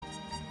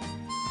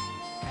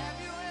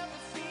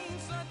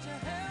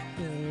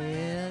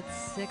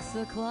6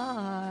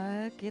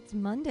 o'clock. It's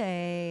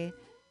Monday.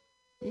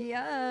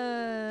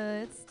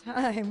 Yeah, it's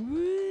time.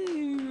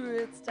 Woo!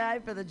 It's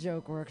time for the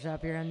Joke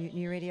Workshop here on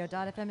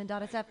MutinyRadio.fm and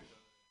 .sf.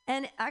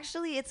 And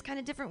actually, it's kind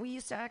of different. We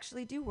used to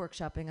actually do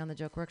workshopping on the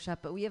Joke Workshop,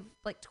 but we have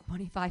like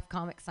 25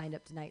 comics signed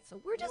up tonight.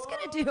 So we're just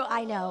going to do,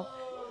 I know,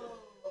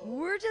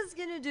 we're just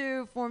going to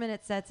do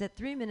 4-minute sets. At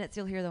 3 minutes,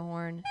 you'll hear the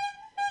horn.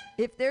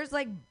 If there's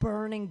like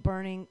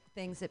burning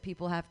things that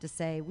people have to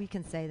say, we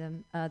can say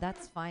them.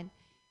 That's fine.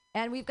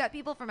 And we've got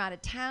people from out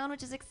of town,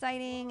 which is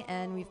exciting.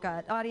 And we've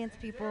got audience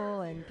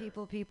people and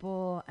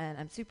people. And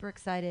I'm super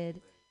excited.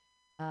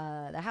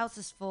 The house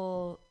is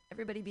full.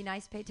 Everybody be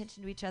nice. Pay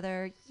attention to each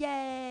other.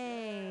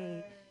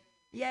 Yay.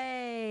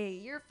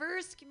 Yay. Your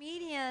first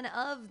comedian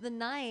of the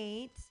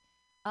night.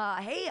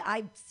 Hey,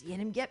 I've seen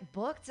him get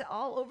booked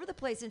all over the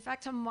place. In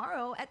fact,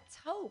 tomorrow at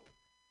Taupe.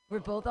 We're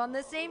both on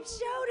the same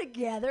show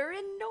together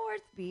in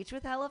North Beach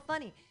with Hella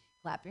Funny.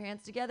 Clap your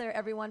hands together,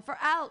 everyone, for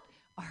Out.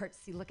 Art,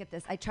 see, look at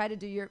this. I try to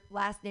do your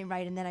last name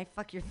right, and then I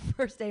fuck your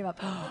first name up.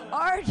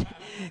 Art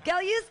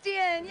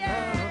Galustian, yay!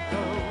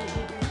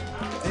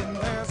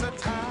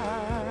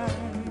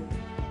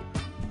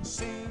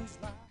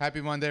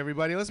 Happy Monday,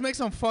 everybody. Let's make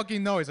some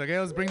fucking noise, okay?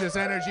 Let's bring this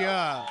energy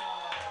up.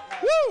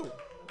 Woo!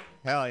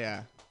 Hell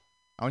yeah.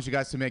 I want you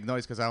guys to make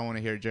noise because I don't want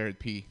to hear Jared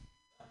P.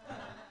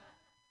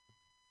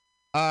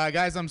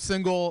 Guys, I'm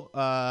single.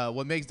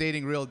 What makes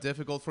dating real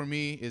difficult for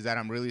me is that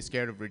I'm really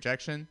scared of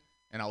rejection,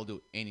 and I'll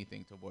do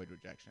anything to avoid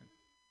rejection.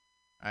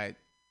 All right?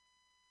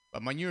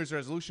 But my New Year's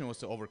resolution was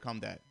to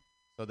overcome that.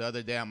 So the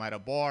other day, I'm at a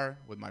bar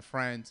with my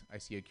friend. I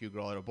see a cute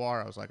girl at a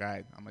bar. I was like, all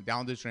right, I'm going to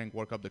down this drink,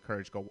 work up the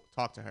courage, go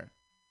talk to her.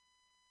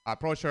 I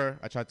approach her.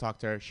 I try to talk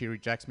to her. She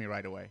rejects me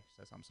right away. She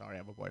says, I'm sorry, I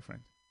have a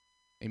boyfriend.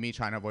 And me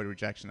trying to avoid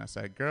rejection, I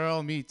said,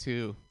 girl, me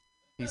too.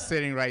 He's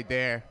sitting right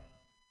there.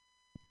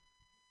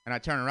 And I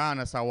turn around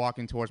and I start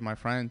walking towards my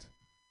friend.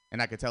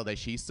 And I could tell that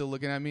she's still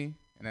looking at me.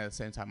 And at the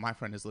same time, my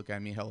friend is looking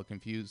at me hella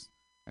confused.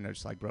 And they're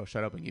just like, bro,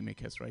 shut up and give me a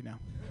kiss right now.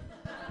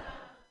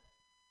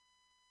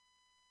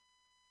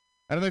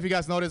 I don't know if you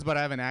guys noticed, but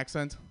I have an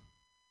accent.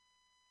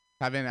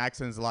 Having an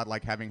accent is a lot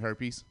like having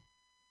herpes.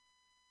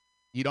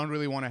 You don't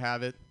really want to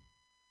have it.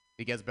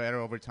 It gets better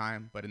over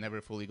time, but it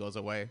never fully goes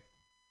away.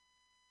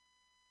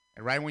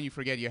 And right when you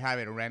forget you have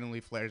it, it randomly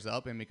flares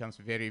up and becomes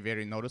very,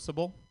 very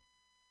noticeable.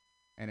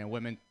 And then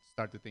women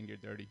start to think you're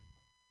dirty.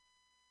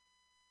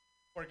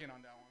 Working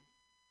on that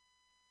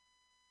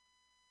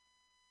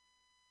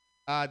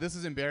one. This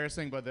is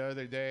embarrassing, but the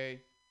other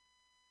day,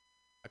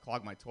 I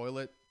clogged my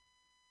toilet,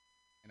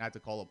 and I had to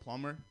call a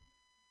plumber.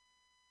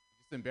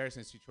 It's an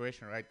embarrassing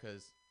situation, right?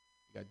 Because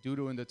you got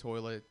doo-doo in the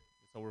toilet,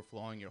 it's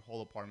overflowing, your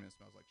whole apartment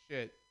smells like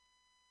shit.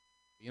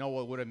 You know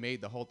what would have made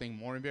the whole thing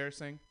more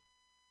embarrassing?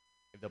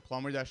 If the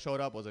plumber that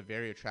showed up was a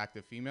very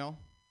attractive female.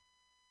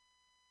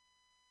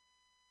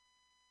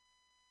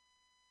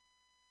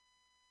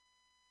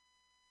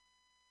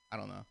 I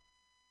don't know.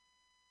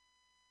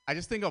 I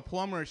just think a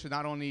plumber should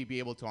not only be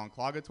able to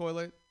unclog a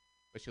toilet,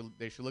 but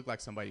they should look like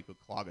somebody who could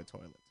clog a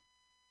toilet.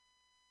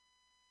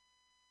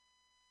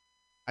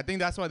 I think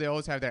that's why they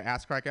always have their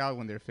ass crack out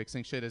when they're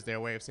fixing shit, as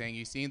their way of saying,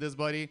 you seen this,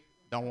 buddy?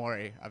 Don't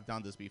worry, I've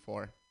done this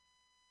before.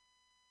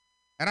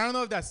 And I don't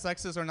know if that's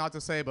sexist or not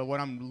to say, but what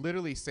I'm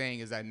literally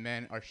saying is that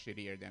men are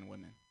shittier than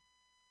women.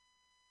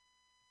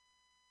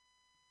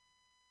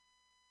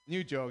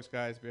 New jokes,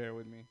 guys, bear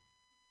with me.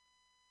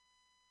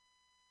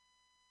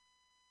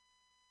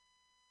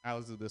 All right,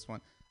 let's do this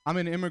one. I'm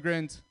an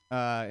immigrant,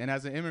 and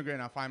as an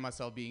immigrant, I find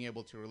myself being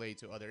able to relate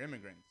to other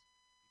immigrants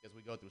because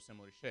we go through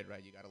similar shit,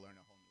 right? You got to learn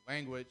a whole new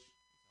language,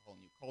 a whole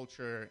new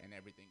culture, and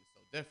everything is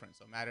so different.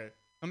 So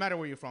no matter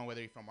where you're from,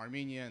 whether you're from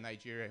Armenia,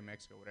 Nigeria,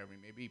 Mexico, whatever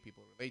it may be,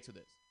 people relate to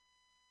this.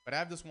 But I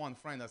have this one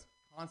friend that's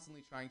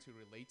constantly trying to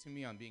relate to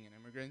me on being an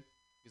immigrant.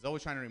 He's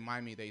always trying to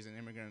remind me that he's an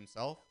immigrant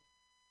himself.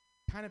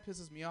 Kind of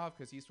pisses me off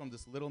because he's from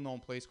this little-known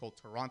place called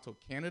Toronto,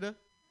 Canada.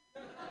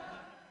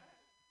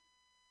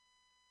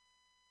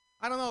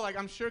 I don't know, like,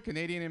 I'm sure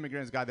Canadian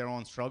immigrants got their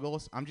own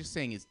struggles. I'm just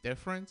saying it's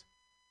different.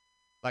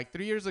 Like,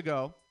 3 years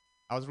ago,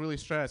 I was really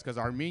stressed because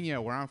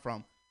Armenia, where I'm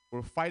from,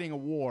 we're fighting a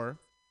war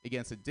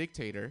against a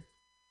dictator,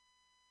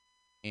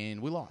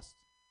 and we lost.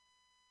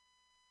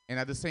 And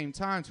at the same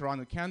time,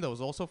 Toronto, Canada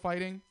was also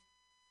fighting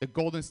the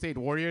Golden State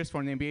Warriors for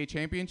an NBA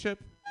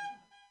championship,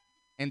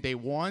 and they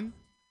won.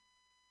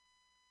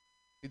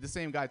 The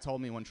same guy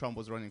told me when Trump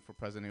was running for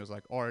president, he was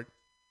like, Art,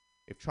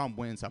 if Trump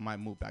wins, I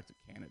might move back to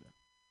Canada.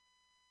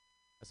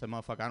 I said,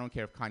 motherfucker, I don't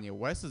care if Kanye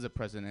West is the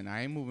president.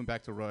 I ain't moving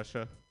back to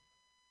Russia.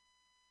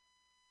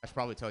 I should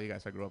probably tell you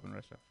guys I grew up in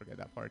Russia. Forget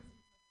that part.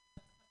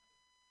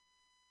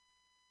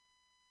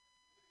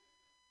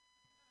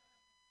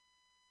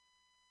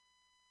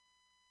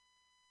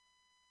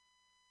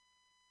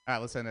 All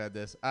right, let's end at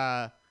this.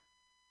 The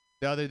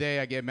other day,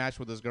 I get matched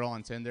with this girl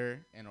on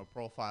Tinder, and her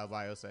profile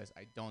bio says,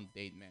 I don't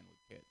date men with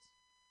kids.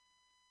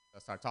 So I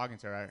start talking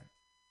to her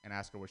and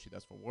ask her what she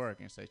does for work,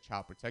 and it says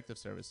Child Protective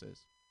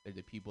Services. They're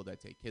the people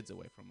that take kids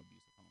away from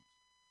abusive homes.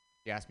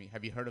 She asked me,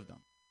 have you heard of them?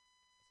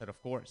 I said,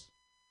 of course.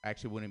 I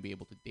actually wouldn't be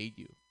able to date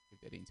you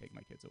if they didn't take my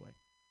kids away.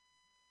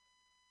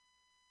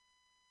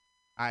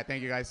 All right,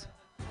 thank you guys.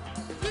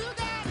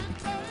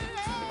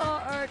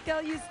 Oh,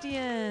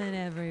 Eustian,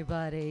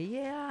 everybody.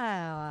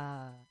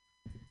 Yeah.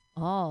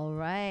 All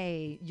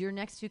right. Your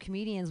next two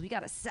comedians, we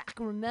got a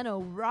Sacramento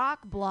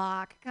rock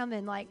block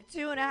coming like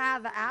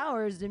 2.5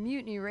 hours to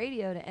Mutiny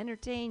Radio to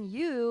entertain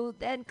you.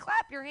 Then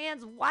clap your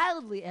hands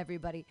wildly,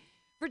 everybody,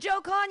 for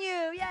Joe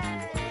Conyu.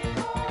 Yay!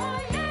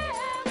 Oh,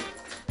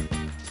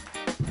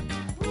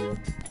 yeah!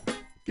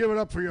 Give it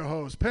up for your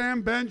host,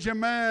 Pam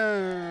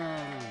Benjamin.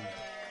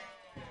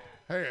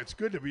 Hey, it's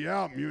good to be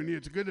out, Mutiny.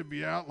 It's good to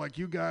be out like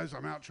you guys.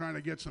 I'm out trying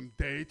to get some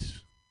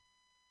dates.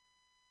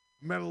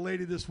 Met a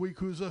lady this week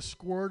who's a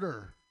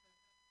squirter.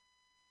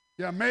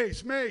 Yeah,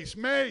 Mace.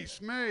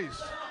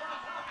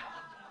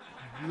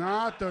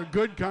 Not the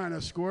good kind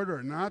of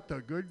squirter, not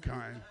the good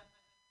kind.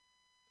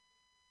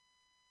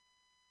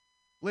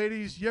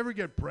 Ladies, you ever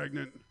get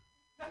pregnant?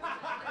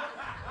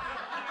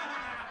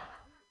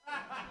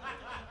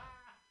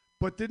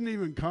 But didn't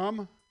even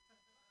come?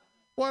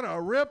 What a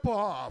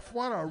ripoff.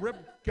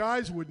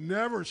 Guys would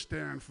never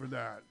stand for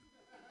that.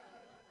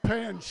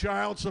 Paying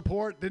child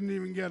support, didn't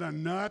even get a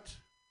nut.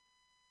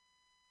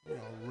 What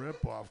a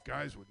ripoff.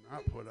 Guys would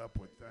not put up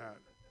with that.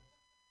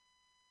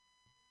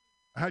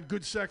 I had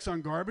good sex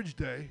on garbage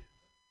day.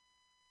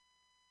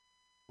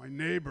 My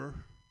neighbor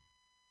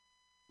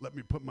let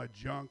me put my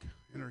junk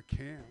in her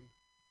can.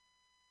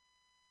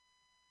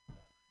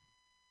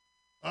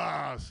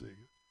 See.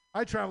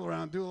 I travel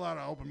around, do a lot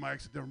of open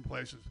mics at different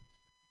places.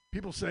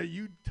 People say,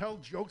 you tell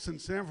jokes in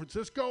San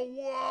Francisco?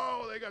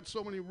 Whoa, they got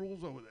so many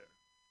rules over there.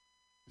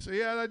 I say,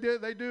 yeah,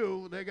 they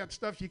do. They got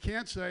stuff you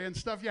can't say and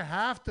stuff you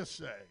have to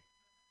say.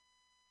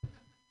 I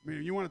mean,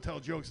 if you want to tell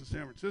jokes in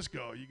San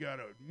Francisco, you got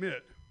to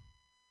admit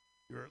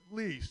you're at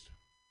least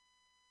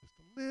just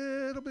a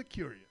little bit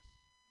curious.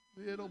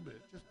 Just a little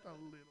bit.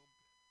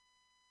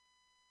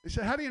 They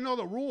say, how do you know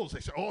the rules? They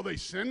say, oh, they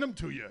send them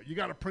to you. You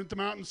got to print them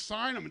out and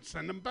sign them and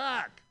send them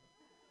back.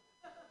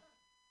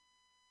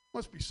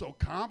 Must be so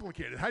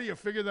complicated. How do you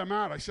figure them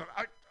out? I said,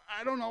 I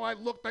don't know. I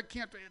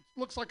can't. It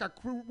looks like a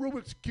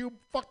Rubik's Cube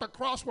fucked a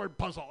crossword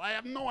puzzle. I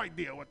have no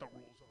idea what the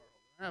rules are.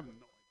 I have no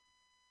idea.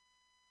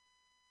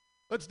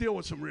 Let's deal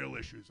with some real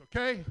issues,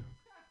 okay?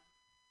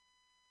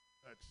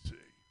 Let's see.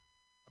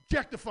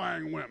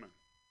 Objectifying women.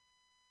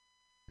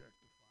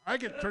 I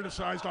get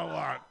criticized a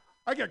lot.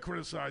 I get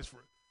criticized for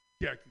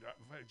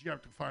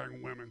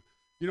objectifying women.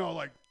 You know,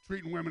 like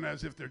treating women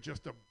as if they're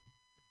just a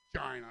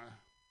vagina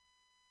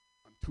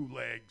on two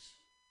legs.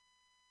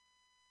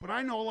 But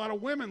I know a lot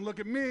of women look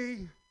at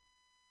me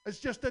as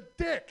just a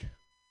dick.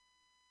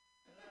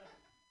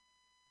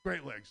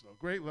 Great legs, though.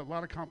 Great, a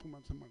lot of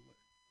compliments on my legs.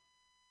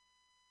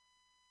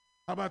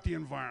 How about the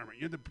environment?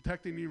 You're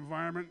protecting the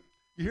environment.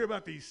 You hear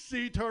about these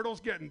sea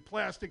turtles getting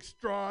plastic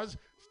straws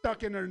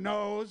stuck in their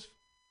nose.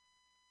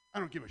 I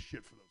don't give a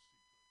shit for those.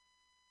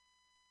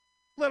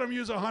 Let them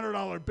use a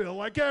 $100 bill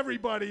like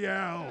everybody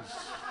else.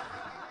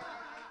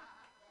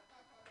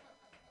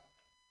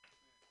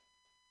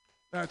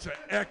 That's an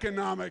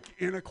economic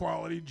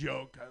inequality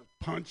joke.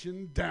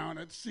 Punching down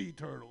at sea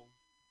turtles.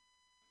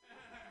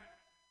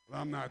 But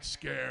I'm not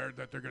scared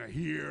that they're going to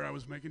hear I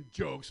was making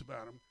jokes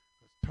about them.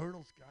 Because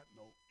turtles got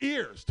no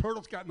ears.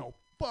 Turtles got no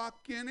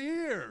fucking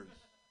ears.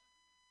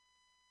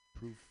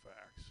 True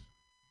facts.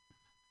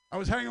 I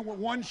was hanging with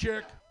one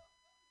chick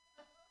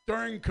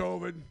during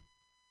COVID.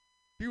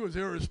 She was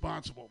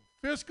irresponsible.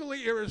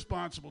 Fiscally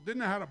irresponsible. Didn't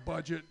know how to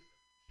budget.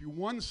 She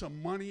won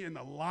some money in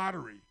the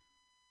lottery.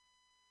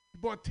 She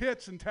bought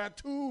tits and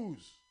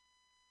tattoos.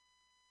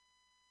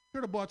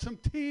 Should have bought some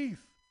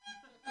teeth.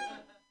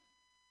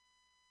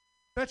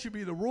 That should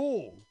be the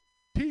rule.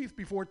 Teeth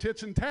before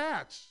tits and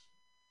tats.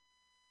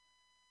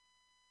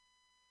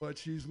 But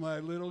she's my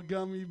little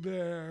gummy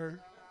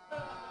bear.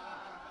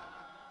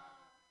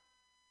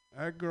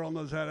 That girl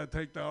knows how to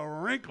take the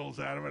wrinkles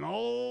out of an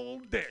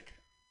old dick.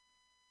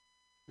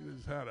 She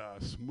knows how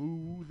to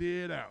smooth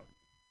it out.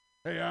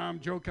 Hey, I'm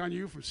Joe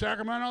Conyu from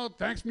Sacramento.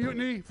 Thanks,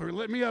 Mutiny, for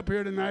letting me up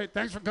here tonight.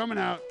 Thanks for coming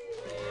out.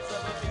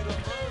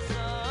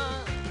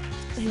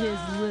 His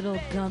little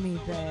gummy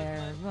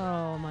bear.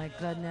 Oh, my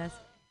goodness.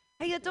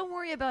 Hey, don't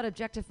worry about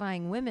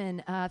objectifying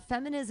women.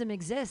 Feminism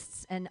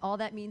exists, and all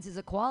that means is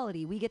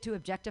equality. We get to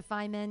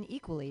objectify men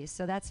equally,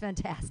 so that's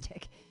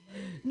fantastic.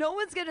 No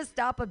one's going to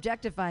stop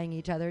objectifying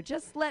each other.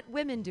 Just let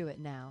women do it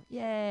now.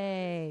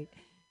 Yay.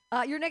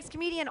 Your next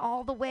comedian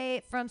all the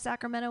way from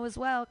Sacramento as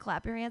well.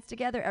 Clap your hands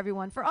together,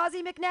 everyone, for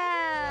Ozzie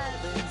McNabb.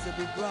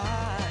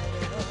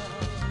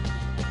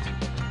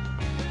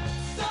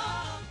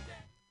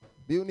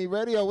 Mutiny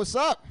Radio, what's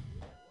up?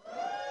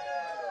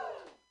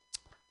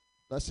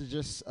 Let's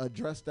just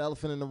address the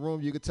elephant in the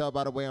room. You can tell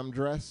by the way I'm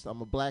dressed. I'm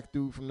a black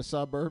dude from the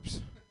suburbs.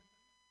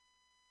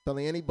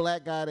 Telling any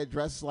black guy that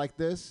dresses like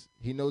this,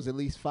 he knows at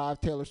least 5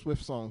 Taylor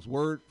Swift songs,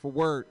 word for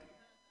word.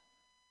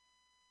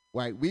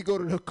 Right, we go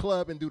to the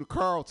club and do the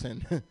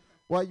Carlton.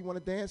 Why, you want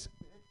to dance?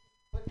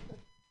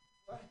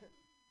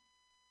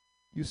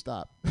 You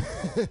stop.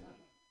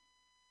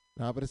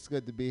 Nah, but it's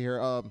good to be here.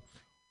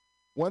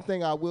 One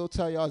thing I will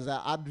tell y'all is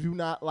that I do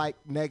not like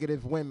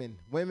negative women.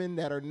 Women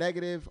that are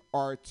negative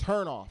are a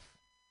turn off.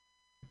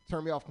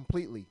 Turn me off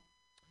completely.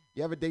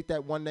 You ever date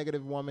that one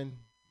negative woman?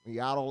 When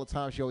you're out all the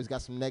time, she always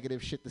got some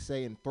negative shit to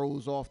say and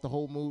throws off the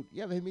whole mood.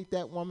 You ever meet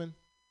that woman?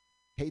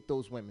 Hate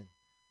those women.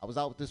 I was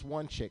out with this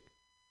one chick.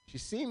 She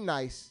seemed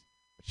nice,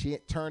 but she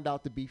turned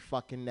out to be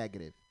fucking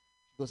negative.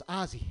 She goes,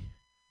 Ozzy,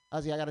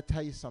 I got to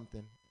tell you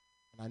something.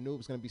 And I knew it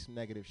was going to be some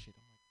negative shit.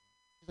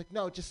 She's like,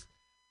 no, just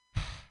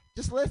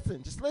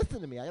listen. Just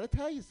listen to me. I got to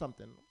tell you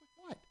something. I was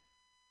like, what?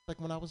 It's like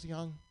when I was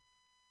young,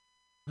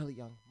 really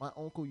young, my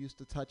uncle used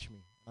to touch me.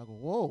 And I go,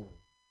 whoa,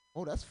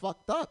 that's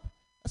fucked up.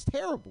 That's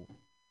terrible.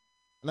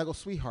 And I go,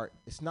 sweetheart,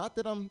 it's not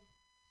that I'm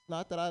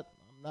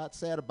not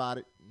sad about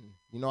it.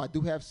 You know, I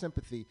do have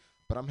sympathy,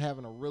 but I'm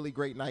having a really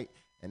great night,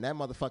 and that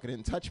motherfucker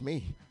didn't touch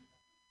me.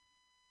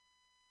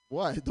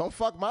 What? Don't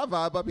fuck my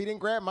vibe up. He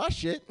didn't grab my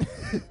shit.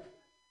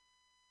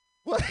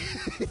 What?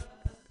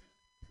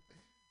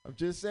 I'm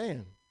just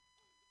saying.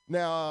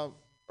 Now,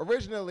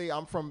 originally,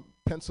 I'm from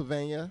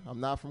Pennsylvania. I'm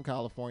not from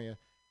California.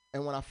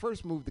 And when I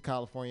first moved to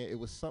California, it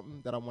was something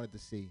that I wanted to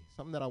see,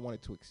 something that I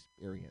wanted to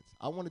experience.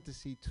 I wanted to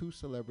see two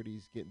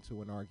celebrities get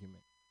into an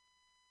argument.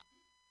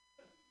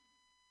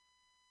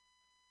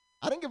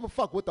 I didn't give a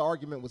fuck what the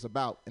argument was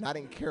about, and I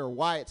didn't care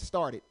why it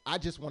started. I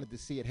just wanted to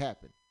see it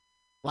happen.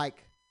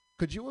 Like,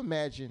 could you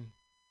imagine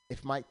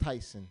if Mike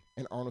Tyson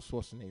and Arnold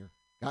Schwarzenegger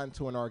got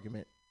into an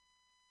argument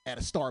at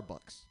a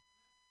Starbucks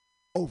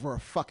over a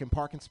fucking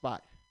parking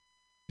spot?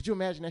 Could you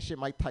imagine that shit?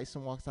 Mike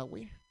Tyson walks out,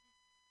 wait,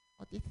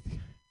 oh, this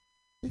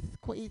is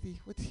crazy.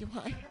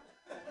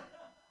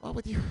 Why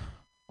would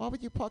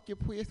you park your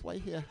Prius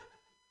right here?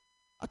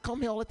 I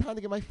come here all the time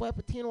to get my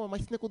Frappuccino and my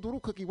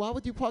Snickerdoodle cookie. Why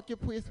would you park your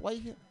Prius right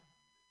here?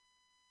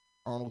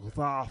 Arnold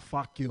goes,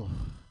 fuck you.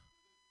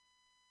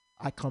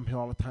 I come here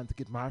all the time to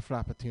get my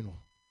Frappuccino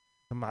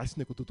and my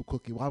Snickerdoodle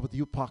cookie. Why would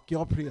you park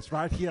your Prius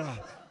right here?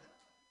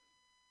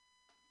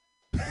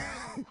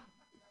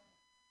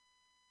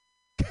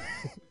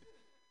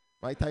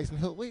 Mike Tyson,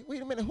 wait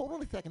a minute, hold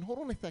on a second.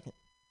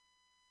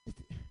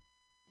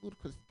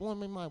 Ludicrous, blowing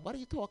my mind. Why do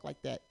you talk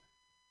like that?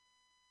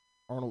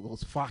 Arnold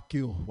goes, fuck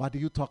you. Why do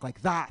you talk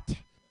like that?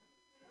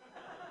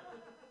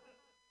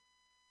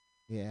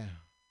 Yeah,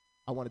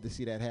 I wanted to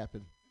see that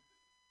happen.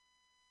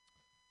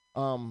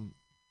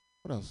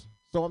 What else?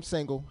 So I'm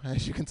single,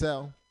 as you can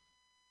tell.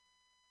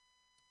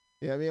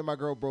 Yeah, me and my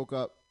girl broke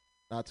up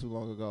not too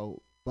long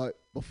ago. But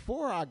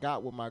before I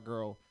got with my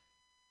girl,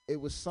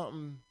 it was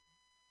something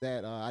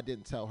that I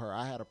didn't tell her.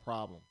 I had a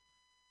problem.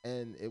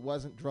 And it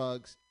wasn't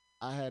drugs.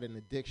 I had an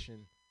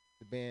addiction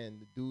to being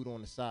the dude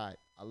on the side.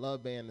 I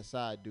love being the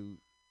side dude.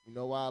 You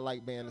know why I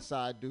like being the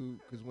side dude?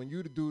 Because when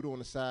you the dude on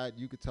the side,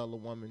 you could tell a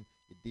woman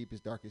your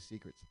deepest, darkest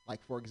secrets.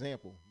 Like, for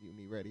example,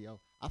 MutinyRadio,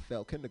 I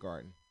failed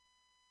kindergarten.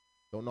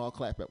 Don't all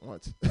clap at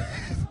once.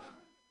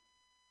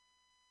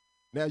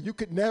 Now, you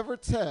could never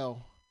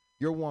tell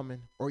your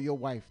woman or your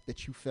wife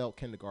that you failed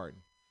kindergarten.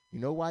 You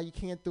know why you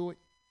can't do it?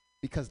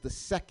 Because the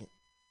second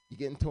you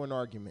get into an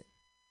argument,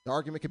 the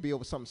argument could be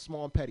over something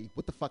small and petty.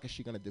 What the fuck is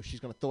she going to do?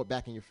 She's going to throw it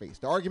back in your face.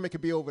 The argument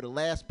could be over the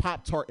last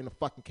Pop-Tart in the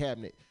fucking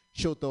cabinet.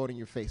 She'll throw it in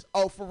your face.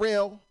 Oh, for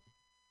real?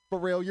 For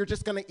real? You're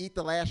just going to eat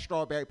the last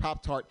strawberry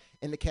Pop-Tart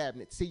in the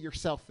cabinet. See, you're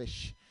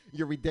selfish.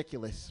 You're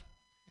ridiculous.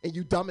 And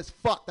you dumb as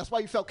fuck. That's why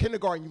you failed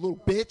kindergarten, you little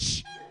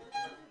bitch.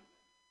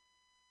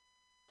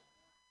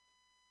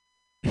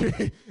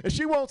 And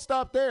she won't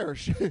stop there.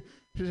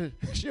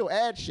 She'll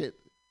add shit.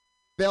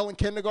 Fail in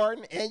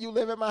kindergarten, and you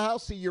live in my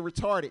house, see, you're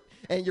retarded,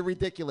 and you're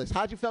ridiculous.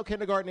 How'd you fail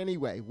kindergarten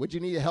anyway? Would you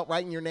need help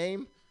writing your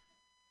name?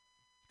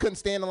 Couldn't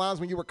stand the lines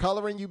when you were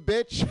coloring, you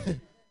bitch.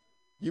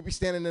 You'd be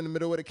standing in the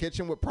middle of the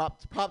kitchen with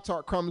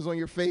Pop-Tart crumbs on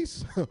your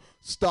face,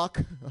 stuck.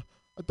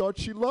 I thought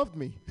she loved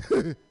me.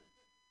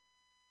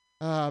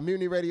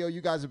 Mutiny Radio, you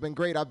guys have been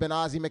great. I've been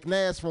Ozzy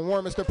McNass from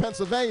Warminster,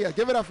 Pennsylvania.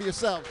 Give it up for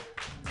yourself.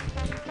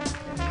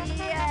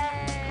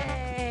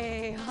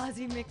 Yay!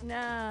 Ozzy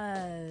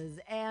McNass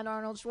and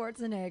Arnold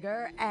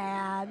Schwarzenegger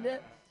and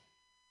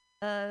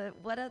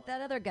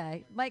that other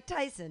guy, Mike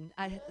Tyson.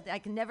 I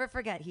can never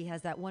forget. He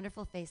has that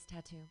wonderful face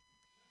tattoo.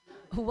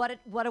 What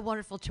a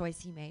wonderful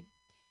choice he made.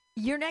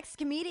 Your next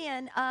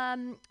comedian,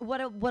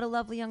 what a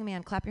lovely young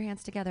man. Clap your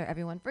hands together,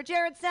 everyone, for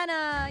Jared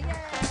Senna. Yay!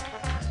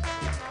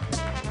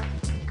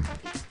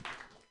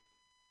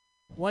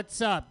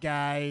 What's up,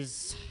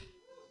 guys?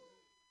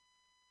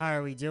 How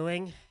are we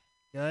doing?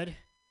 Good?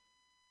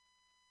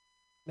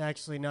 I'm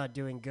actually not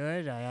doing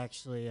good. I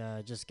actually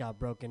just got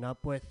broken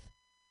up with.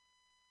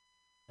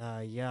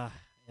 The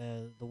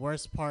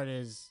worst part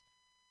is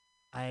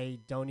I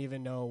don't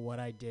even know what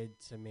I did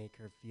to make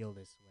her feel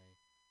this way.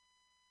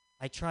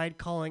 I tried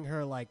calling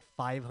her like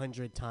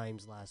 500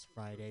 times last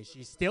Friday.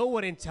 She still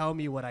wouldn't tell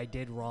me what I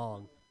did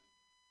wrong.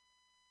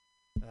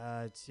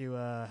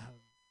 To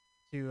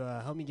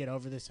help me get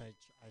over this,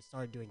 I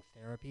started doing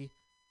therapy.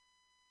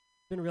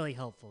 It's been really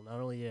helpful. Not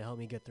only did it help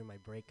me get through my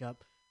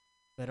breakup,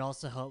 but it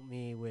also helped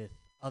me with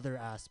other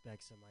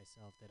aspects of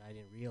myself that I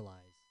didn't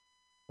realize.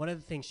 One of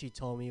the things she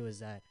told me was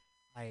that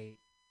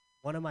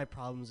one of my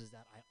problems is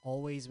that I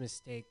always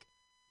mistake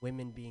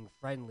women being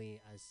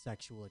friendly as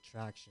sexual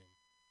attraction.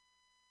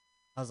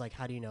 I was like,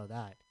 how do you know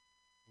that?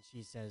 And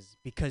she says,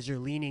 because you're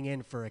leaning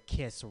in for a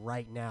kiss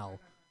right now.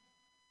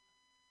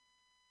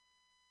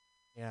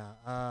 Yeah.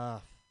 I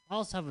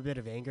also have a bit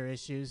of anger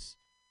issues.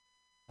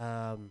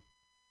 I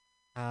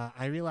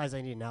realized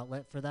I need an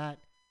outlet for that.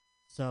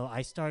 So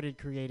I started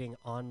creating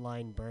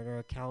online burner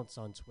accounts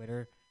on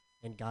Twitter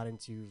and got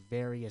into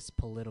various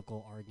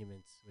political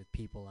arguments with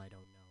people I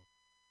don't know.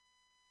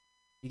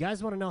 You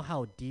guys want to know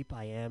how deep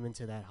I am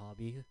into that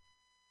hobby?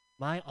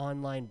 My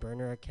online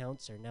burner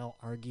accounts are now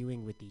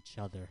arguing with each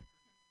other.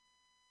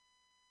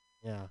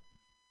 Yeah.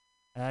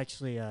 I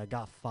actually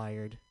got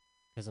fired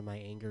because of my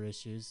anger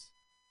issues.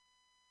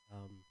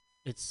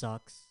 It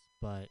sucks,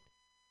 but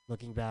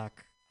looking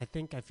back, I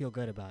think I feel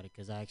good about it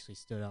because I actually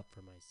stood up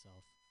for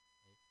myself.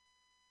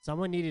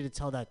 Someone needed to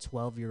tell that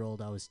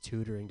 12-year-old I was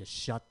tutoring to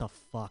shut the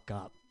fuck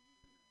up.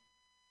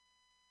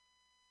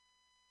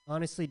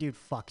 Honestly, dude,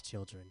 fuck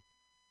children.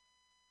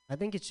 I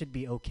think it should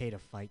be okay to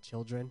fight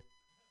children.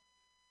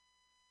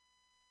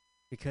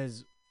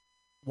 Because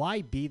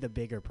why be the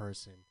bigger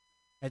person?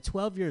 At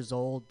 12 years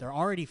old, they're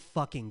already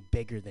fucking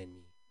bigger than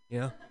me, you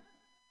know?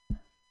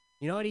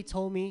 You know what he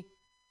told me?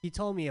 He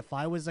told me if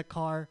I was a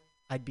car,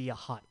 I'd be a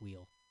Hot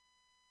Wheel.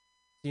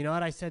 You know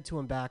what I said to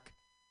him back?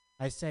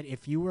 I said,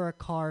 if you were a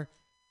car,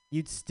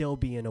 you'd still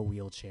be in a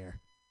wheelchair.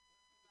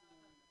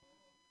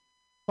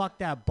 Fuck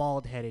that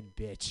bald-headed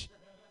bitch.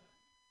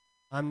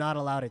 I'm not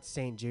allowed at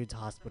St. Jude's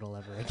Hospital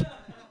ever again.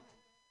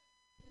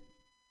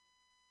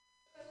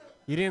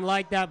 You didn't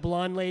like that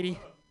blonde lady?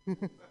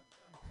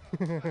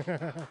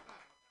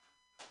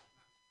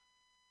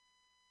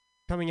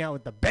 Coming out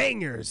with the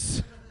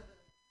bangers.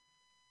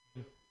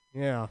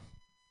 Yeah.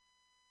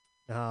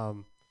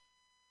 You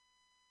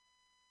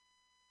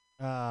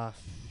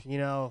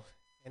know,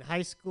 in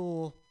high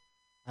school,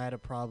 I had a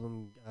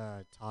problem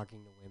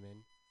talking to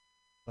women.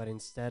 But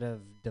instead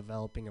of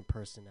developing a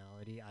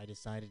personality, I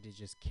decided to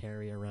just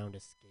carry around a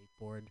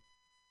skateboard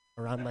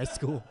around my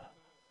school.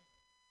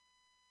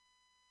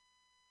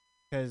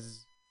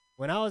 Because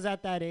when I was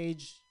at that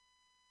age,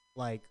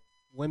 like,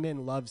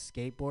 women loved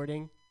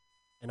skateboarding,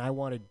 and I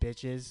wanted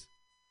bitches.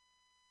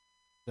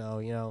 So,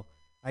 you know,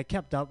 I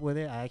kept up with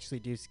it. I actually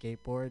do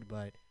skateboard,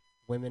 but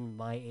women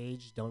my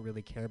age don't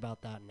really care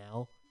about that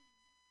now.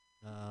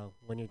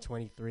 When you're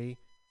 23,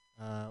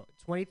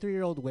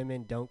 23-year-old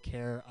women don't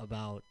care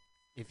about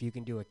if you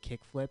can do a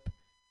kickflip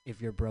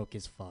if you're broke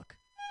as fuck.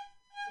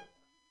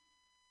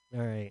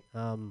 All right.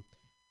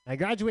 I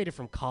graduated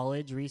from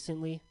college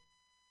recently.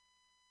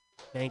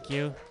 Thank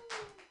you.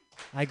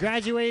 I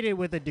graduated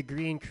with a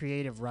degree in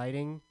creative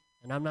writing,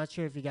 and I'm not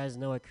sure if you guys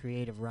know what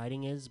creative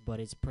writing is, but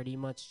it's pretty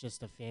much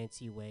just a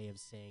fancy way of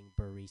saying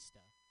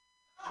barista.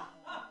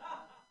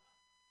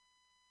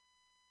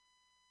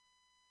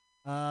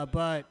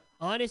 But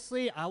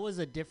honestly, I was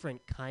a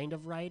different kind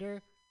of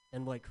writer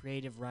than what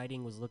creative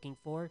writing was looking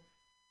for.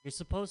 You're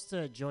supposed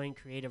to join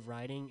creative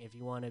writing if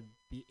you want to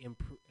be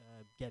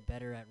get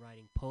better at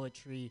writing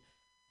poetry,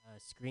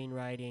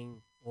 screenwriting,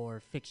 or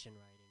fiction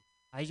writing.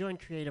 I joined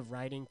creative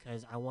writing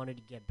because I wanted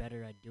to get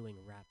better at doing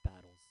rap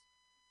battles.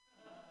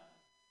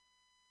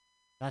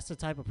 That's the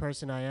type of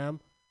person I am.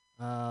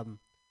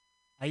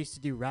 I used to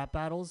do rap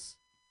battles,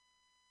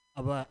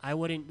 but I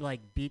wouldn't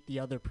like beat the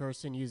other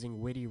person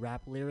using witty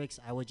rap lyrics.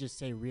 I would just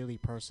say really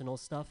personal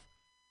stuff.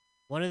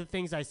 One of the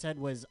things I said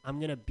was, I'm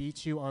going to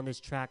beat you on this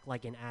track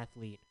like an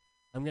athlete.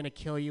 I'm going to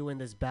kill you in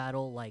this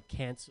battle like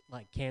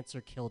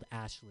cancer killed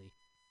Ashley.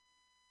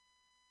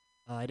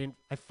 I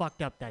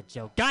fucked up that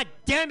joke. God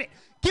damn it!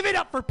 Give it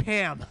up for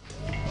Pam!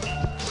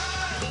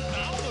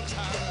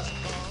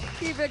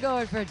 Keep it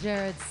going for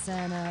Jared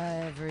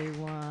Senna,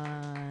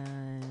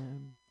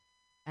 everyone.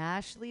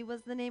 Ashley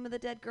was the name of the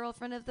dead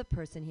girlfriend of the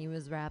person he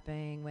was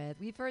rapping with.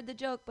 We've heard the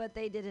joke, but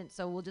they didn't,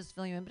 so we'll just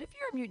fill you in. But if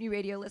you're a Mutiny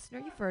Radio listener,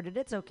 you've heard it.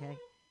 It's okay.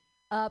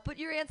 Put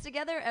your hands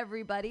together,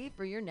 everybody,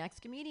 for your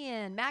next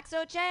comedian, Max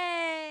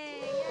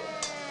O'Chang.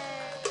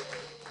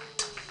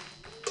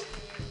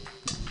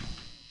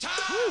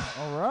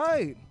 All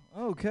right.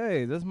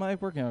 Okay, this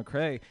mic working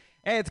okay.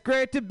 Hey, it's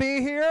great to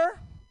be here.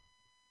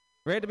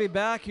 Great to be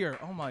back here.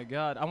 Oh, my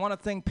God. I want to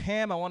thank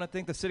Pam. I want to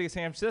thank the city of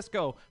San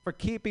Francisco for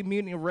keeping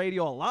Mutiny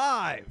Radio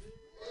alive.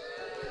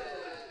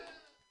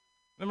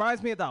 It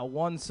reminds me of that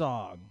one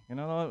song. You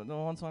know the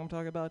one song I'm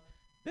talking about?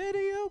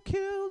 Video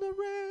killed a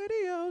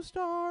radio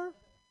star.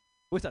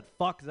 We said,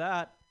 fuck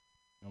that.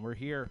 And we're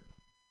here.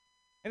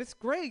 And it's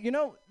great. You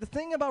know, the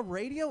thing about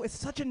radio is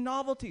such a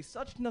novelty,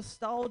 such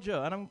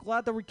nostalgia. And I'm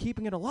glad that we're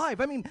keeping it alive.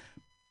 I mean,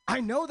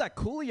 I know that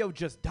Coolio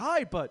just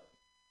died, but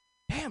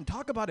damn,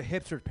 talk about a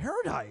hipster's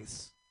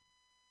paradise.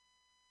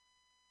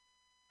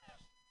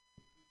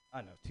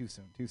 I know, too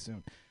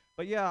soon.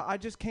 But yeah, I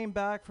just came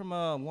back from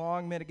a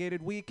long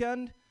mitigated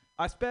weekend.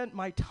 I spent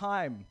my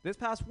time this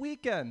past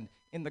weekend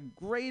in the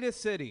greatest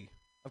city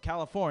of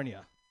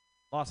California,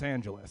 Los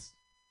Angeles.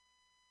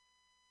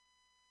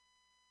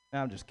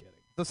 Nah, I'm just kidding.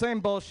 The same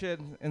bullshit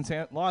in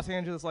Los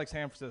Angeles like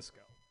San Francisco.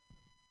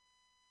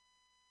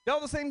 All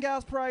the same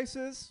gas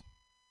prices,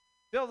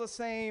 still the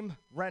same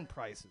rent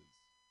prices.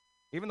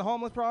 Even the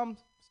homeless problem,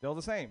 still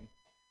the same.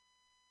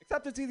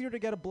 Except it's easier to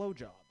get a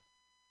blowjob.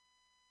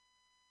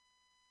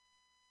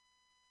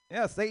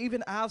 Yes, they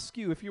even ask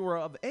you if you were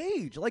of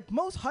age. Like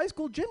most high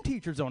school gym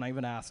teachers don't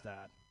even ask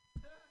that.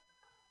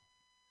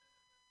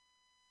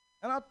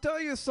 And I'll tell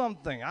you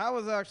something. I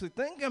was actually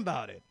thinking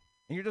about it.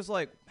 And you're just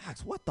like,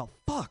 Max, what the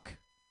fuck?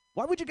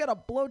 Why would you get a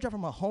blowjob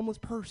from a homeless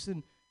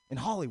person in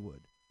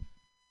Hollywood?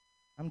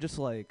 I'm just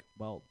like,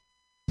 well,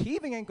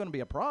 teething ain't going to be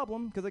a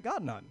problem because I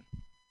got none.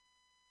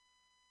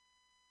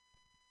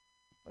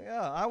 But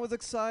yeah, I was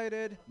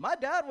excited. My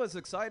dad was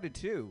excited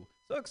too.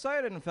 So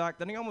excited, in fact,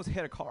 that he almost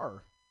hit a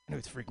car. And he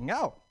was freaking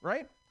out,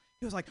 right?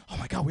 He was like, oh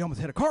my God, we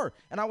almost hit a car.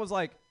 And I was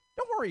like,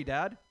 don't worry,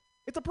 Dad.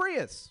 It's a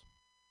Prius.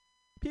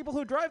 People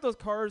who drive those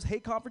cars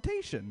hate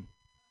confrontation.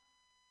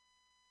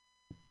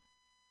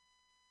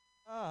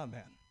 Ah,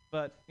 man.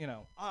 But, you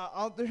know,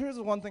 here's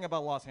the one thing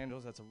about Los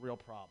Angeles that's a real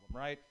problem,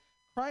 right?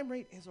 Crime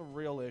rate is a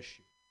real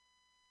issue,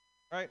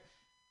 right?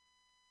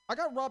 I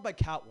got robbed by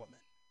Catwoman.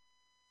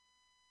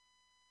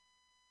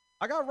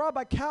 I got robbed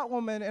by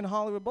Catwoman in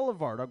Hollywood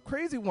Boulevard. A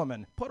crazy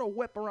woman put a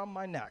whip around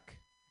my neck.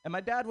 And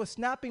my dad was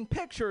snapping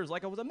pictures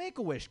like I was a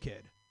Make-A-Wish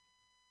kid.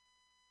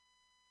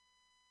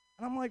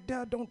 And I'm like,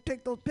 Dad, don't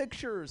take those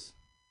pictures.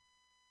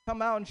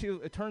 Come out,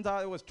 and it turns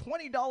out it was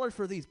 $20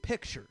 for these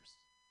pictures.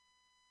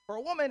 For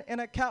a woman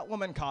in a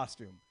Catwoman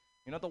costume.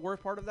 You know what the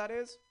worst part of that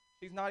is?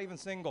 She's not even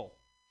single.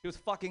 She was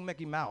fucking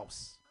Mickey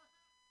Mouse.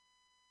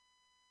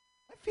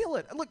 I feel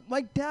it. Look,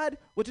 my dad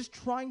was just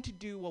trying to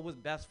do what was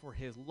best for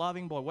his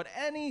loving boy. What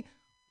any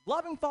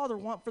loving father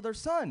want for their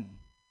son.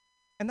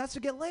 And that's to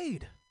get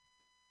laid.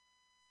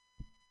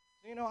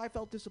 You know, I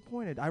felt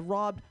disappointed. I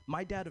robbed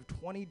my dad of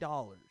 $20.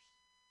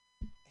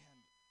 And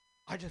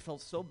I just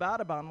felt so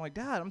bad about it. I'm like,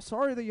 Dad, I'm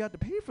sorry that you had to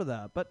pay for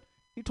that. But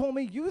he told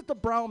me, use the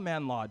brown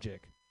man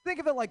logic. Think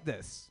of it like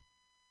this.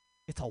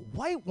 It's a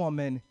white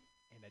woman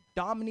in a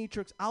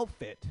dominatrix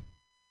outfit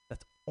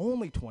that's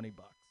only $20.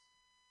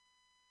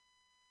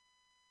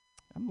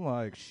 I'm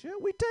like, shit,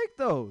 we take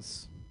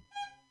those.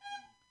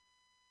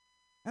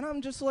 And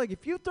I'm just like,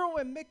 if you throw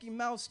in Mickey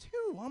Mouse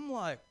too, I'm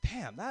like,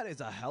 damn, that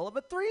is a hell of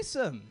a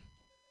threesome.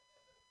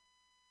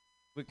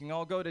 We can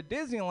all go to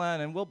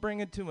Disneyland and we'll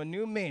bring it to a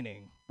new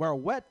meaning where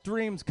wet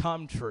dreams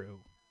come true.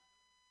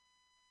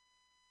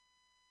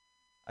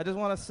 I just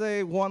want to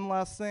say one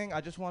last thing.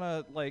 I just want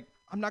to,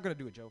 I'm not going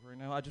to do a joke right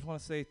now. I just want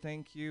to say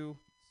thank you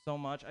so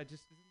much.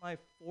 This is my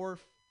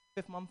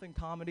fifth month in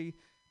comedy.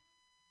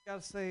 I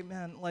got to say,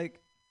 man,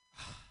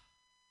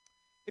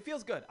 it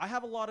feels good. I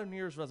have a lot of New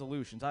Year's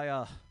resolutions.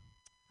 I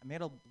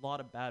made a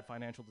lot of bad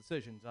financial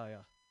decisions. I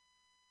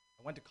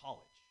went to college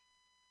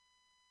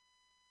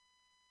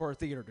for a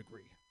theater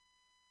degree.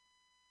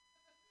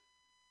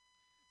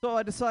 So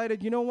I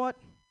decided, you know what?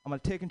 I'm going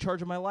to take in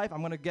charge of my life. I'm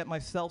going to get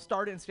myself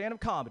started in stand-up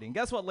comedy. And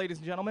guess what, ladies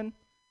and gentlemen?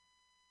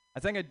 I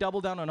think I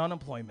doubled down on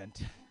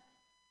unemployment.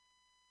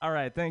 All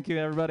right, thank you,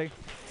 everybody.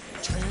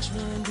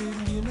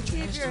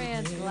 Keep your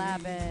hands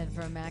clapping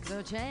for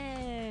Maxo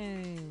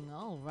Chang.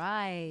 All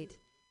right.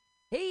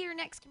 Hey, your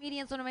next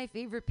comedian's one of my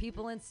favorite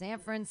people in San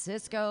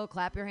Francisco.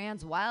 Clap your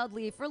hands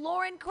wildly for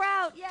Lauren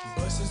Kraut. Yay!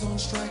 Buses on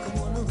strike, I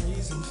wanna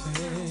raise them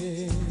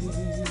fair,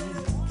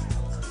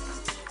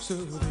 so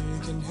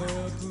they can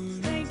help.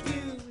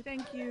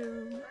 Thank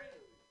you.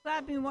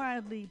 Clapping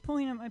wildly,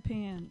 pulling up my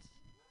pants.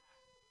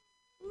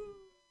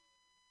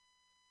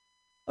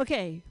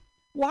 Okay,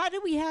 why do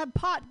we have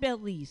pot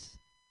bellies?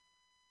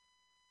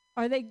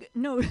 Are they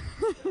no?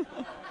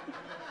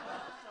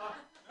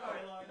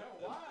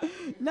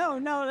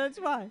 No, that's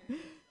fine.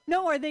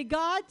 No, are they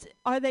God's?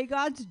 Are they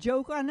God's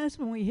joke on us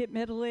when we hit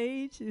middle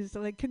age? It's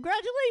like,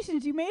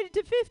 congratulations, you made it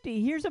to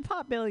 50. Here's a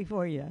pot belly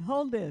for you.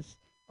 Hold this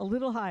a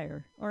little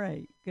higher. All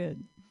right,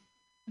 good.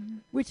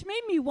 Which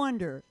made me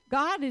wonder.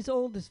 God is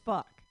old as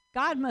fuck.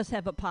 God must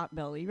have a pot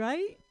belly,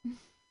 right?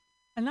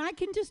 And I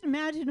can just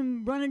imagine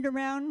him running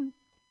around,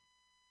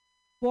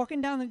 walking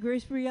down the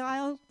grocery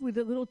aisle with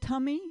a little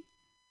tummy.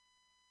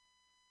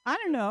 I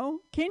don't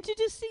know. Can't you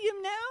just see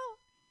him now?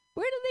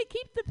 Where do they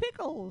keep the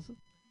pickles?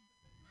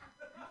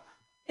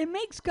 It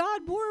makes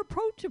God more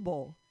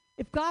approachable.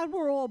 If God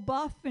were all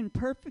buff and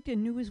perfect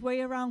and knew his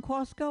way around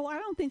Costco, I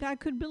don't think I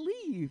could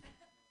believe.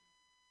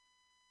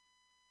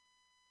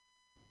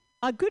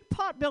 A good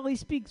potbelly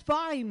speaks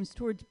volumes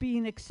towards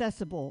being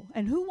accessible.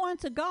 And who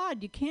wants a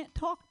God you can't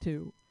talk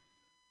to?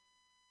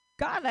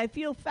 God, I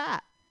feel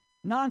fat.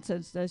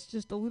 Nonsense. That's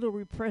just a little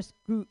repressed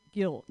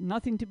guilt.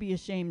 Nothing to be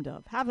ashamed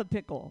of. Have a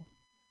pickle.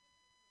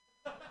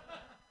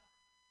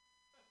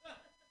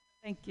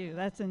 Thank you.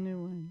 That's a new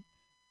one.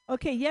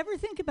 Okay, you ever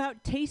think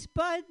about taste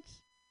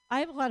buds? I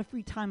have a lot of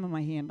free time on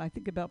my hand. I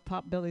think about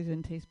pot bellies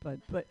and taste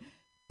buds. But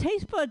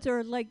taste buds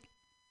are like,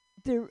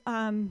 they're,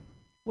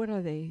 what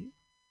are they?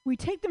 We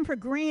take them for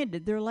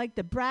granted. They're like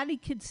the bratty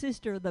kid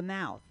sister of the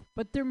mouth.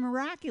 But they're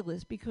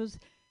miraculous because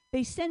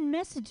they send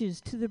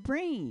messages to the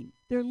brain.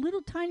 They're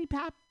little tiny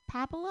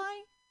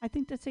papillae. I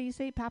think that's how you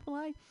say it,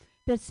 papillae.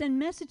 That send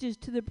messages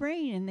to the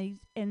brain,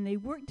 and they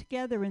work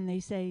together, and they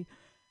say,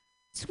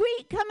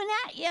 "Sweet, coming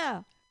at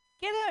ya.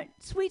 get out,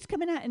 sweet's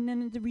coming out. And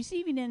then at the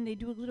receiving end, they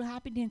do a little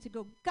happy dance and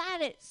go,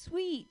 got it,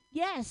 sweet,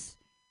 yes.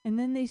 And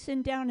then they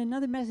send down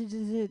another message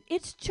that says,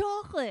 it's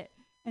chocolate.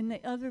 And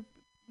the other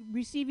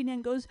receiving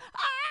end goes, ah!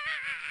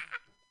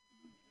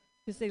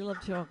 Because they love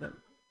chocolate.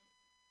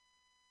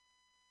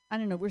 I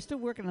don't know. We're still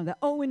working on that.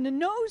 Oh, and the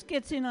nose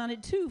gets in on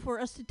it, too. For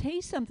us to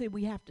taste something,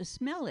 we have to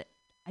smell it.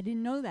 I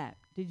didn't know that.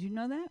 Did you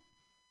know that?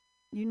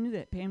 You knew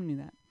that. Pam knew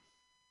that.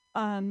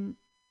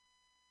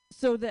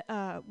 So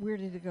where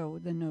did it go,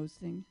 the nose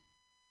thing?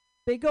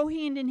 They go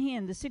hand in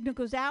hand. The signal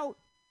goes out,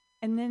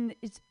 and then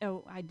it's,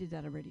 oh, I did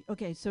that already.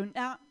 Okay, so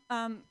now,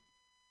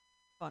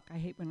 fuck, I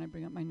hate when I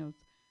bring up my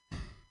notes.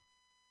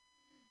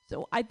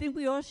 So I think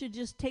we all should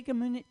just take a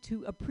minute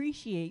to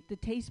appreciate the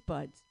taste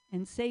buds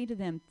and say to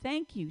them,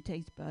 thank you,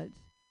 taste buds,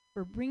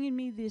 for bringing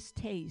me this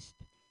taste.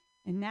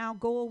 And now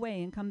go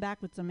away and come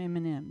back with some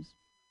M&Ms.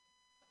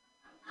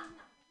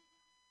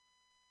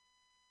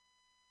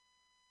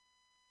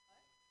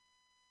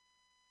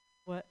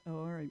 What? Oh,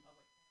 all right.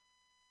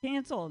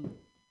 Canceled.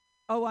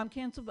 Oh, I'm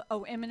canceled.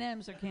 Oh,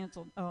 M&Ms are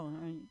canceled. Oh, all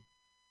right.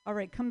 All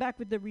right, come back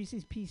with the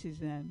Reese's Pieces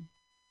then.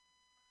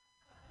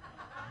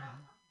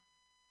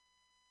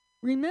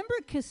 Remember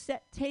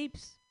cassette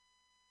tapes?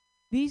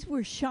 These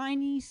were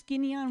shiny,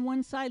 skinny on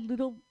one side,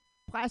 little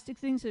plastic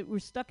things that were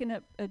stuck in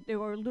there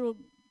were little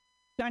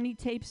shiny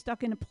tapes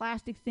stuck in a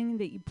plastic thing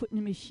that you put in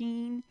a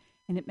machine,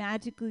 and it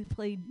magically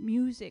played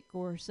music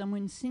or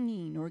someone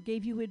singing or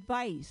gave you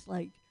advice,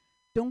 like,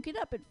 don't get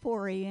up at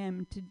 4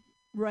 a.m. to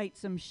write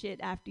some shit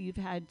after you've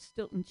had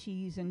Stilton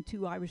cheese and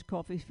 2 Irish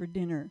coffees for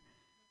dinner.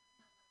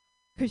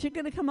 Because you're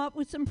going to come up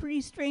with some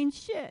pretty strange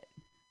shit,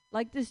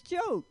 like this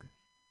joke.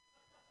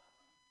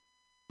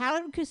 How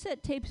do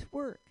cassette tapes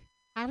work?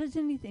 How does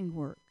anything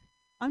work?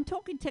 I'm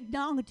talking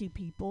technology,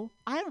 people.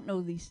 I don't know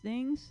these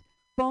things.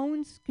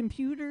 Phones,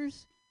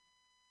 computers,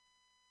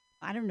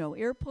 I don't know,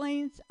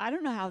 airplanes. I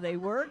don't know how they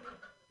work.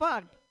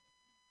 Fuck.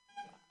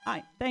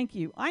 Thank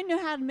you. I know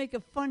how to make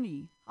it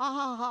funny. Ha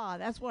ha ha.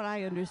 That's what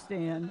I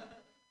understand.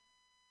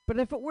 But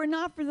if it were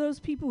not for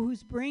those people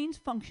whose brains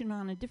function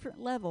on a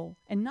different level,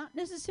 and not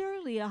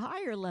necessarily a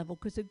higher level,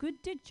 because a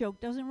good dick joke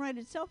doesn't write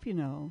itself, you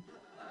know.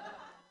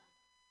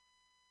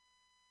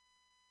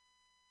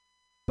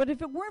 But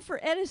if it weren't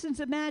for Edison's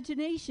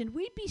imagination,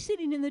 we'd be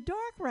sitting in the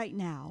dark right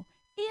now.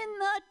 In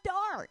the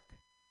dark.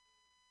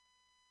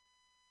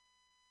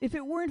 If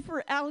it weren't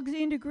for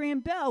Alexander Graham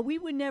Bell, we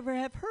would never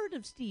have heard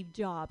of Steve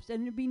Jobs,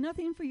 and there'd be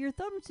nothing for your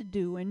thumbs to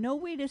do, and no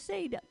way to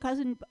say that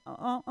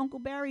Uncle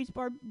Barry's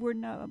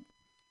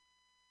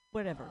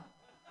whatever.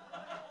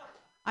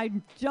 I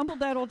jumbled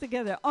that all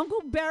together.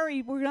 Uncle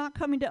Barry, we're not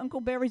coming to Uncle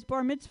Barry's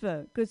bar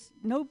mitzvah, because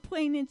no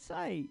plane in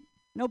sight.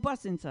 No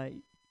bus in sight.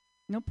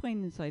 No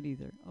plane in sight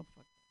either. Oh,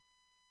 fuck.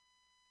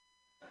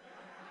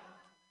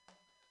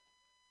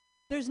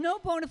 There's no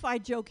bona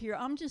fide joke here.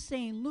 I'm just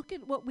saying, look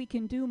at what we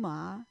can do,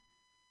 Ma.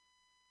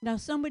 Now,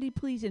 somebody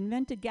please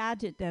invent a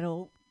gadget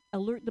that'll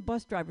alert the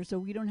bus driver so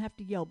we don't have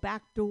to yell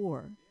back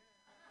door.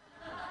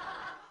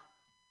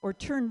 Or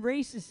turn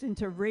racists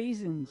into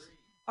raisins.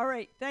 All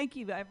right, thank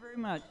you very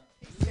much.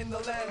 In the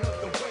land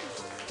of the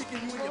waste,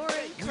 kicking you in your Glory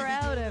face.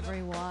 crowd,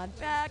 everyone.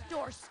 Back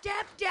door.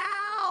 Step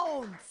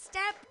down.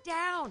 Step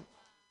down.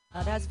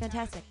 Oh, that was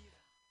fantastic.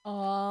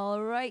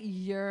 All right,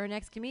 your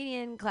next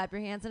comedian. Clap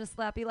your hands in a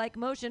slappy-like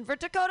motion for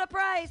Dakota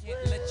Price.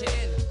 Can't let you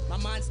in. My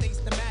mind stays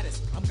the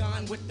maddest. I'm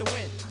gone with the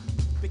wind.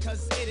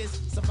 Because it is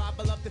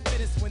survival of the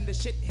fittest. When the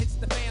shit hits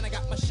the fan, I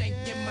got my shank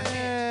in my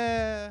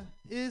hand.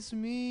 Yeah, it's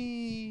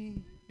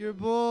me, your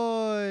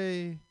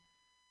boy.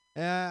 I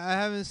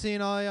haven't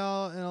seen all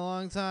y'all in a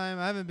long time.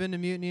 I haven't been to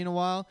Mutiny in a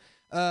while.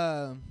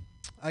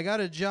 I got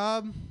a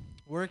job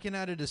working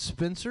at a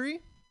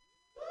dispensary.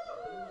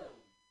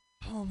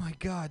 Oh my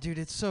god, dude,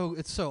 it's so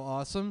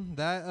awesome.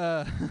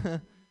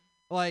 That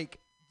like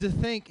to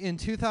think in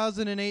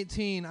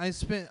 2018 I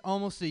spent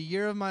almost a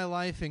year of my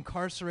life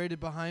incarcerated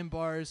behind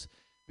bars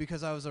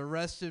because I was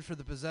arrested for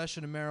the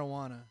possession of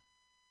marijuana.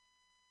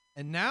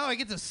 And now I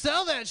get to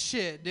sell that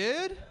shit,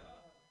 dude.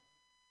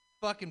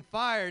 Fucking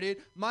fire, dude.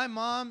 My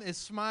mom is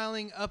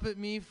smiling up at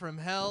me from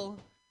hell.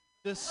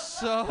 Just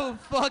so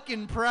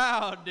fucking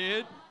proud,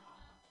 dude.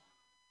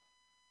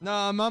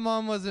 No, my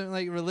mom wasn't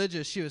like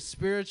religious. She was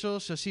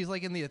spiritual. So she's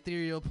like in the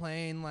ethereal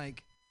plane,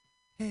 like,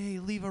 hey,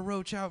 leave a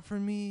roach out for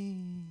me.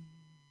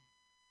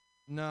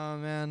 No,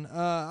 man.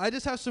 I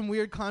just have some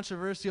weird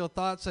controversial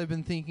thoughts I've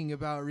been thinking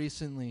about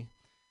recently.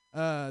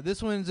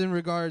 This one's in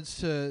regards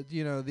to,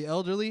 the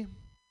elderly.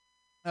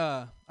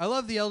 I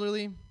love the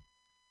elderly,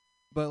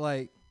 but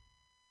like,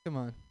 come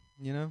on,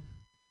 I'm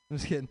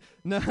just kidding.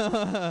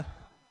 No.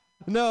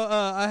 No,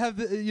 I have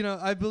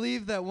I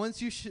believe that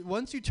once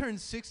you turn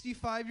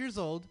 65 years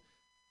old,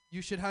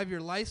 you should have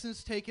your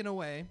license taken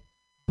away,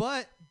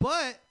 but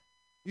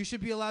you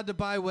should be allowed to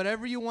buy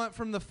whatever you want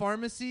from the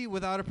pharmacy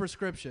without a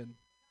prescription.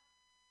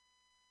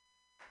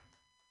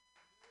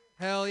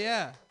 Hell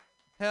yeah.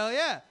 Hell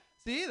yeah.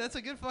 See, that's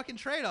a good fucking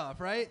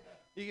trade-off, right?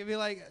 You can be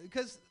like,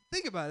 because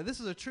think about it. This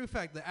is a true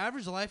fact. The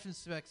average life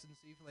expectancy,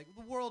 the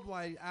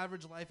worldwide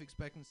average life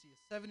expectancy is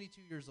 72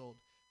 years old.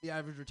 The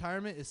average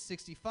retirement is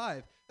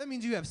 65. That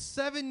means you have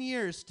 7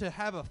 years to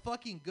have a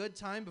fucking good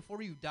time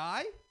before you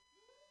die?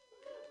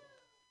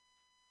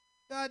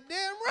 God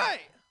damn right.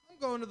 I'm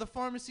going to the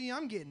pharmacy.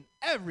 I'm getting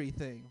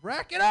everything.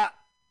 Rack it up.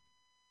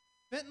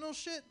 Fentanyl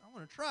shit. I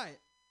want to try it.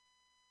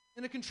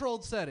 In a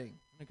controlled setting.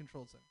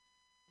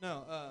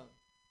 No, all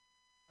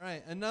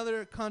right.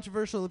 Another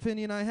controversial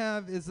opinion I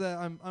have is that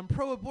I'm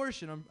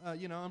pro-abortion.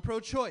 I'm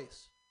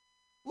pro-choice.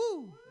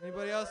 Woo!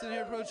 Anybody else in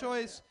here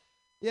pro-choice?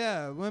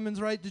 Yeah,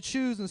 women's right to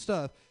choose and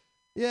stuff.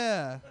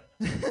 Yeah.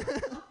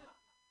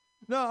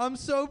 No, I'm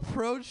so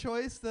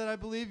pro-choice that I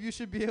believe you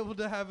should be able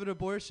to have an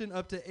abortion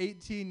up to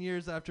 18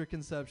 years after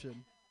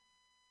conception.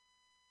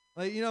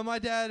 Like, my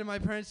dad and my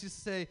parents used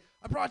to say,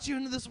 I brought you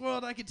into this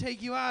world, I could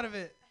take you out of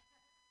it.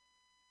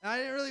 And I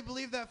didn't really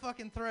believe that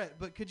fucking threat,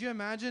 but could you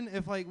imagine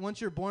if, like,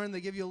 once you're born, they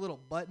give you a little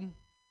button?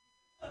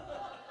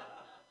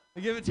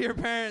 They give it to your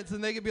parents,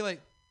 and they could be like,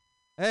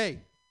 hey,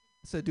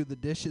 I said do the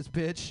dishes,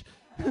 bitch.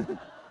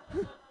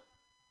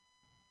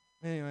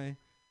 Anyway.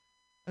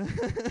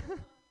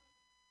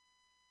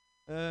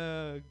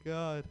 Oh,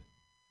 God.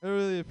 I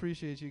really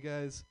appreciate you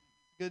guys.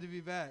 Good to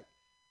be back.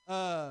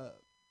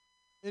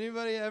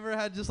 Anybody ever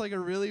had just like a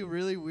really,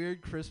 really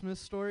weird Christmas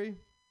story?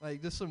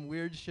 Like just some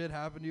weird shit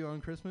happened to you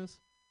on Christmas?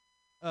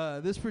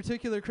 This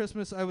particular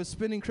Christmas, I was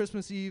spending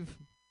Christmas Eve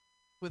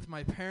with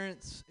my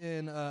parents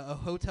in a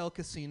hotel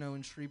casino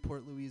in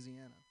Shreveport,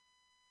 Louisiana.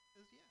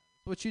 Yeah,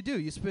 that's what you do.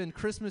 You spend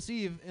Christmas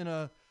Eve in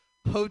a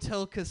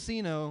hotel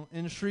casino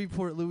in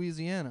Shreveport,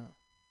 Louisiana.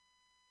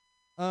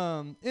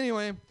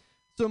 Anyway,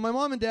 so my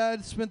mom and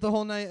dad spent the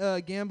whole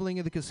night gambling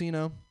at the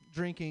casino,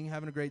 drinking,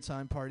 having a great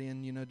time,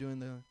 partying,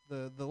 doing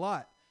the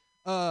lot.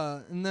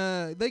 And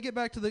they get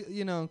back to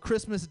the,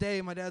 Christmas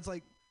Day. My dad's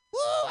like, woo,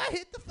 I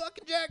hit the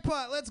fucking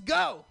jackpot. Let's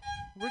go.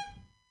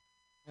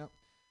 Yep.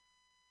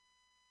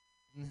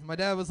 My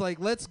dad was like,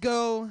 let's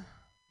go. We're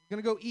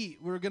going to go eat.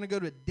 We're going to go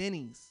to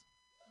Denny's.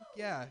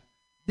 Yeah.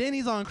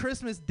 Denny's on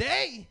Christmas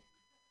Day.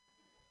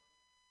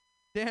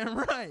 Damn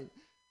right.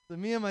 So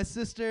me and my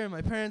sister and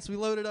my parents, we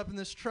loaded up in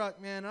this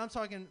truck, man. And I'm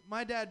talking,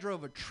 my dad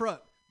drove a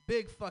truck,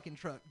 big fucking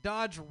truck,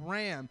 Dodge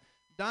Ram,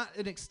 not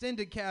an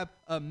extended cab,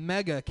 a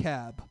mega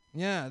cab.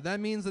 Yeah, that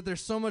means that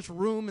there's so much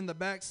room in the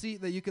back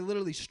seat that you can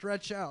literally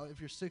stretch out if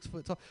you're 6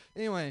 foot tall.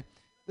 Anyway,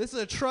 this is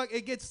a truck.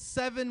 It gets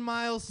 7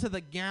 miles to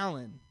the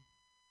gallon.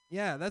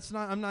 Yeah,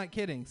 I'm not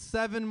kidding.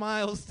 7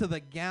 miles to the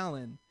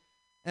gallon.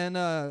 And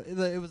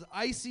it was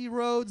icy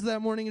roads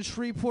that morning in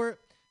Shreveport,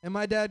 and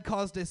my dad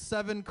caused a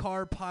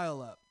 7-car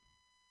pileup.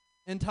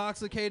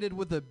 Intoxicated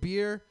with a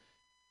beer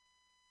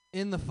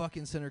in the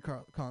fucking center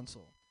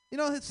console.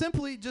 It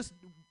simply just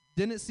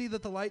didn't see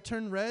that the light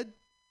turned red.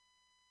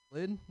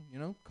 Lid,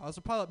 caused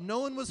a pileup. No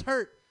one was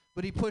hurt,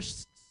 but he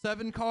pushed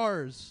 7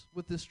 cars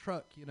with this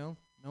truck, No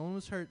one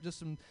was hurt, just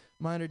some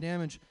minor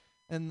damage.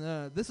 And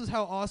this is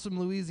how awesome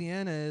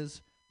Louisiana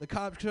is. The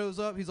cop shows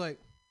up. He's like,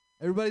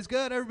 everybody's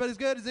good. Everybody's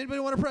good. Does anybody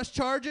want to press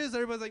charges?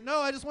 Everybody's like, no,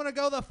 I just want to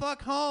go the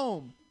fuck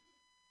home.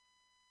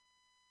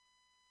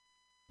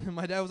 And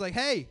my dad was like,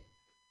 hey,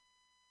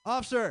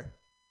 officer,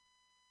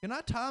 can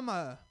I tie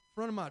my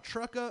front of my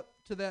truck up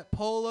to that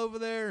pole over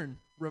there and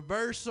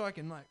reverse so I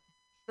can, like,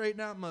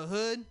 straighten out my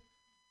hood?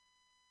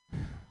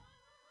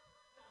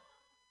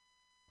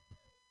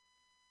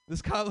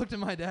 This cop looked at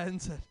my dad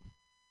and said,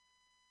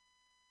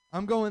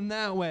 I'm going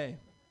that way.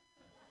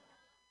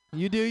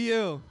 You do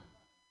you.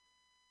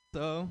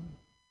 So,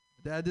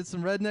 Dad did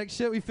some redneck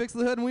shit. We fixed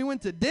the hood and we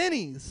went to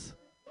Denny's.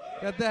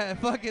 Got that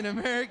fucking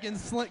American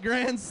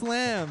Grand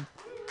Slam.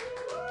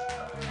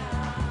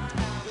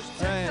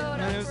 All right,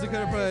 my name is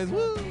Dakota Price.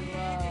 Woo!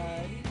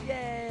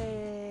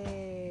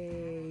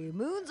 Yay!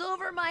 Moon's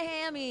over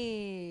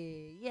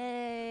Miami.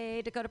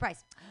 Yay, Dakota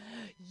Price.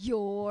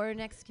 Your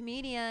next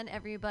comedian,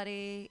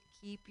 everybody.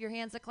 Keep your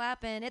hands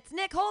a-clapping. It's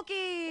Nick Holke.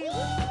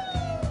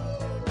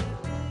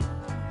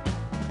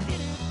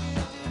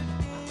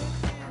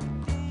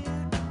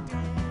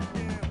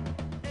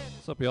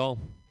 What's up, y'all?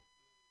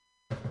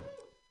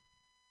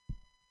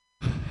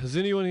 Has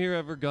anyone here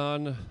ever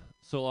gone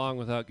so long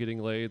without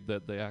getting laid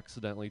that they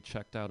accidentally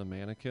checked out a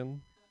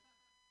mannequin?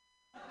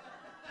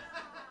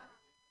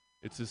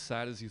 It's as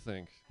sad as you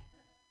think.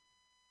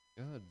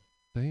 God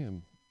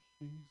damn,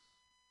 she's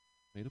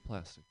made of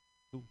plastic.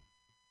 Ooh.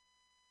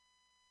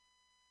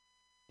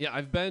 Yeah,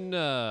 I've been,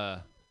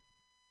 I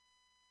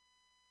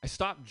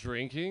stopped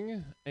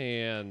drinking,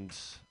 and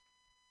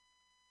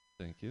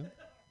thank you.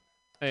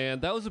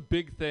 And that was a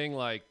big thing,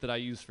 like, that I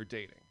used for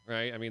dating,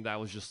 right? I mean, that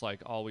was just,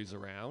 like, always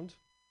around.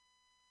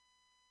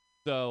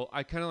 So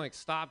I kind of, like,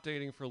 stopped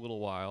dating for a little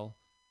while,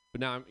 but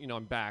now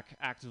I'm back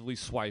actively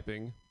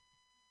swiping.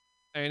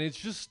 And it's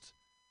just,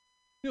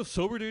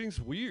 sober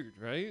dating's weird,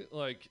 right?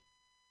 Like,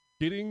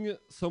 getting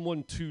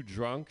someone too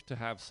drunk to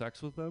have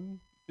sex with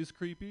them is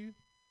creepy,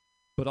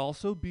 but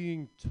also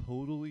being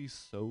totally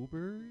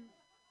sober,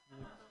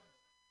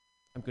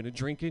 I'm gonna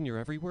drink in your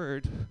every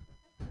word.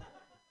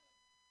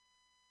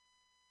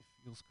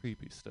 Feels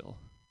creepy still.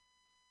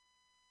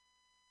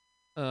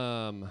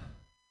 But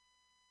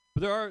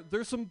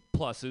there's some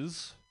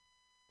pluses.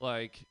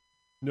 Like,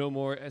 No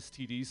more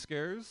STD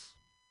scares.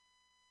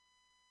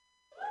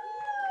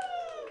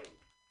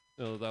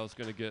 Oh, that was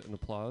going to get an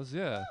applause.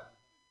 Yeah.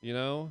 You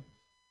know?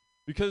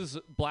 Because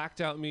blacked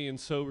out me and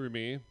sober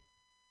me,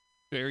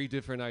 very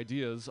different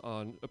ideas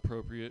on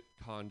appropriate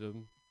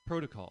condom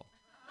protocol.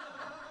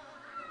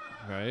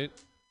 Right?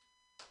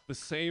 The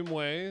same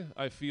way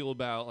I feel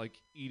about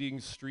like eating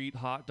street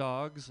hot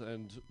dogs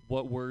and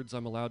what words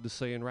I'm allowed to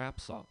say in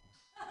rap songs.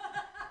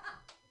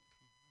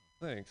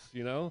 Thanks,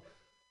 you know?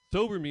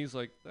 Sober me's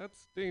like,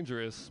 that's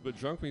dangerous, but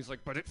drunk me's like,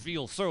 but it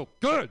feels so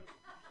good.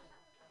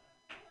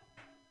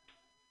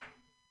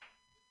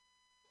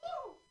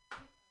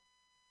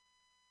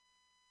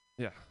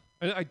 Yeah.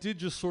 And I did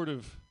just sort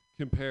of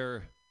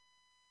compare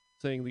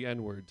saying the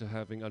N-word to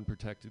having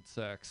unprotected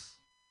sex.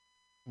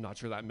 I'm not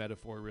sure that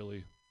metaphor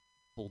really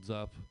holds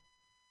up.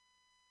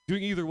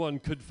 Doing either one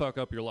could fuck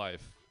up your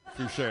life,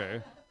 for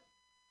sure.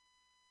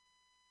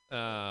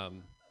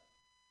 And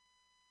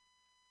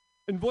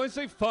when I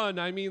say fun,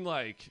 I mean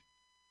like,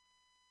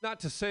 not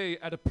to say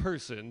at a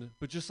person,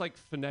 but just like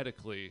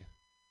phonetically.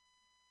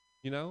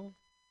 You know?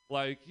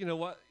 Like, you know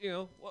what? You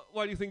know,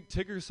 why do you think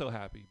Tigger's so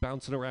happy?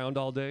 Bouncing around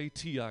all day,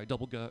 T-I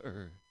double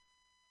gutter.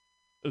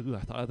 Ooh, I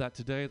thought of that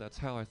today. That's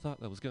how I thought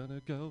that was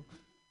gonna go.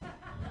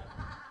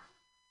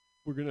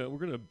 We're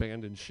gonna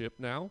abandon ship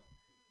now.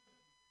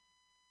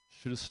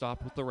 Should have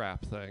stopped with the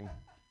rap thing.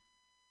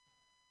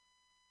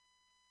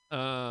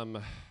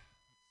 Let's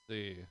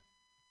see.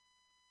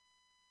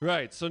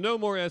 Right, so no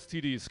more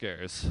STD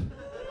scares.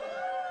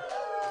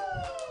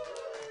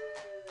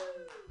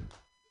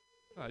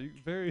 You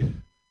very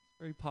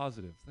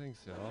positive.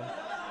 Thanks, y'all.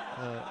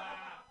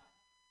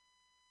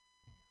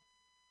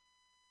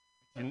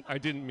 I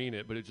didn't mean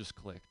it, but it just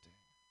clicked.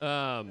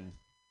 Yeah,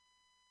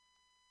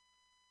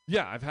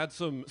 I've had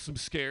some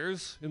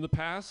scares in the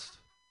past.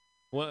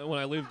 When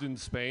I lived in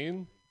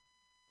Spain,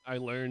 I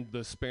learned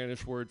the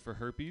Spanish word for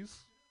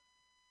herpes.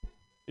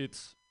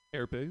 It's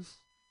herpes.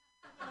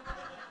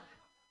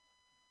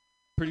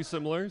 Pretty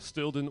similar.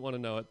 Still didn't want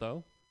to know it,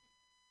 though.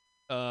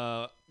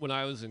 When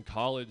I was in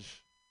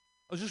college,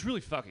 I was just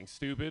really fucking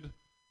stupid.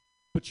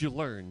 But you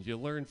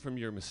learn from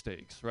your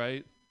mistakes,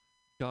 right?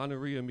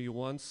 Gonorrhea me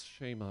once,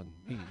 shame on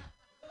me.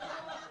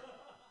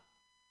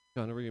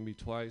 Gonorrhea me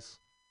twice.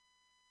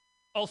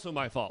 Also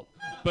my fault.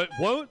 But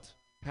won't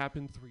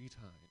happen 3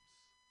 times.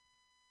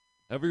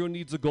 Everyone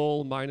needs a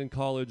goal. Mine in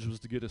college was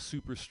to get a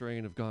super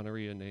strain of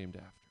gonorrhea named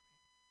after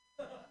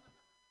me.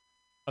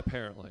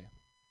 Apparently.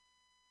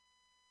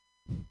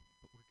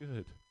 But we're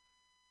good.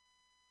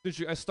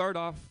 I start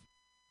off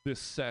this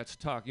set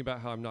talking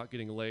about how I'm not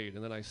getting laid,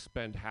 and then I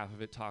spend half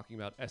of it talking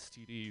about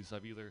STDs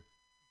I've either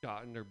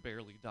gotten or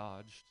barely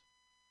dodged.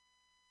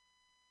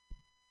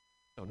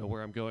 Don't know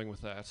where I'm going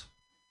with that.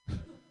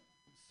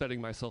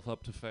 Setting myself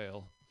up to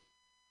fail.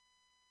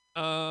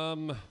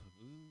 I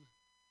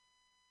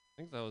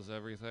think that was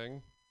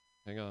everything.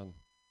 Hang on.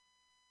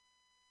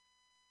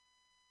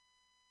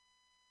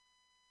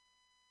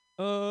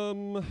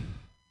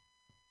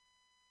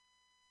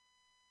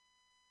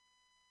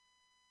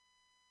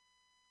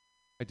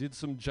 I did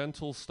some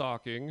gentle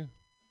stalking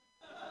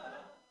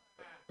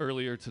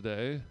earlier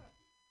today.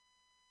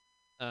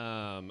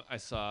 I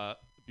saw a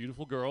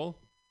beautiful girl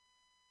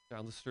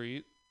down the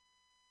street.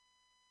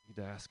 Need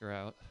to ask her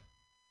out.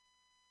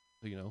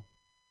 So, you know,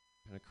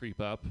 kind of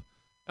creep up.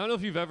 I don't know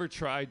if you've ever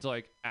tried to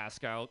like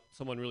ask out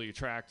someone really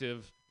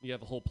attractive. You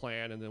have a whole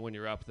plan, and then when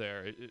you're up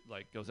there, it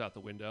like goes out the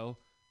window.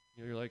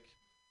 You know, you're like,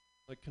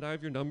 can I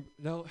have your number?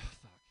 No,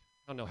 fuck.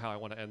 I don't know how I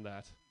want to end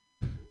that.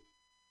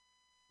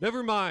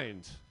 Never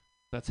mind.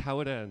 That's how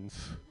it ends.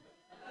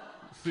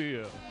 See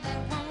ya.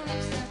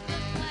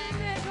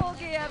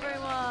 Okay,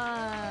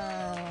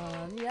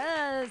 everyone.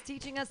 Yes,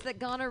 teaching us that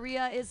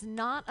gonorrhea is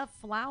not a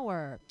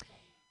flower.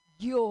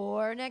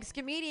 Your next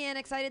comedian,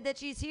 excited that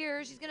she's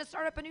here. She's going to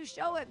start up a new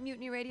show at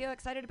Mutiny Radio.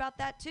 Excited about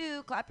that,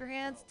 too. Clap your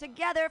hands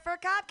together for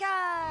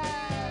Katka.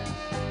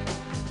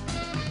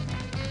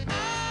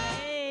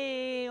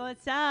 Hey,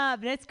 what's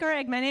up? That's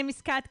correct. My name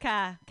is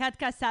Katka.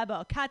 Katka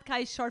Sabo.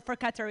 Katka is short for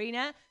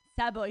Katarina.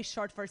 Sabo is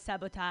short for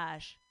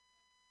sabotage.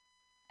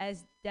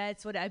 As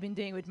that's what I've been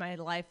doing with my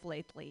life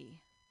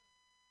lately.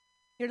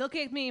 You're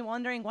looking at me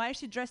wondering, why is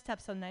she dressed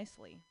up so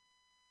nicely?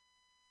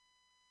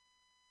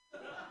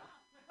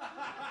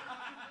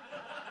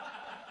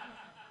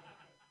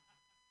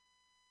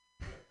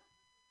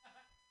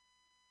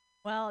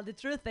 Well, the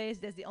truth is,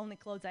 that's the only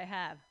clothes I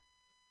have.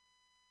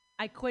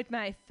 I quit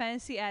my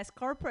fancy-ass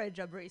corporate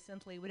job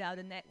recently without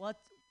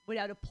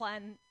a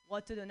plan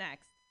what to do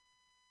next.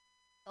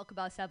 Talk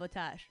about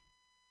sabotage.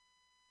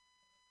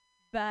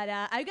 But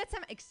I got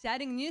some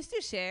exciting news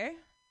to share.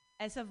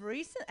 As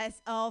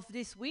of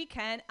this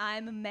weekend,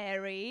 I'm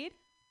married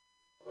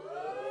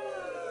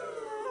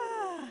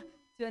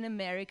to an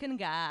American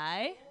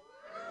guy.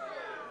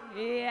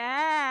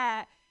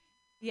 Yeah.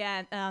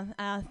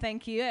 Yeah,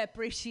 thank you. I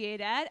appreciate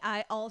that.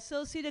 I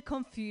also see the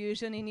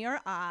confusion in your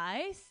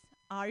eyes.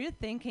 Are you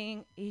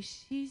thinking, is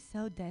she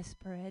so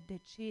desperate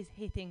that she's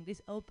hitting this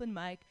open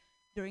mic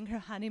during her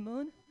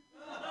honeymoon?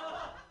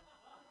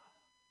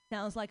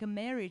 Sounds like a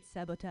marriage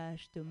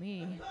sabotage to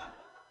me.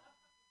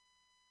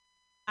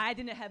 I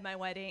didn't have my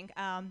wedding.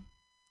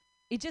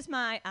 It's just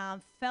my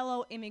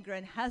fellow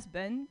immigrant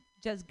husband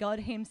just got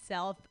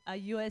himself a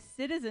U.S.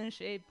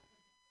 citizenship.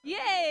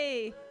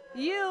 Yay!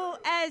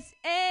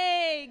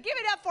 USA! Give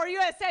it up for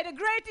USA, the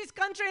greatest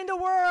country in the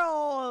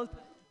world!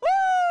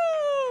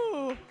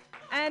 Woo!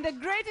 And the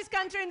greatest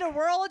country in the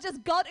world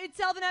just got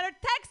itself another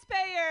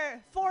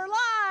taxpayer for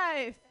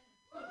life!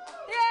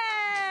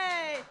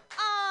 Yay!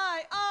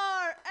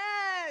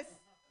 IRS!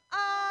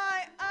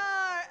 IRS!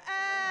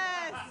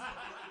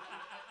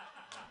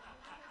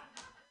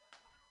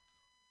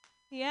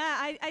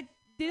 Yeah, I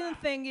didn't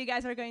think you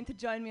guys are going to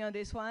join me on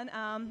this one,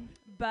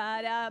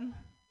 but you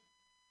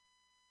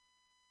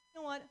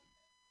know what?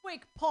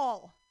 Quick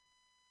poll.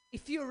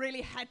 If you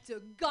really had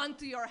to, gun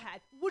to your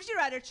head, would you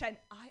rather chant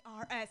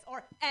IRS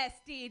or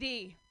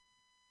STD?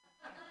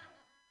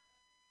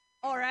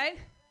 All right?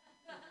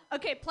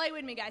 Okay, play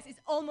with me, guys. It's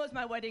almost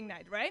my wedding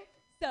night, right?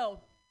 So,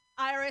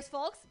 IRS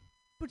folks,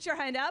 put your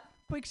hand up.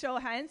 Quick show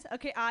of hands.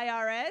 Okay,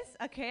 IRS.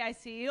 Okay, I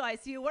see you. I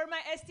see you. Where are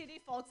my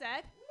STD folks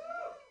at?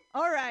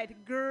 All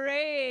right,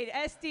 great.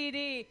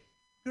 STD.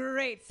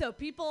 Great. So,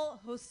 people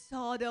who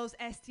saw those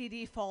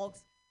STD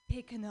folks,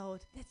 take a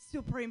note. That's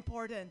super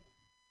important.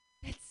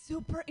 That's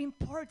super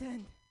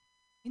important.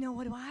 You know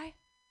what? Why?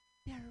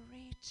 They're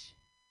rich.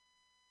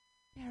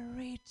 They're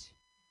rich.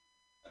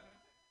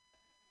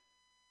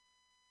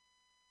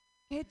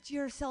 Get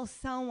yourself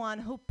someone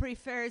who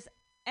prefers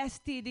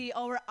STD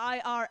over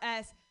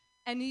IRS,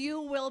 and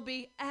you will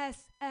be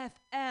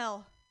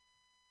SFL.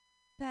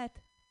 Set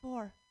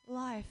for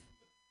life.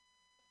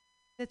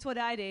 That's what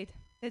I did.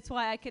 That's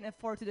why I can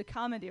afford to do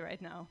comedy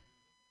right now.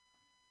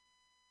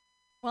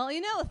 Well,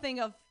 you know a thing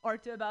or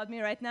two about me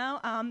right now.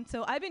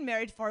 So I've been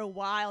married for a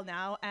while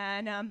now,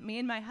 and me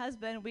and my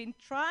husband have been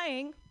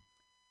trying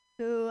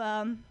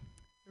to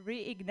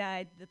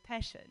reignite the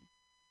passion.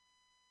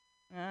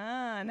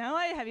 Now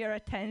I have your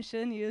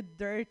attention, you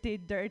dirty,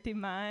 dirty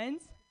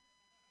minds.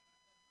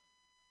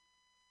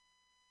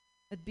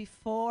 But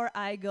before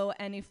I go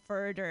any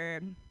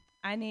further,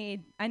 I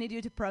need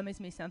you to promise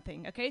me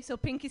something, okay? So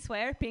pinky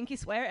swear,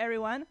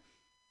 everyone.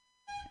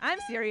 I'm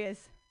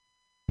serious.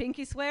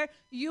 Pinky swear,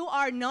 you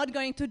are not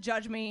going to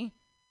judge me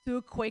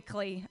too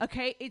quickly,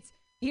 okay?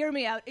 Hear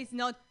me out, it's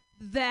not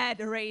that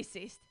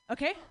racist,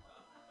 okay?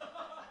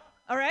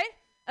 All right?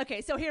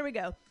 Okay, so here we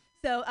go.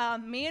 So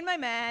me and my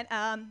man,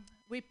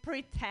 we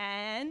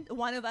pretend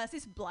one of us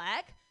is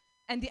black,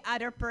 and the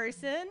other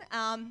person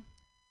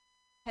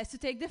has to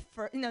take the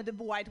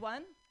white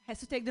one has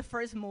to take the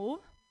first move,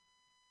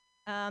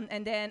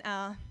 and then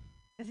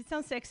does it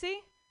sound sexy?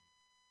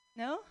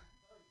 No?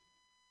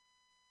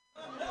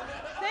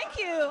 Thank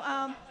you.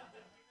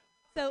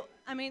 So,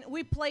 I mean,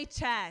 we play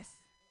chess.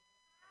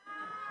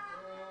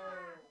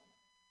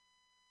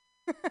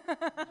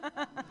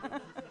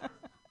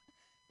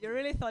 You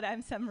really thought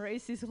I'm some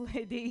racist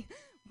lady,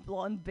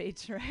 blonde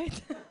bitch,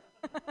 right?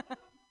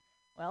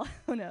 Well,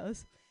 who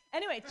knows?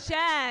 Anyway,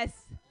 chess.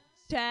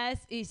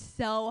 Chess is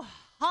so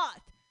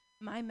hot.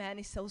 My man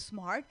is so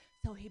smart,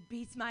 so he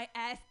beats my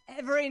ass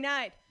every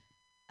night.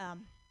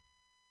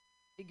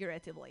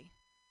 Figuratively.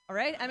 All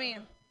right? I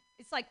mean,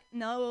 it's like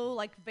no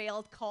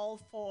veiled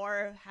call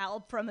for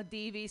help from a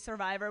DV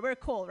survivor. We're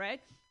cool, right?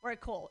 We're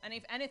cool. And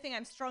if anything,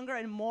 I'm stronger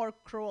and more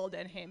cruel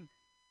than him.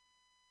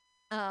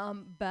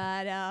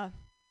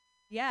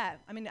 Yeah,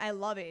 I mean, I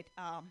love it.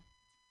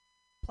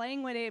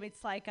 Playing with him,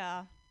 it's like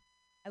I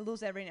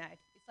lose every night.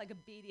 It's like a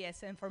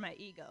BDSM for my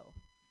ego.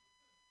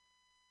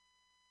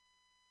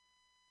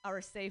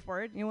 Our safe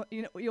word, you want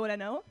to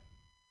know?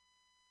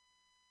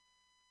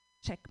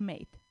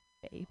 Checkmate,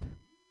 babe.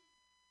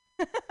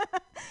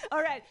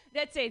 All right,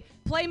 that's it.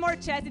 Play more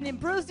chess and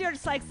improves your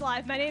sex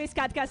life. My name is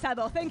Katka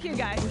Sabo. Thank you,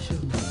 guys.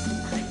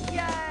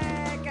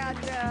 Yeah,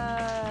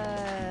 Katka.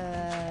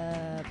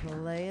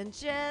 Playing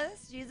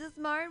chess. She's a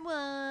smart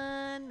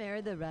one.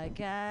 Married the right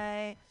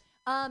guy.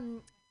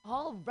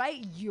 All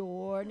right,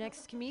 your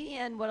next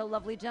comedian. What a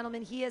lovely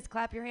gentleman he is.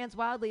 Clap your hands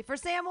wildly for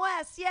Sam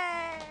West.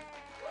 Yay!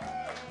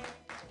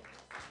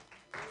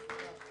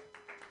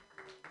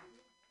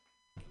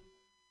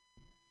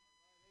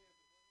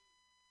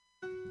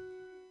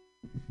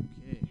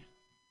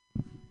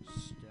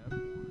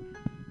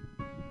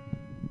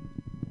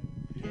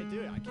 Do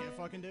it. I can't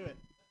fucking do it.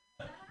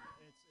 It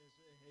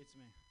hates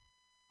me.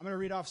 I'm gonna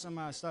read off some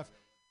stuff.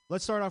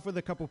 Let's start off with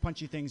a couple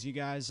punchy things, you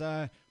guys.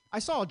 I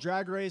saw a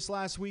drag race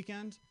last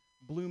weekend.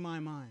 Blew my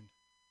mind.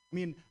 I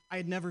mean, I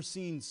had never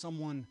seen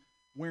someone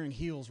wearing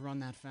heels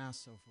run that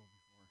fast so far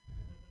before.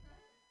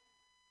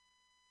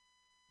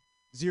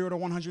 0 to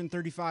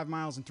 135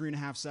 miles in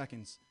 3.5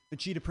 seconds. The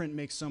cheetah print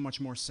makes so much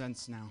more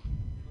sense now.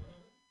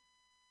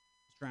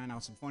 Just trying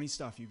out some funny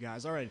stuff, you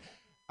guys. All right.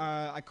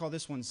 I call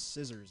this one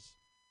scissors.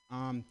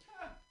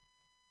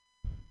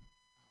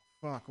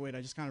 Fuck, wait,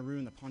 I just kind of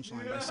ruined the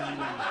punchline by saying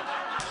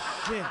that.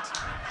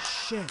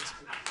 Shit.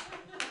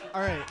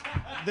 All right,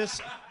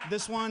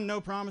 this one,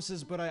 no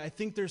promises, but I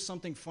think there's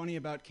something funny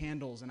about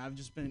candles, and I've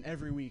just been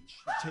every week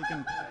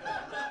taking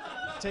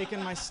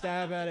taking my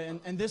stab at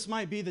it, and this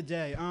might be the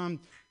day.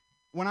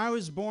 When I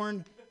was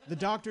born, the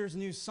doctors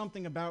knew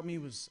something about me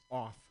was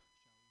off.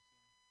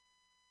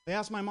 They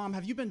asked my mom,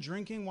 "Have you been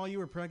drinking while you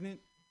were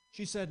pregnant?"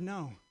 She said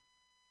no.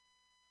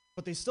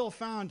 But they still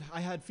found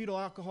I had fetal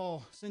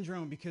alcohol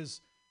syndrome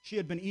because she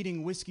had been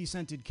eating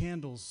whiskey-scented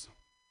candles.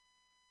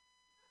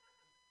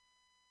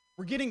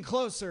 We're getting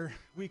closer,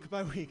 week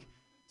by week,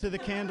 to the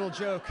candle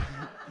joke.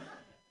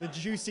 The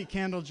juicy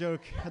candle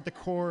joke at the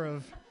core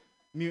of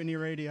Mutiny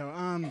Radio.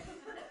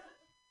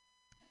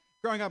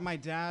 Growing up, my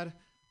dad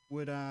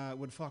would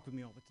fuck with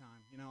me all the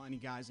time. You know, any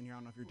guys in here, I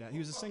don't know if your dad. He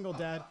was a single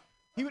dad.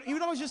 He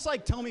would always just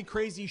like tell me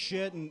crazy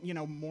shit and, you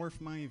know, morph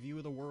my view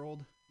of the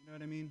world. You know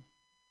what I mean?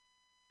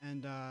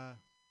 And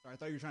sorry, I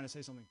thought you were trying to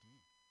say something to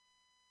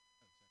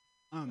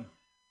me.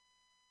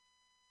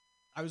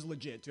 I was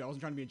legit too. I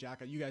wasn't trying to be a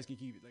jackass. You guys can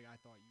keep it. Like I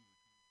thought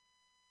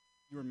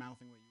you were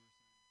mouthing what you were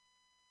saying.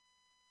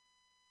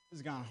 This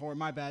is gone horrible.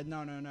 My bad.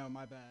 No,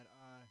 my bad.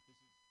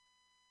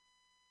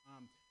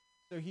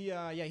 So he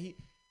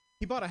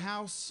bought a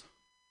house.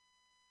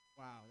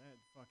 Wow, that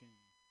fucking.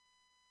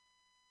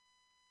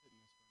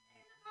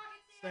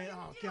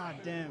 Oh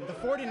god damn. The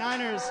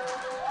 49ers.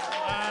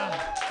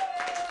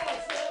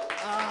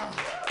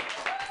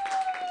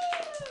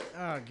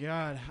 Oh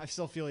god, I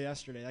still feel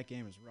yesterday. That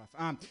game was rough.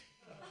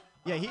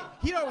 Yeah,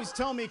 he'd always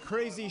tell me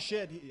crazy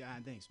shit.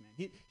 Thanks,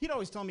 man. He'd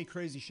always tell me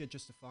crazy shit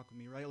just to fuck with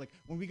me, right? Like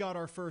when we got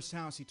our first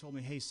house, he told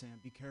me, "Hey Sam,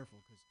 be careful,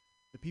 because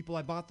the people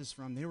I bought this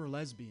from, they were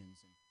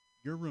lesbians, and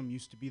your room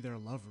used to be their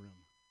love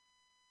room."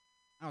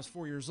 I was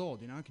 4 years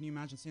old, you know? Can you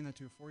imagine saying that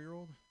to a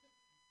 4-year-old?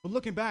 But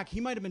looking back, he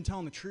might have been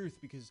telling the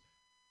truth, because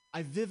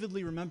I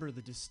vividly remember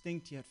the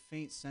distinct yet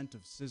faint scent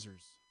of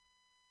scissors.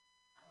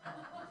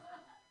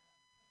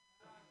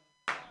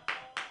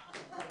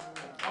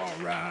 All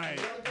right.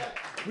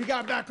 We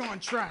got back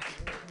on track.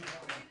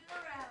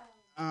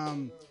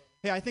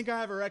 Hey, I think I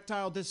have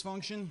erectile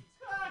dysfunction.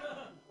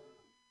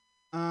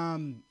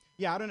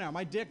 Yeah, I don't know.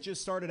 My dick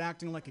just started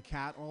acting like a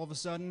cat all of a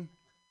sudden.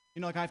 You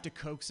know, like I have to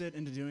coax it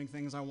into doing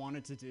things I want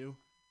it to do.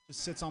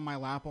 Just sits on my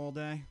lap all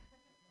day.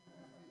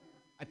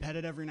 I pet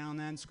it every now and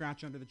then,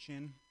 scratch under the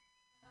chin.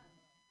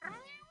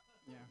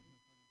 Yeah.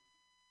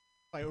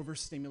 If I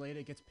overstimulate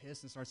it, it gets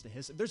pissed and starts to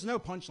hiss. There's no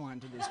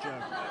punchline to this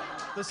joke.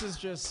 This is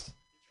just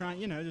trying,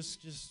 you know,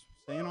 just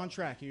staying on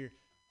track here.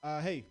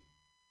 Hey.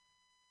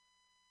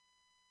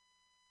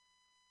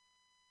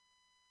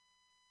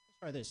 Let's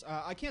try this.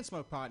 I can't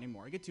smoke pot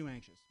anymore. I get too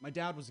anxious. My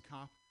dad was a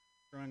cop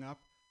growing up.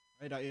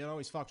 Right? It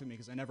always fucked with me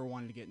because I never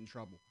wanted to get in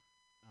trouble.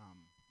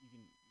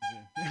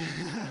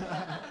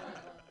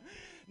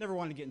 Never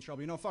wanted to get in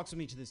trouble. You know, it fucks with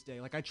me to this day.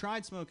 Like, I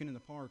tried smoking in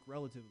the park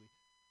relatively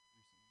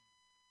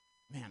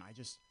recently. Man, I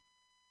just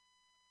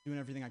doing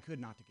everything I could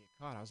not to get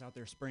caught. I was out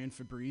there spraying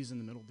Febreze in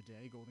the middle of the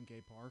day, Golden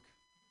Gate Park.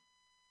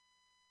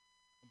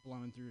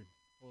 Blowing through a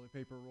toilet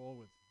paper roll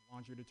with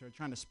laundry detergent,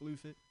 trying to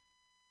sploof it.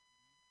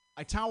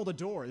 I toweled a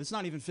door. It's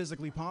not even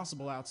physically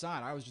possible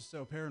outside. I was just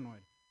so paranoid.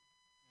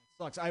 It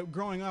sucks.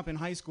 Growing up in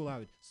high school, I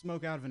would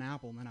smoke out of an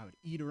apple, and then I would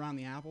eat around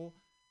the apple,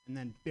 and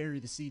then bury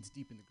the seeds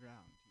deep in the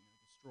ground, you know,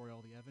 destroy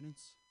all the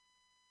evidence.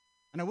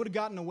 And I would have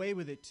gotten away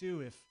with it,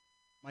 too, if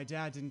my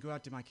dad didn't go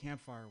out to my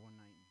campfire one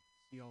night and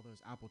see all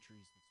those apple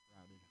trees that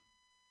sprouted.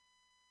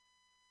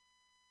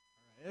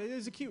 All right, it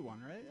was a cute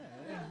one, right?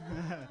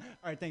 Yeah.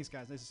 All right, thanks,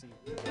 guys. Nice to see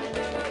you.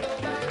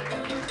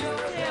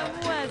 Sam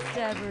West,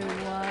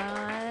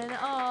 everyone.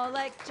 Oh,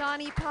 like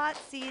Johnny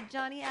Potseed,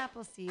 Johnny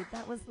Appleseed.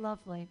 That was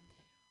lovely.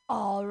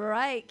 All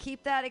right,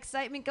 keep that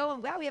excitement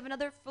going. Wow, we have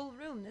another full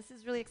room. This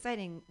is really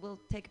exciting. We'll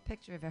take a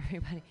picture of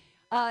everybody.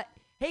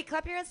 Hey,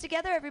 clap your hands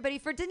together, everybody,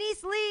 for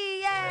Denise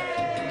Lee. Yay!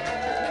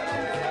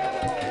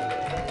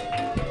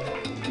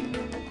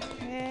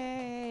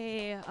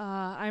 Hey,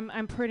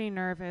 I'm pretty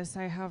nervous.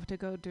 I have to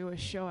go do a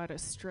show at a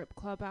strip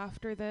club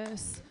after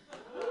this.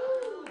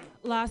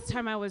 Last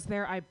time I was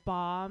there, I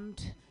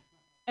bombed.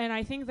 And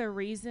I think the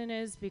reason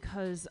is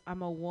because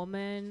I'm a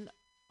woman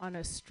on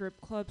a strip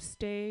club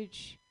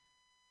stage,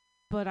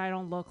 but I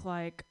don't look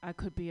like I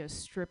could be a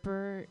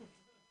stripper.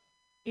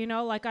 You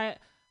know, like I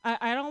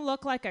don't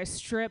look like I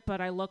strip,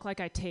 but I look like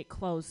I take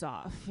clothes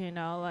off, you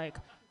know? Like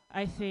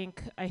I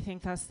think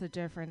that's the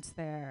difference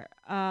there.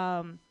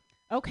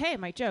 Okay,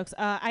 my jokes.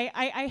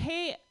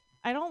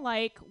 I don't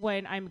like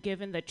when I'm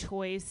given the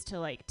choice to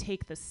like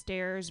take the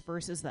stairs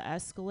versus the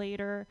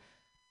escalator.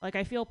 Like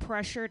I feel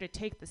pressure to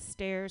take the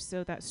stairs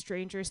so that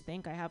strangers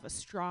think I have a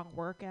strong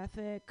work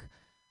ethic.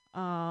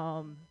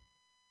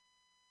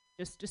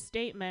 Just a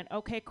statement.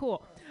 Okay,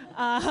 cool.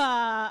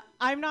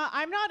 I'm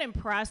not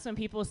impressed when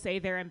people say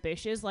they're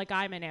ambitious. Like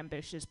I'm an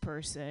ambitious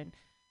person,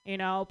 you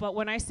know. But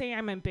when I say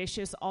I'm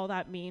ambitious, all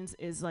that means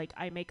is like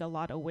I make a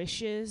lot of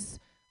wishes.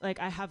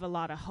 Like I have a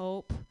lot of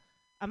hope.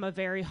 I'm a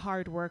very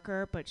hard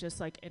worker, but just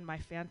like in my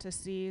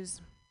fantasies.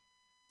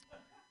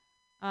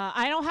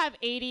 I don't have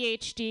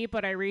ADHD,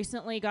 but I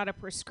recently got a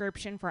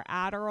prescription for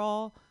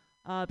Adderall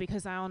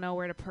because I don't know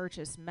where to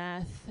purchase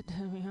meth,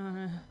 to be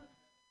honest.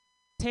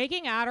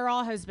 Taking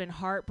Adderall has been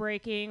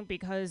heartbreaking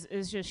because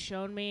it's just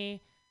shown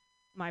me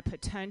my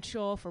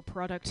potential for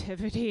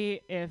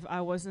productivity if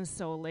I wasn't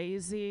so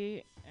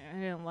lazy. I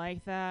didn't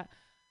like that.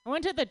 I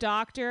went to the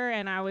doctor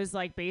and I was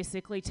like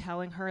basically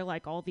telling her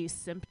like all these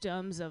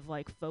symptoms of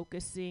like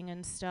focusing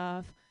and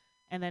stuff.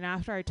 And then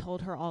after I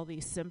told her all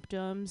these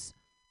symptoms,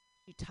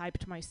 she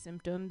typed my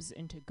symptoms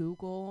into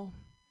Google.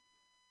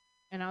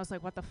 And I was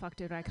like, what the fuck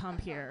did I come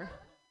here?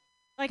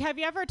 Like, have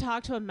you ever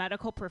talked to a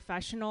medical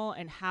professional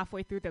and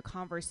halfway through the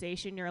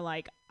conversation, you're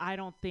like, I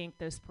don't think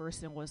this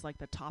person was like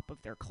the top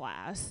of their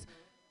class.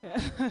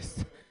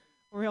 It's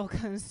real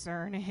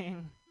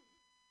concerning.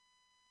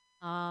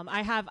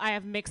 I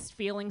have mixed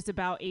feelings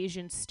about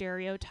Asian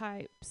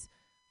stereotypes.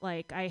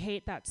 Like, I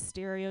hate that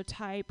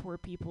stereotype where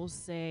people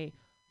say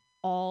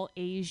all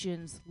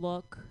Asians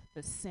look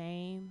the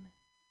same.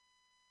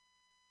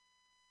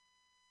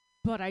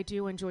 But I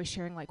do enjoy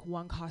sharing like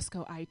one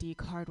Costco ID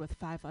card with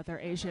 5 other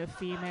Asian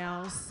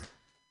females.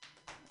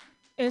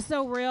 It's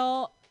a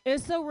real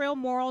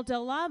moral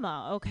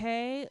dilemma,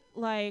 okay?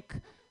 Like,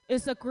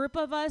 it's a group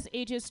of us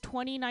ages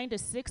 29 to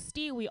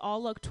 60. We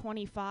all look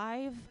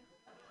 25.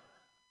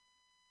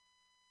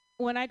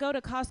 When I go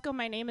to Costco,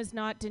 my name is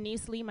not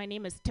Denise Lee. My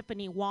name is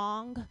Tiffany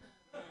Wong.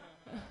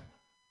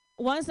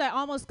 Once I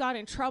almost got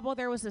in trouble.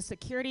 There was a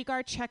security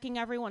guard checking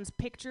everyone's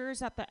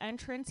pictures at the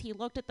entrance. He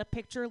looked at the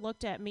picture,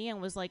 looked at me,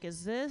 and was like,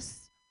 is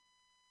this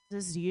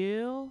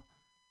you?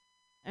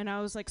 And I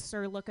was like,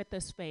 sir, look at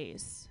this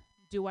face.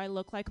 Do I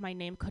look like my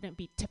name couldn't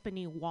be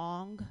Tiffany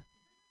Wong?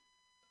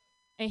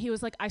 And he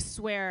was like, I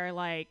swear,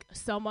 like,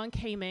 someone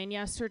came in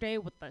yesterday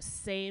with the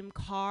same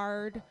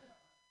card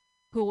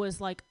who was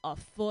like a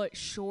foot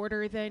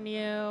shorter than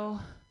you.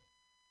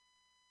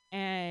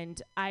 And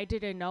I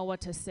didn't know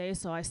what to say,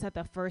 so I said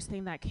the first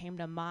thing that came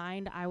to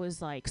mind. I was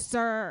like,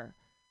 sir,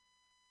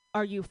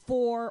 are you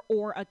for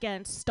or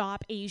against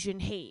Stop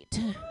Asian Hate?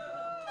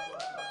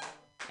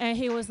 And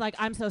he was like,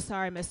 I'm so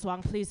sorry, Miss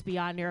Wong, please be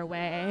on your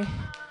way.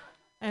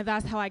 And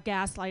that's how I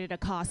gaslighted a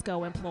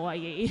Costco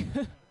employee.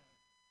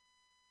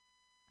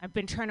 I've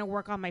been trying to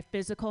work on my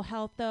physical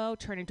health, though,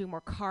 trying to do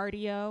more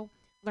cardio.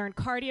 Learn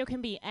cardio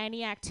can be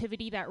any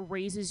activity that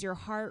raises your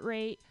heart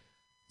rate.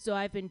 So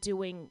I've been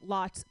doing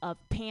lots of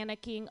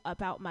panicking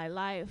about my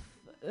life.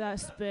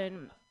 That's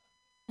been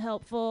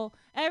helpful.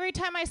 Every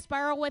time I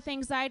spiral with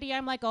anxiety,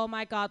 I'm like, oh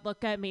my God,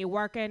 look at me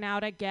working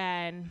out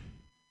again.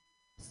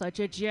 Such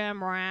a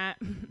gym rat.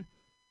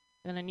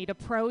 Gonna need a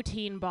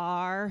protein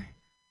bar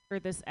for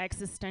this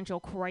existential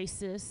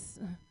crisis.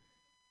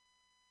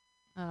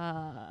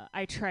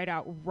 I tried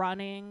out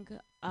running.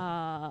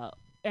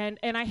 And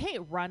I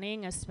hate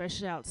running,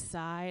 especially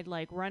outside.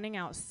 Like, running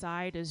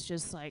outside is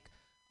just like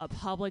a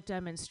public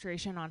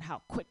demonstration on how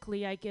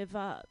quickly I give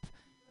up.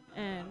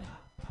 And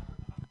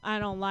I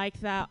don't like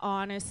that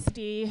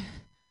honesty.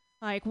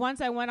 Like, once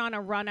I went on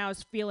a run, I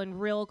was feeling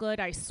real good.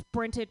 I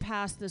sprinted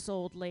past this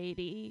old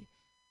lady.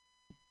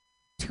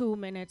 2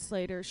 minutes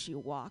later, she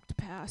walked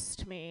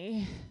past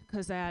me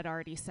because I had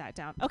already sat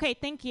down. Okay,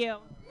 thank you.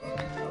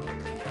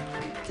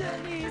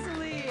 Denise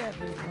Lee,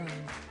 everyone.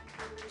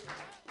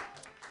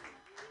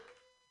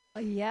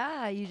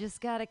 Yeah, you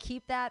just got to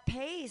keep that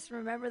pace.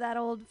 Remember that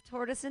old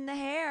tortoise in the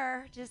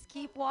hare. Just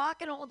keep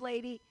walking, old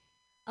lady.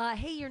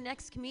 Hey, your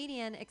next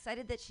comedian,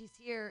 excited that she's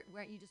here.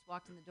 Where you just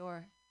walked in the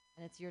door,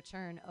 and it's your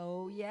turn.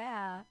 Oh,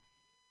 yeah.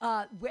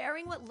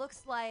 Wearing what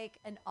looks like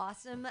an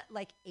awesome,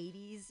 like,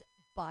 80s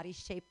body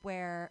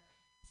shapewear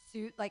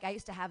suit. Like, I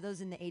used to have those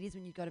in the 80s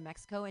when you'd go to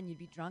Mexico, and you'd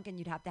be drunk, and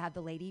you'd have to have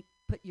the lady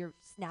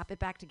snap it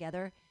back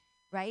together,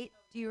 right?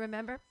 Do you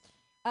remember?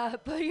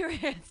 Put your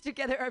hands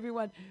together,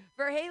 everyone,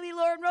 for Haley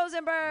Lauren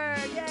Rosenberg.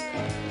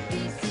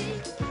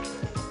 Yay!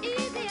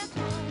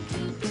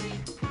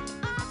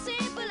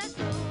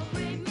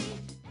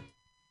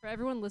 For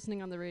everyone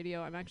listening on the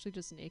radio, I'm actually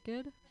just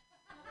naked.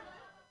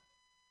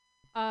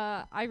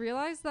 I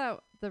realized that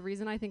the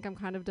reason I think I'm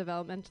kind of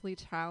developmentally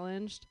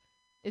challenged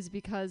is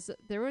because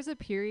there was a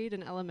period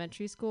in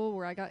elementary school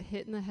where I got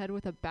hit in the head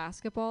with a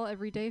basketball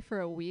every day for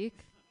a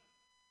week.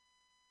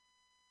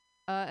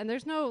 And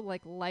there's no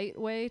like light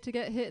way to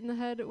get hit in the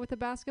head with a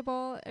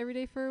basketball every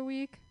day for a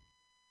week.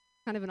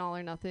 Kind of an all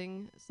or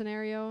nothing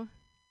scenario.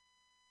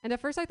 And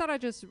at first I thought I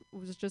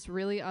was just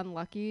really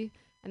unlucky.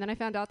 And then I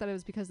found out that it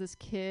was because this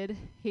kid,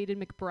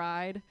 Hayden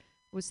McBride,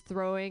 was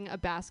throwing a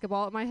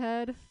basketball at my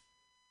head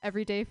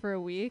every day for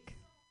a week.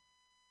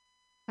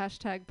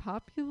 Hashtag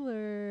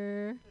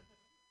popular.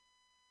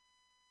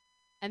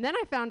 And then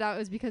I found out it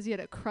was because he had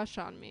a crush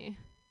on me.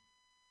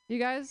 You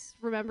guys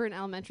remember in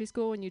elementary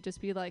school when you'd just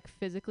be like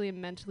physically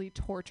and mentally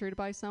tortured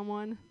by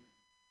someone?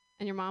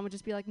 And your mom would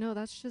just be like, no,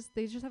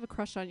 they just have a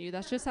crush on you.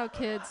 That's just how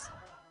kids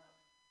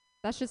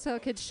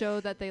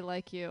show that they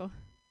like you.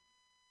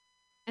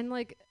 And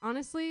like,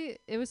 honestly,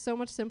 it was so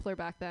much simpler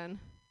back then.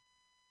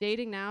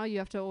 Dating now, you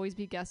have to always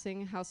be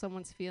guessing how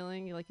someone's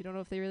feeling. You don't know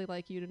if they really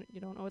like you.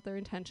 You don't know what their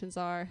intentions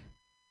are.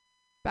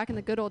 Back in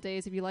the good old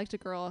days, if you liked a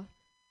girl,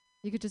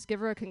 you could just give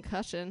her a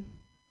concussion.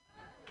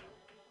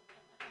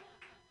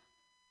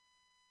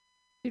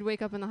 You'd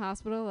wake up in the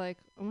hospital like,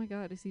 oh my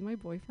God, is he my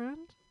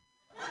boyfriend?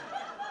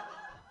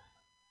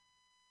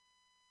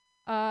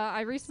 I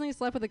I recently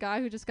slept with a guy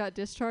who just got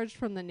discharged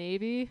from the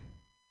Navy.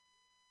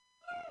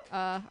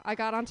 I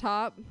got on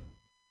top.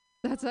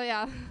 That's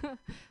yeah.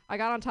 I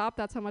got on top.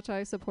 That's how much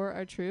I support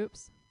our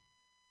troops.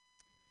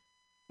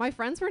 My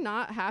friends were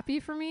not happy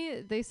for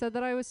me. They said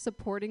that I was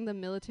supporting the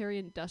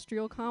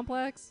military-industrial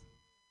complex.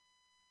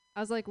 I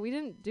was like, we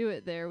didn't do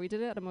it there. We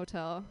did it at a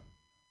motel.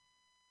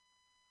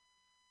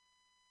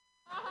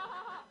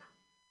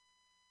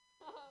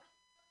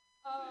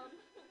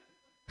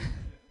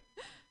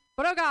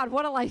 But oh God,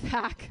 what a life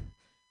hack.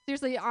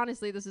 Seriously,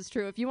 honestly, this is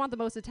true. If you want the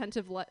most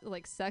attentive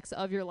sex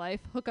of your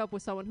life, hook up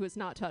with someone who has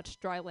not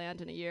touched dry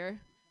land in a year.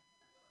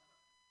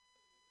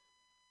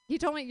 He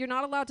told me you're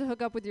not allowed to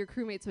hook up with your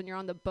crewmates when you're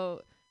on the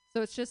boat.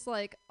 So it's just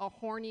like a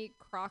horny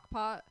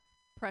crockpot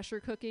pressure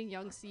cooking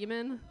young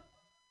seaman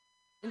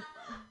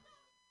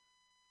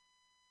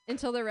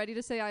until they're ready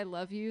to say I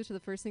love you to the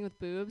first thing with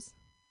boobs.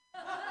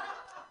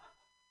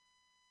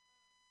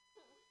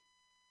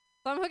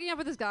 So I'm hooking up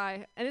with this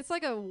guy, and it's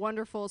like a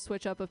wonderful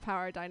switch up of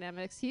power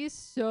dynamics. He's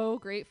so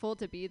grateful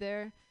to be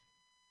there.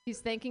 He's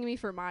thanking me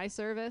for my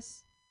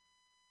service.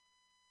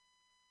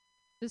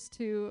 Just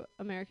two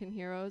American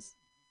heroes.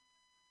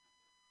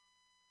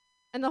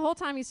 And the whole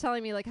time he's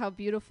telling me like how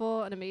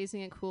beautiful and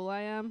amazing and cool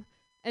I am.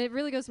 And it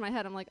really goes to my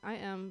head. I'm like, I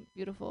am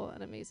beautiful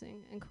and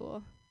amazing and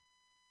cool.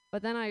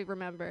 But then I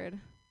remembered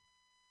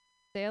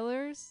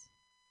sailors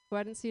who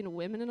hadn't seen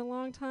women in a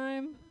long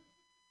time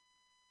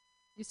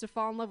used to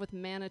fall in love with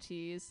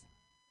manatees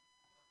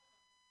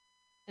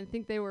and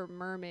think they were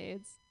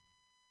mermaids.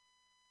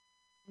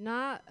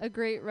 Not a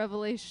great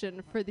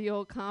revelation for the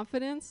old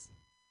confidence.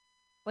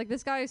 Like,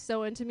 this guy is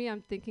so into me,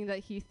 I'm thinking that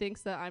he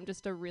thinks that I'm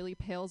just a really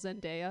pale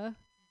Zendaya.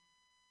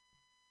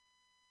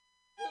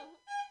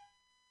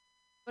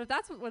 But if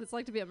that's what it's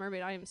like to be a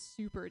mermaid, I am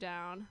super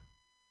down.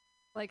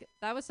 Like,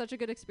 that was such a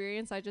good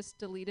experience, I just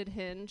deleted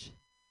Hinge.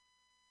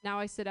 Now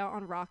I sit out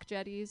on rock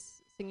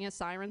jetties singing a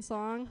siren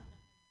song,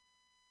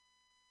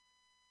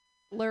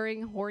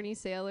 luring horny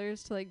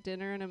sailors to like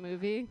dinner and a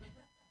movie.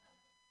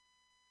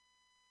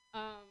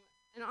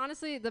 And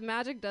honestly, the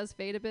magic does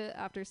fade a bit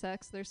after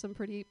sex. There's some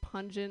pretty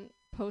pungent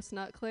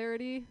post-nut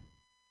clarity.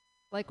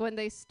 Like when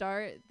they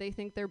start, they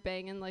think they're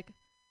banging like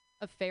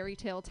a fairy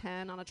tale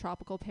 10 on a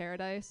tropical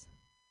paradise.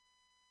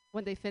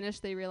 When they finish,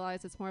 they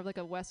realize it's more of like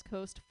a West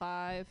Coast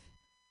 5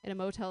 in a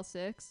Motel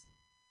 6.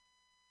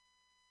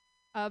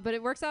 But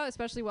it works out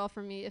especially well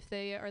for me if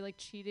they are like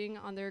cheating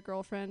on their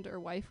girlfriend or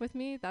wife with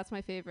me. That's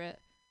my favorite,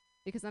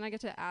 because then I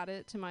get to add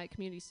it to my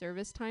community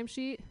service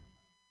timesheet.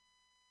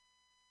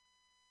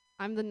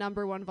 I'm the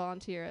 #1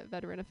 volunteer at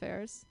Veteran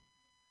Affairs.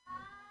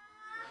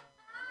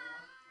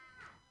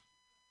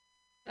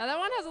 Yeah, that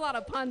one has a lot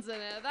of puns in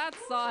it. That's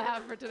all I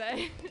have for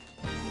today.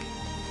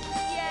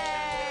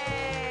 Yay!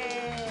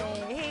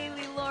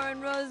 Haley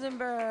Lauren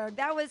Rosenberg.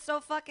 That was so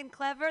fucking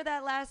clever,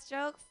 that last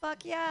joke.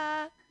 Fuck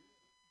yeah.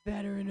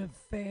 Veteran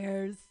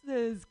Affairs. That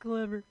is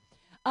clever.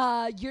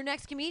 Your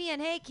next comedian.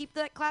 Hey, keep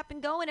that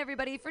clapping going,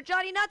 everybody, for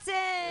Johnny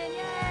Knutson.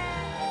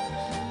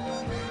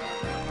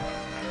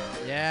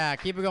 Yeah,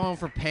 keep it going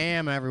for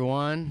Pam,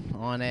 everyone,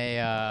 on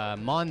a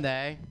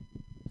Monday.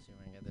 Let's see if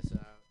I can get this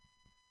out.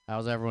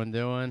 How's everyone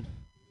doing?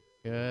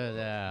 Good.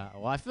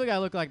 Well, I feel like I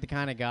look like the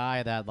kind of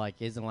guy that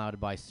like isn't allowed to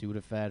buy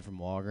Sudafed from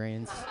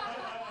Walgreens.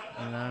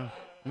 You know?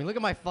 I mean, look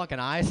at my fucking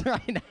eyes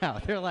right now.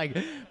 They're like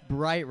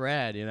bright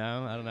red, you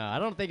know? I don't know. I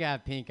don't think I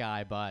have pink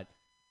eye, but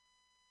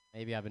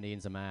maybe I've been eating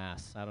some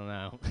ass. I don't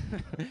know.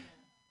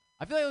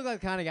 I feel like I look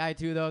like the kind of guy,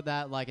 too, though,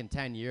 that like in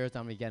 10 years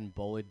I'm going to be getting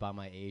bullied by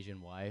my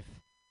Asian wife.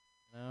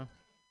 You know?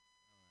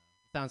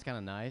 Sounds kind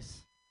of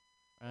nice,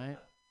 right?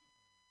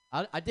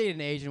 I dated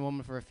an Asian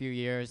woman for a few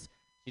years.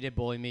 She did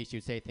bully me. She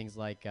would say things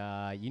like,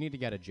 you need to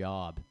get a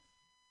job,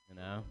 you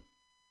know?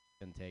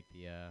 Couldn't take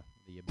the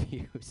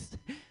abuse.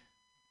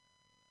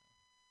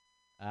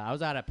 I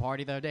was at a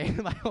party the other day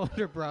with my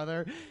older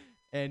brother,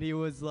 and he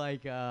was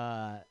like,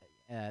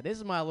 this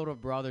is my little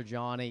brother,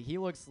 Johnny. He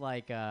looks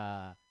like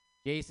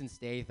Jason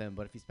Statham,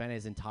 but if he spent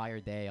his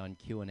entire day on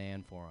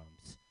QAnon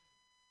forums.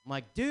 I'm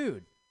like,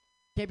 dude,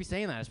 can't be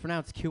saying that. It's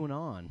pronounced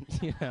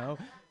QAnon, you know?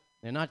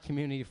 They're not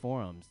community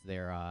forums.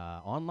 They're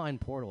online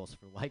portals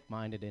for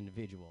like-minded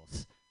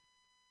individuals.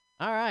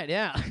 All right,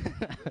 yeah.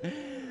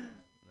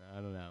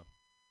 I don't know.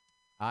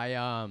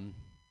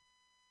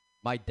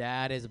 My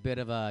dad is a bit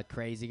of a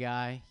crazy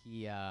guy.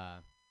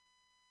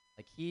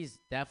 He's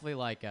definitely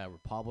like a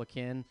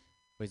Republican,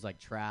 but he's like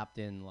trapped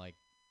in like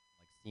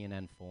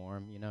CNN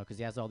form, you know, because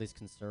he has all these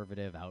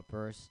conservative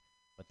outbursts,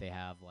 but they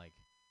have like,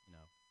 you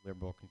know,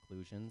 liberal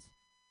conclusions.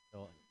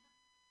 So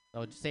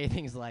they'll just say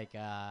things like,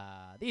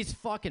 these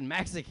fucking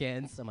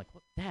Mexicans. I'm like,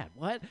 what, Dad,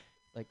 what?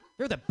 Like,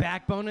 they're the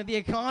backbone of the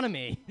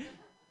economy, you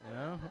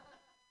know?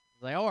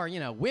 Like, or,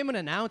 you know, women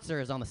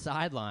announcers on the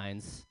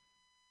sidelines.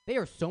 They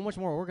are so much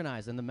more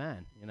organized than the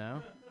men, you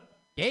know?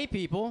 Gay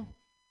people,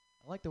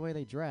 I like the way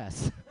they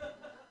dress.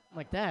 I'm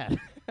like, Dad,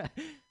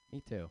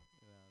 me too.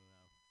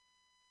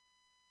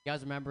 You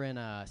guys remember in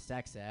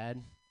sex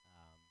ed?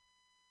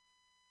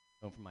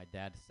 Going from my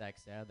dad to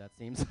sex ed, that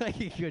seems like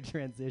a good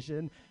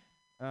transition.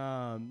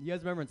 You guys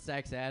remember in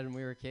sex ed when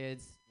we were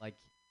kids? Like,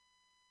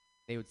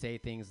 they would say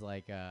things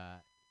like,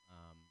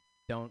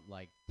 don't,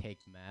 like, take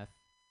meth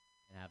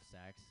and have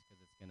sex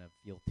because it's going to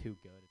feel too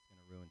good. It's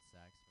going to ruin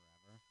sex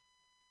forever.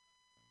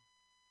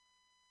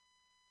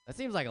 That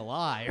seems like a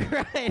lie,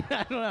 right?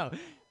 I don't know.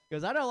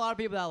 Because I know a lot of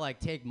people that,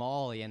 like, take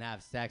Molly and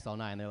have sex all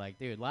night, and they're like,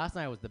 dude, last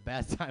night was the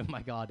best time of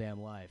my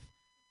goddamn life.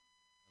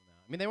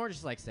 I mean, they weren't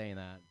just, like, saying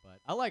that, but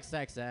I like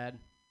sex ed. I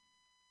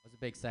was a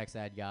big sex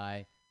ed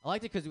guy. I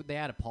liked it because they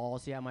had a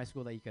policy at my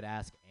school that you could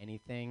ask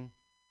anything.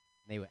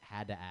 They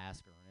had to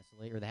ask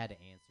earnestly, or they had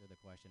to answer the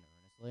question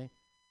earnestly.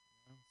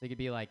 So you could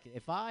be like,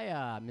 if I,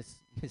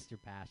 Mr.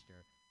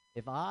 Pastor,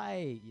 if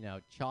I,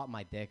 chop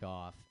my dick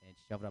off and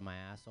shove it up my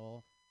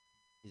asshole,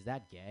 is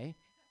that gay?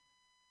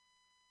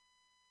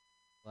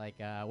 Like,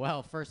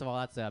 well, first of all,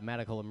 that's a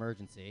medical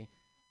emergency,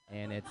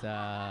 and it's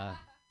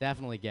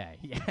definitely gay.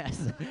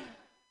 Yes.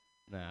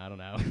 No, I don't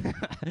know.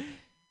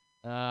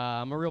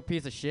 I'm a real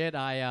piece of shit.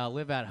 I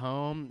live at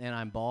home, and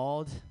I'm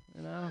bald,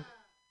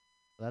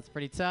 So that's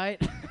pretty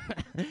tight.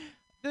 I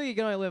feel you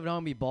can only live at home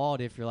and be bald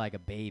if you're like a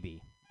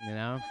baby, I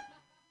don't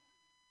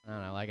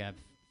know, like a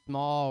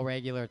small,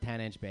 regular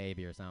 10-inch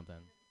baby or something.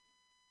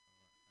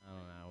 I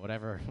don't know,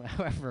 whatever,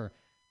 however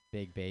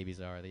big babies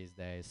are these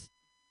days.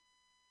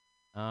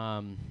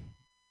 I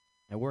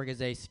work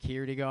as a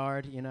security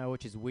guard,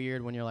 which is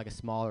weird when you're like a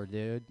smaller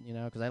dude,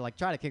 because I like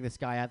try to kick this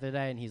guy out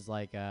today, and he's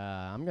like,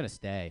 I'm gonna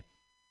stay.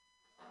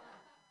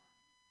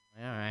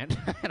 All right,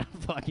 I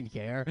don't fucking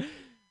care.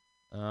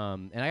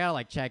 And I gotta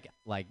like check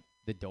like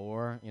the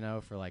door,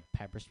 for like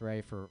pepper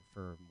spray for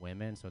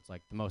women, so it's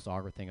like the most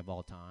awkward thing of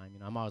all time.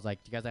 I'm always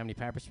like, do you guys have any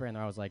pepper spray? And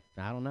they're always like,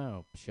 I don't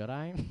know, should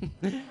I?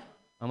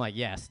 I'm like,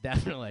 yes,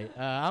 definitely.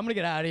 I'm gonna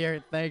get out of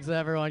here. Thanks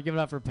everyone. Give it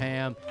up for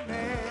Pam.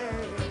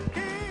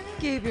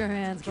 Keep your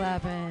hands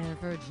clapping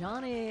for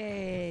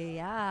Johnny.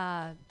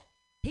 Yeah.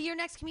 Hey, your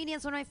next comedian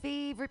is one of my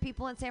favorite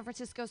people in San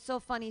Francisco. So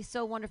funny,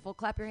 so wonderful.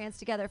 Clap your hands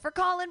together for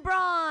Colin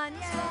Braun.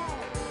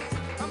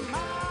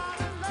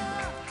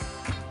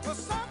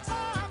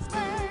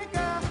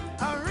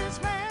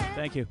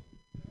 Thank you.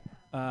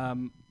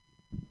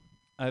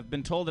 I've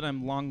been told that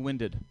I'm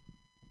long-winded.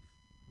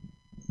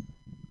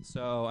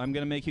 So I'm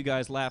going to make you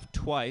guys laugh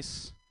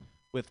twice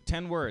with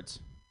 10 words.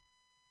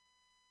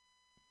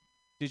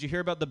 Did you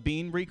hear about the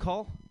bean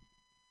recall?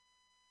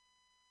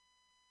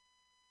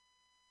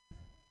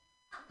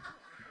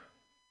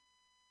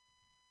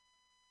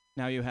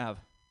 Now you have.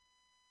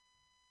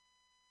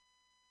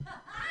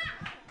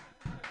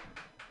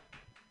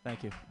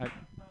 Thank you.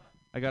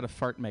 I got a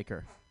fart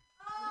maker.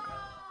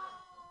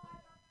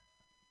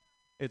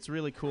 It's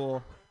really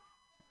cool.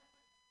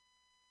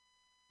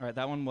 All right,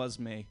 that one was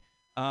me.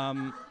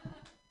 All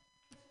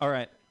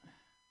right.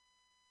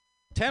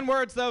 10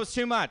 words, though, is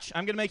too much.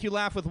 I'm going to make you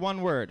laugh with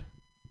one word.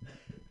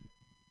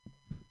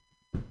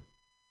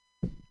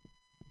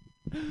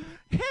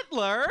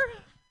 Hitler!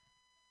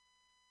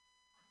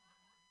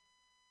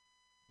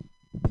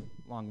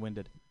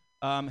 Long-winded.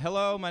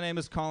 Hello, my name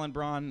is Colin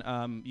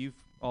Braun. You've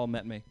all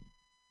met me.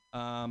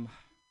 I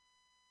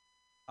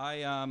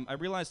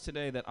realized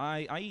today that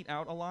I eat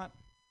out a lot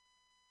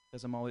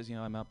because I'm always,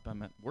 I'm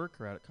at work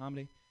or out at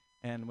comedy,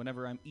 and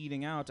whenever I'm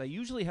eating out, I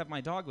usually have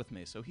my dog with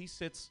me. So he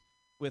sits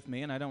with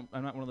me, and I'm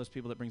not one of those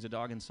people that brings a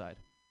dog inside.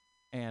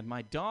 And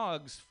my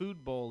dog's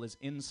food bowl is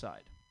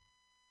inside.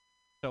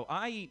 So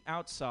I eat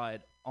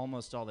outside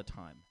almost all the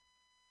time,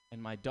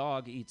 and my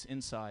dog eats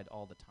inside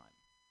all the time.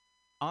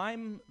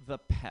 I'm the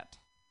pet.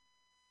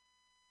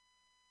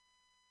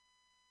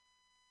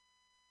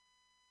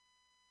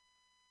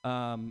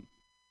 Been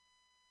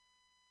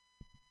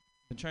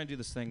trying to do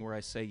this thing where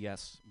I say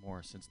yes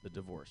more since the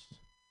divorce.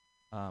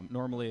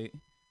 Normally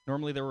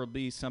there will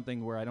be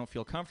something where I don't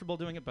feel comfortable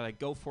doing it, but I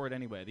go for it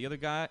anyway. The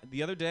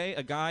other day,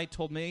 a guy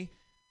told me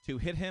to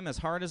hit him as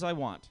hard as I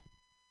want.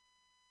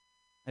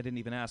 I didn't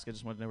even ask. I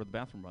just wanted to know where the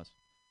bathroom was.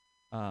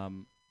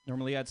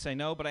 Normally I'd say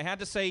no, but I had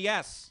to say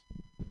yes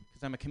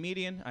because I'm a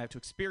comedian. I have to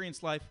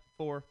experience life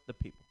for the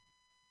people.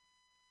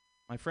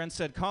 My friend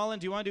said, Colin,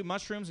 do you want to do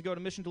mushrooms and go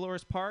to Mission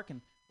Dolores Park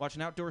and watch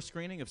an outdoor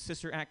screening of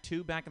Sister Act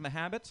 2 Back in the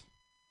Habit?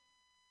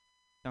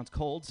 Sounds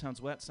cold,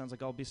 sounds wet, sounds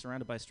like I'll be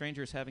surrounded by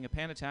strangers having a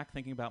panic attack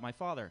thinking about my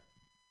father.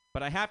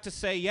 But I have to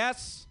say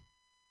yes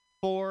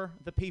for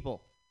the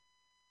people.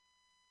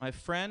 My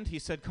friend, he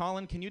said,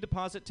 Colin, can you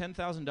deposit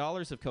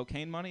 $10,000 of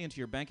cocaine money into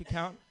your bank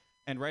account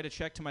and write a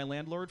check to my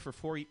landlord for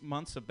 4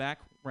 months of back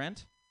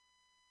rent?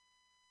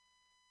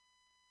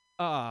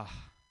 I'm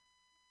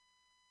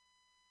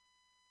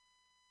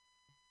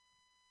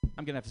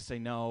going to have to say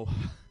no.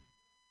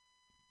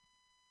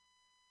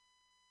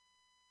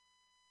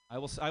 I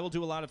will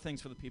do a lot of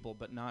things for the people,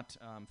 but not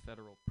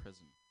federal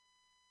prison.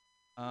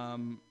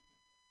 I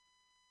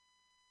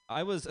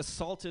was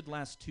assaulted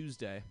last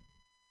Tuesday,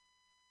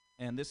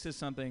 and this is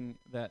something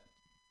that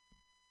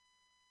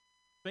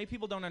many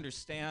people don't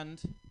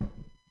understand,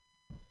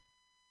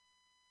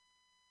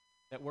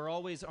 that we're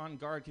always on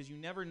guard because you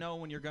never know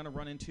when you're going to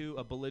run into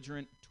a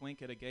belligerent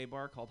twink at a gay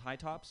bar called High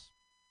Tops.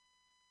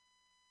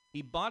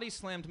 He body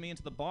slammed me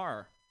into the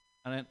bar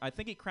and I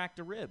think he cracked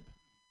a rib.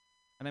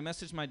 And I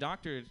messaged my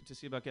doctor to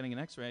see about getting an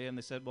x-ray, and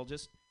they said, well,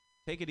 just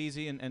take it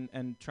easy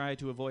and try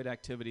to avoid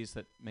activities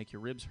that make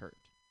your ribs hurt.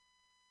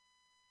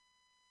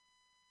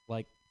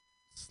 Like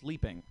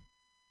sleeping.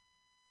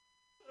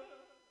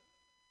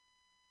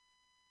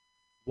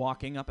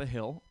 Walking up a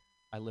hill.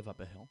 I live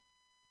up a hill.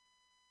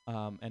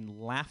 And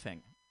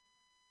laughing.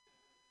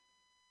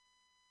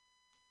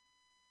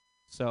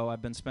 So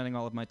I've been spending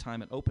all of my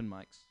time at open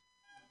mics.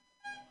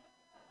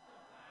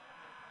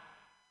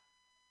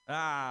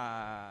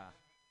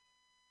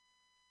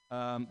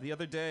 The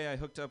other day I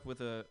hooked up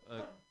with a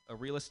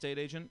real estate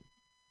agent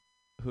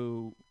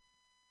who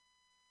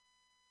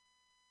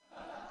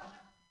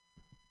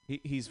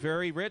he's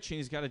very rich and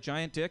he's got a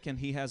giant dick and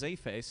he has a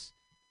face.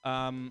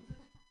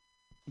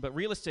 But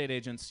real estate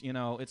agents, you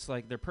know, it's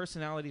like their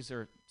personalities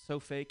are so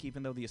fake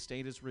even though the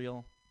estate is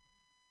real.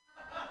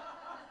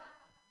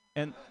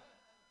 And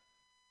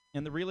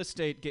the real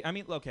estate,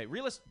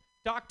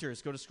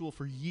 doctors go to school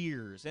for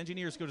years.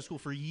 Engineers go to school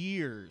for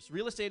years.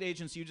 Real estate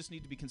agents, you just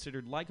need to be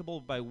considered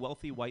likable by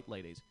wealthy white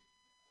ladies.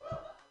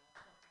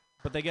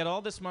 But they get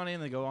all this money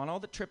and they go on all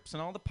the trips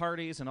and all the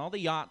parties and all the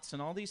yachts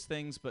and all these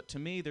things. But to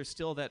me, there's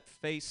still that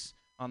face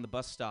on the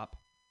bus stop.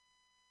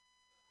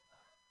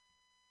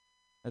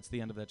 That's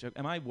the end of that joke.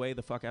 Am I way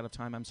the fuck out of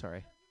time? I'm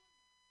sorry.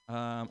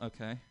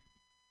 Okay.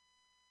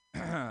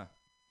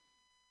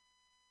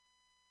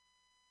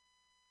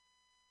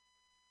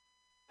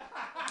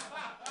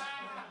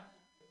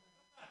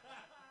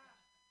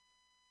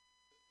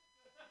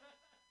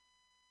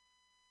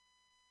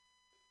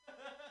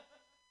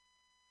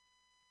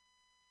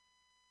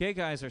 Gay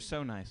guys are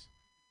so nice.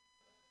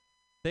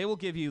 They will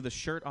give you the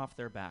shirt off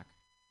their back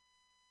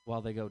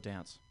while they go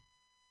dance.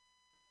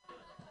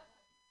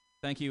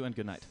 Thank you and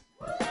good night.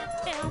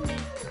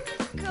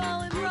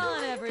 Call and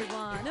run,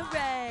 everyone.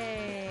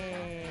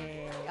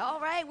 Hooray.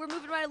 All right, we're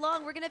moving right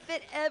along. We're going to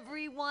fit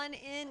everyone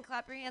in.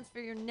 Clap your hands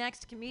for your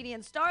next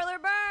comedian, Starler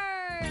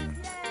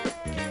Burns.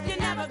 Yay. You're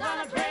never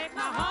gonna break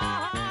my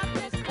heart.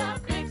 This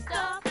stuff, big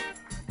stuff.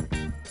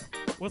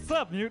 What's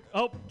up, Mute?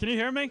 Oh, can you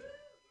hear me?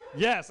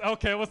 Yes,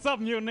 okay. What's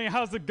up, Mutiny?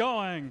 How's it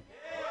going?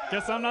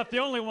 Guess I'm not the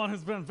only one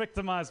who's been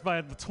victimized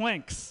by the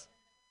twinks.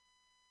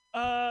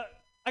 I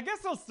guess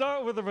I'll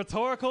start with a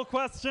rhetorical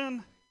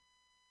question.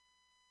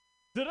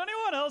 Did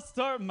anyone else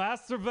start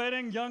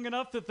masturbating young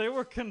enough that they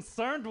were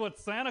concerned what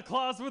Santa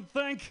Claus would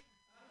think?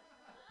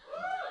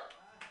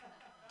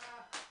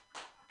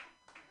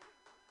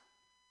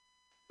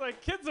 Like,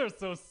 kids are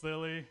so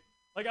silly.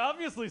 Like,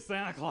 obviously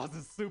Santa Claus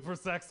is super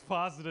sex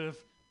positive.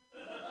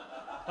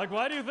 Like,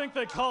 why do you think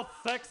they call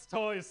sex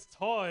toys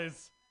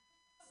toys?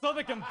 So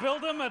they can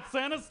build them at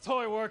Santa's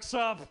toy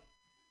workshop.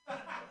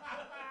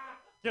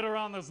 Get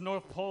around those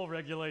North Pole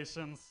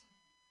regulations.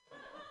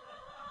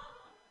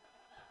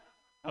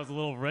 That was a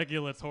little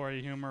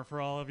regulatory humor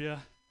for all of you. If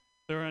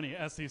there were any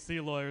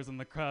SEC lawyers in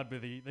the crowd,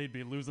 they'd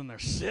be losing their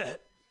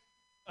shit.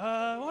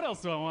 What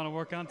else do I want to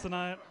work on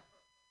tonight?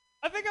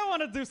 I think I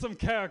want to do some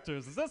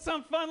characters. Does that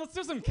sound fun? Let's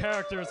do some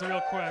characters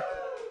real quick.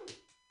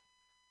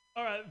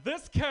 All right,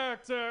 this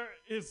character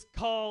is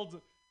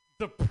called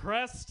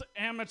Depressed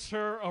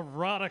Amateur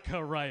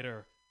Erotica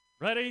Writer.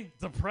 Ready?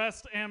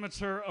 Depressed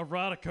Amateur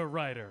Erotica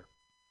Writer.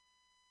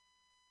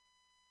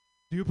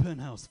 Dear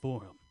Penthouse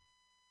Forum,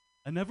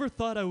 I never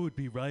thought I would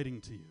be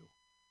writing to you,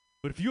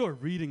 but if you are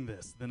reading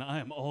this, then I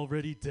am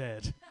already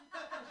dead.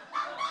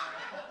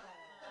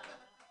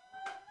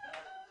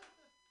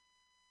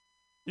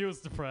 He was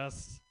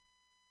depressed.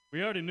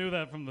 We already knew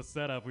that from the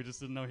setup. We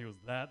just didn't know he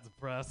was that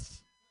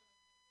depressed.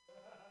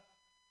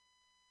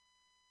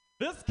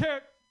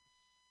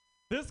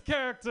 This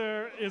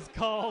character is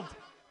called...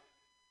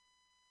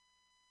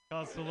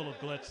 Caused a little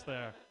glitch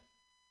there.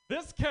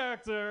 This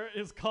character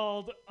is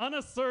called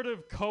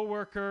Unassertive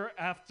Coworker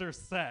After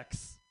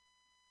Sex.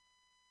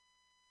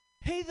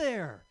 Hey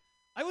there!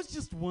 I was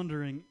just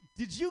wondering,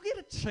 did you get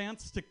a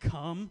chance to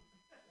come?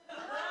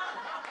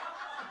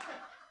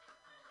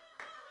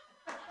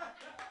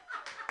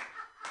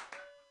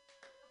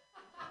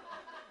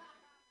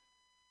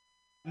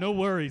 No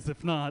worries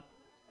if not.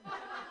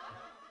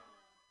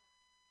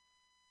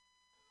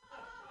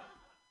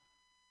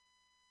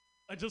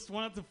 I just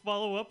wanted to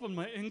follow up on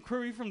my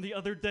inquiry from the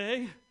other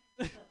day.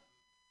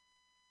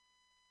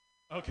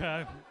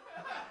 Okay.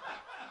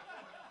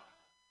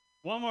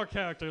 One more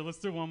character. Let's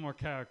do one more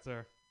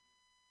character.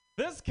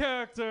 This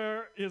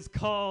character is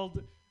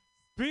called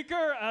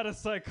Speaker at a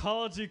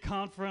Psychology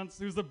Conference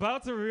who's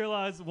about to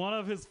realize one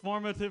of his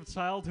formative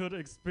childhood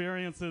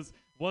experiences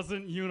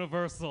wasn't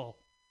universal.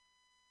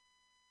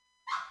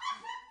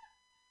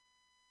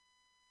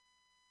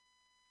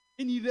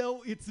 And you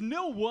know, it's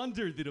no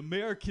wonder that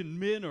American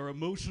men are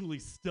emotionally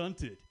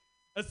stunted.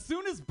 As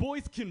soon as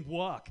boys can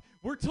walk,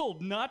 we're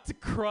told not to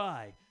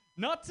cry,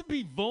 not to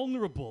be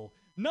vulnerable,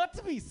 not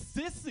to be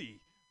sissy,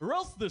 or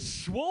else the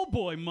Schwole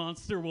Boy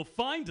monster will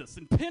find us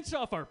and pinch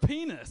off our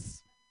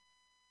penis.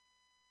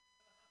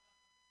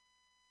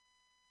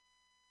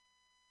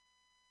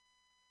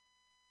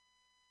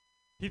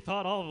 He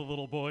thought all the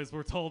little boys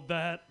were told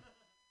that.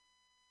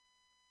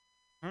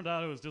 Turned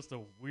out it was just a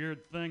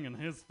weird thing in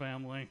his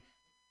family.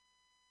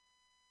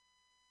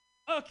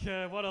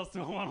 Okay, what else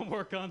do I want to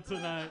work on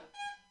tonight?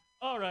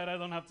 All right, I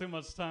don't have too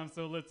much time,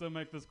 so let's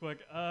make this quick.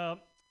 So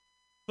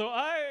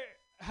I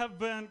have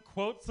been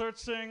quote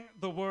searching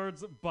the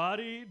words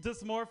body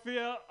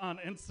dysmorphia on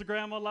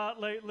Instagram a lot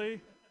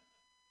lately,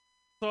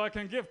 so I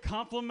can give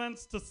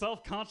compliments to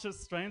self-conscious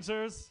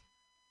strangers,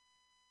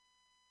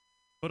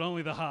 but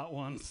only the hot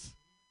ones.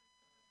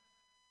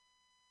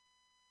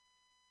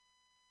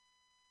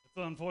 It's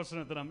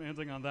unfortunate that I'm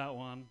ending on that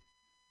one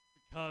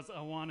because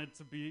I wanted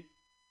to be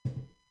a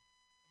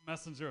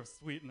messenger of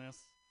sweetness.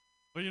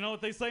 But you know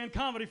what they say in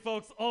comedy,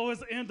 folks?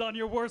 Always end on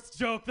your worst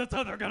joke. That's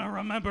how they're going to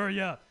remember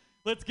you.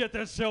 Let's get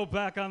this show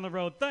back on the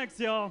road. Thanks,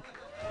 y'all.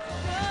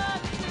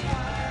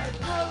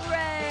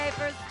 Hooray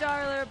for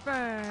Starler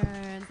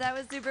Burns. That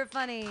was super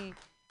funny.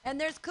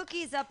 And there's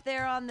cookies up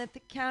there on the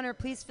counter.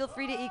 Please feel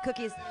free to eat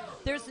cookies.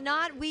 There's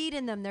not weed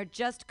in them. They're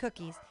just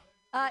cookies.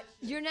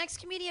 Your next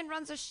comedian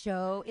runs a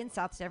show in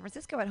South San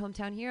Francisco at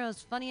Hometown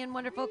Heroes. Funny and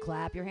wonderful.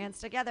 Clap your hands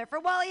together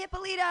for Wally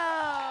Ippolito.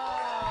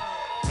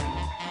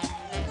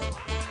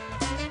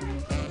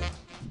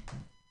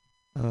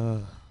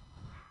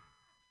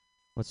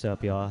 What's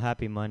up, y'all?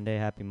 Happy Monday.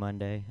 Happy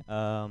Monday.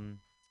 I'm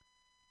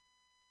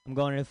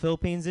going to the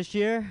Philippines this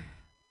year.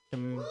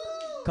 A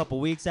couple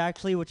weeks,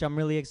 actually, which I'm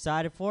really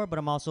excited for, but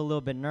I'm also a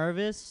little bit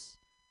nervous.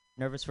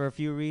 Nervous for a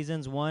few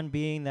reasons. One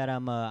being that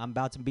I'm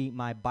about to meet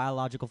my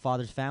biological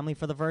father's family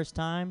for the first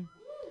time.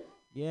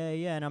 Yeah,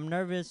 and I'm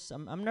nervous.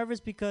 I'm nervous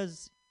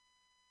because,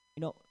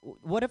 you know,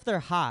 what if they're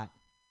hot?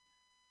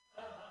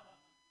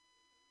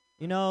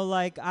 You know,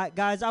 like,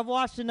 guys, I've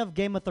watched enough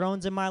Game of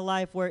Thrones in my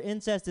life where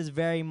incest is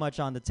very much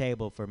on the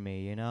table for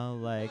me. You know,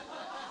 like,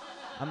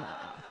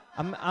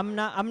 I'm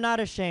not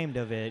ashamed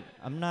of it.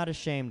 I'm not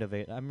ashamed of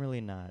it. I'm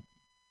really not.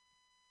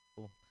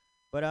 Cool.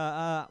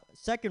 But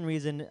second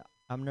reason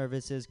I'm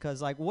nervous is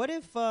because, like, what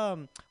if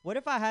I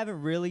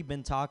haven't really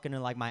been talking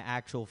to, like, my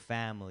actual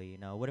family, you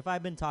know? What if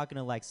I've been talking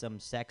to, like, some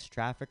sex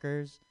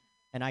traffickers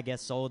and I get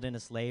sold into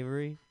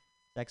slavery?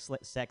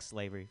 Sex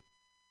slavery.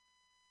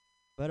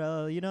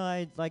 But, you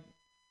know,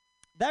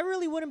 that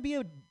really wouldn't be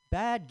a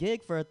bad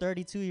gig for a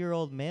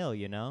 32-year-old male,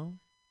 you know?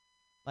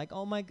 Like,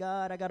 oh, my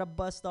God, I got to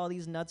bust all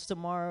these nuts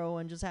tomorrow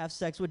and just have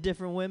sex with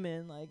different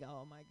women. Like,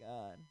 oh, my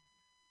God.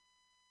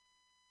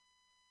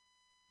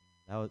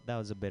 That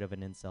was a bit of an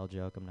incel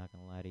joke. I'm not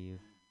gonna lie to you.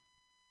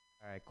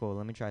 All right, cool.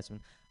 Let me try some.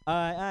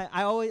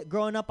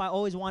 Growing up, I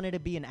always wanted to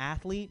be an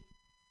athlete.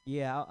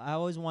 Yeah, I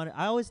always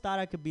thought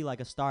I could be like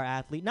a star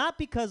athlete. Not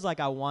because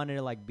like I wanted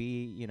to like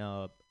be, you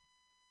know,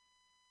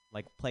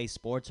 like play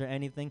sports or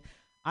anything.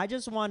 I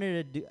just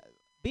wanted to do.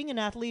 Being an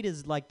athlete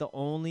is like the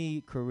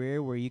only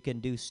career where you can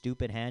do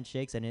stupid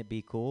handshakes and it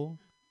be cool.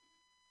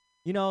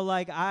 You know,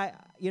 like I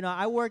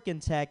work in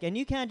tech, and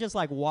you can't just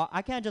like walk.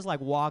 I can't just like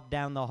walk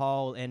down the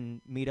hall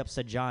and meet up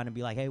Sajan and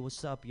be like, "Hey,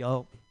 what's up,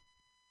 yo?"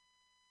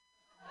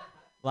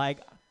 like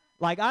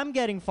I'm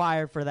getting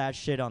fired for that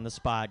shit on the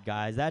spot,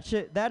 guys.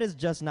 That is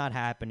just not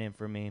happening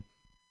for me.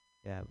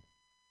 Yeah.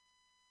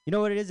 You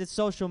know what it is? It's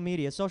social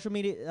media. Social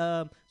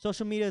media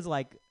is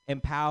like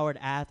empowered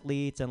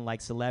athletes and like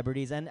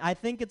celebrities, and I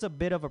think it's a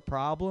bit of a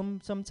problem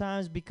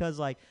sometimes because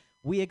like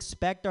we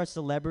expect our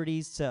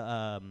celebrities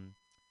to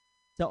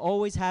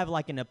always have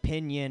like an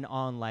opinion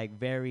on like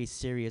very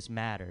serious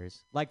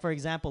matters. Like for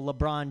example,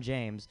 LeBron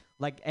James.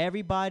 Like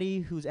everybody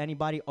who's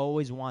anybody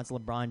always wants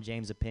LeBron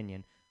James'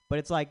 opinion. But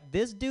it's like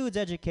this dude's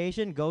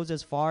education goes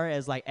as far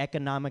as like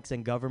economics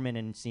and government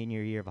in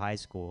senior year of high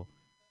school.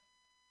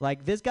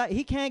 Like this guy,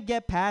 he can't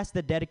get past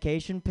the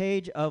dedication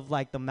page of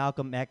like the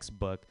Malcolm X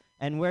book.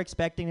 And we're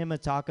expecting him to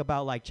talk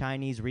about like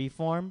Chinese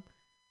reform.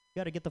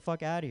 You gotta get the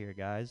fuck out of here,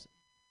 guys.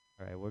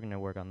 All right, we're gonna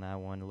work on that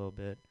one a little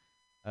bit.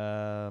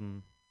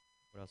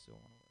 What else do I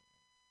want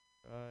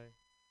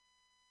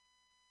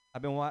to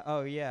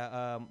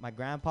try? My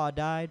grandpa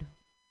died.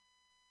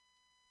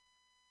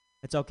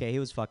 It's okay. He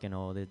was fucking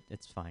old.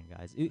 It's fine,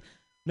 guys.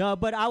 No,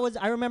 but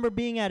I remember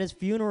being at his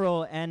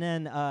funeral, and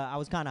then I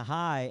was kind of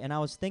high, and I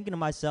was thinking to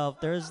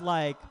myself, there's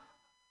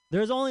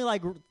only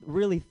like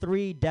really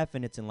 3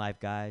 definites in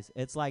life, guys.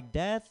 It's like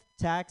death,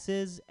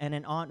 taxes, and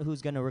an aunt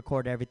who's gonna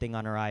record everything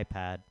on her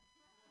iPad.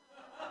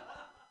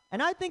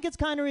 And I think it's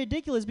kind of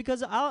ridiculous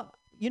because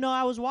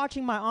I was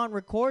watching my aunt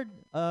record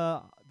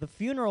the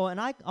funeral, and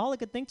all I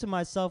could think to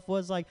myself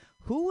was like,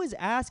 who is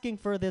asking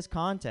for this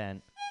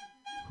content?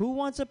 Who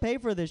wants to pay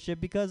for this shit?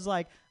 Because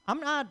like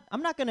I'm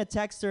not gonna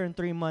text her in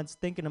 3 months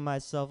thinking to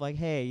myself like,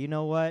 hey, you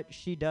know what?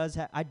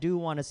 I do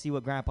want to see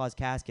what Grandpa's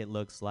casket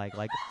looks like.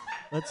 Like,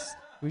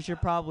 we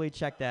should probably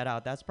check that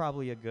out. That's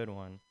probably a good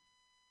one.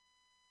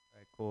 All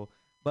right, cool.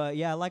 But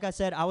yeah, like I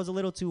said, I was a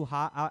little too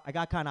high. I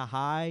got kind of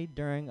high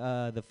during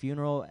the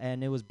funeral,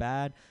 and it was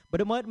bad.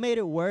 But what made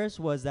it worse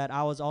was that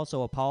I was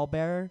also a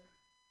pallbearer.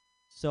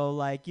 So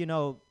like, you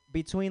know,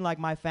 between like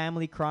my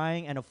family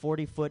crying and a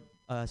 40-foot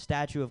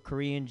statue of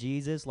Korean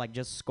Jesus, like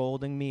just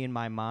scolding me in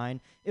my mind,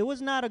 it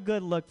was not a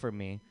good look for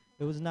me.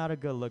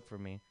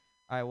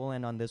 All right, we'll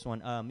end on this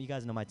one. You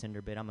guys know my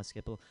Tinder bit. I'm gonna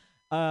skip it.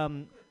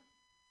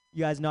 You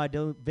guys know I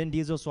do Vin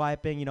Diesel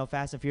swiping, you know,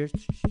 Fast and Furious,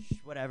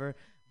 whatever.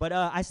 But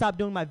I stopped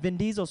doing my Vin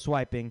Diesel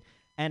swiping,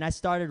 and I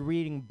started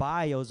reading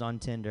bios on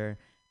Tinder,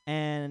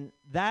 and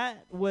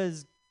that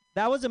was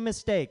a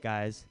mistake,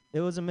 guys.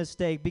 It was a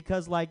mistake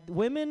because like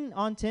women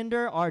on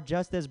Tinder are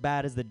just as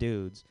bad as the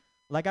dudes.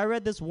 Like I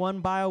read this one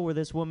bio where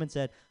this woman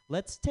said,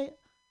 let's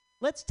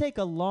take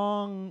a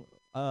long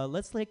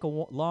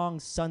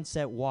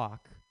sunset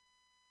walk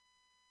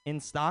in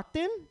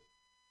Stockton.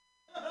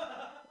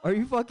 Are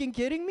you fucking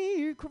kidding me?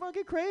 You're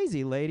fucking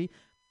crazy, lady.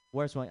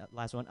 Last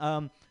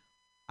one.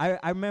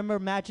 I remember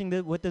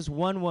matching with this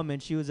one woman.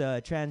 She was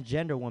a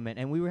transgender woman,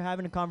 and we were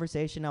having a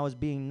conversation. I was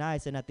being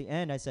nice, and at the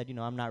end, I said, you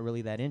know, I'm not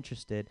really that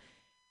interested.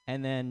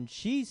 And then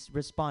she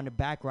responded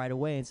back right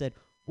away and said,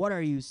 what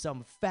are you,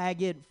 some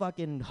faggot,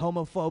 fucking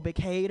homophobic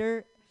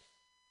hater?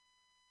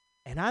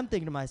 And I'm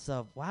thinking to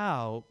myself,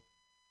 wow,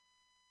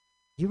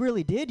 you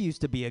really did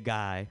used to be a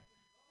guy.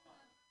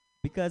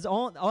 Because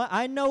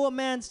I know a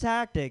man's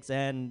tactics,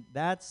 and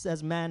that's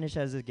as mannish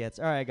as it gets.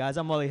 All right, guys,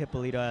 I'm Wally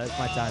Hippolito. That's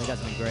my time. You guys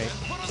have been great.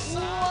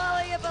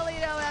 Wally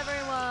Hippolito,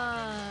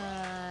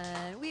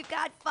 everyone. We've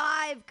got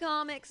 5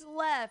 comics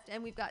left,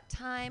 and we've got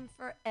time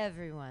for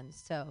everyone.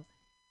 So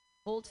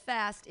hold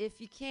fast if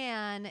you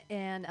can,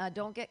 and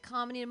don't get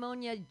comedy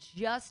pneumonia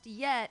just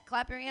yet.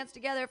 Clap your hands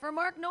together for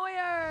Mark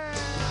Neuer.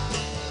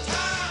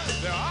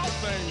 There are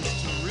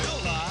things to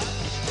realize.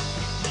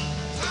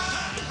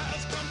 Time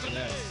has come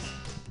today.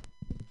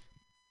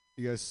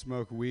 You guys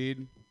smoke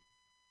weed?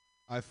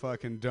 I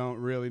fucking don't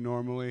really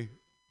normally.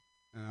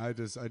 And I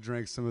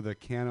drank some of the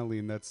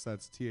cannellini, that's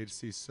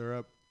THC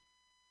syrup.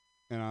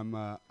 And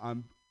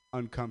I'm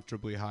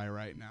uncomfortably high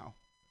right now.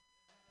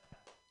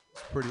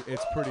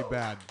 It's pretty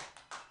bad.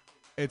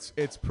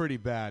 It's pretty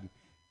bad.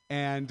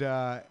 And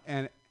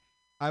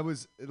I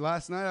was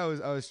last night I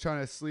was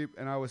trying to sleep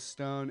and I was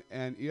stoned,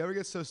 and you ever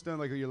get so stoned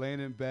like you're laying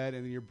in bed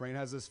and then your brain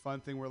has this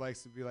fun thing where it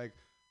likes to be like,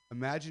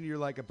 imagine you're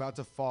like about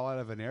to fall out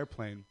of an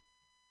airplane.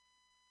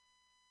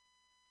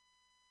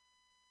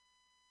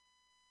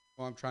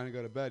 Well, I'm trying to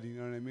go to bed, you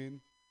know what I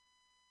mean?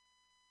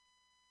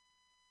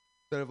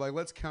 Instead of like,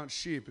 let's count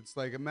sheep, it's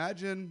like,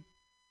 imagine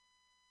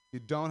you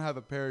don't have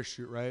a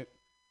parachute, right?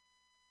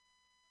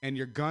 And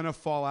you're gonna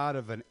fall out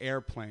of an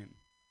airplane.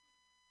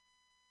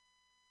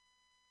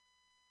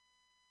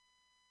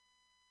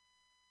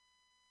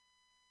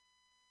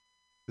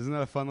 Isn't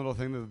that a fun little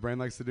thing that the brain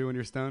likes to do when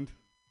you're stoned?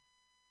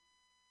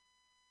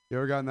 You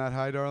ever gotten that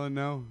high, darling?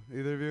 No?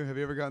 Either of you? Have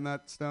you ever gotten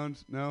that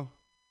stoned? No?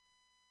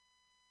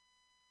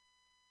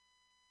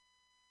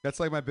 That's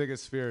like my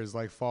biggest fear is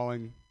like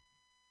falling.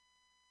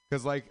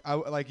 Because like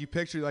you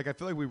picture, like I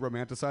feel like we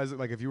romanticize it.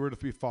 Like if you were to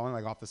be falling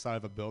like off the side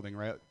of a building,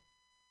 right?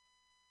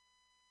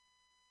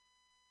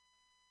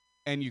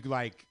 And you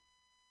like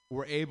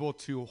were able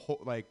to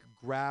like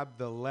grab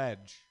the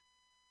ledge.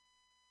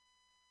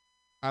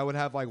 I would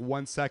have like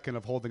 1 second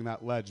of holding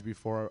that ledge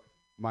before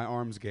my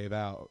arms gave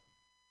out.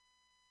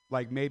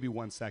 Like maybe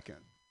 1 second.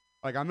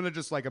 Like I'm gonna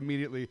just like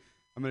immediately,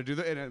 I'm gonna do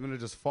that and I'm gonna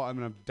just fall. I'm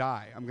gonna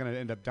die. I'm gonna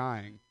end up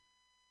dying.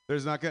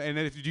 There's not gonna. And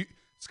then if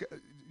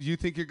you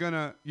think you're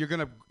gonna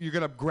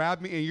grab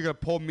me and you're gonna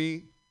pull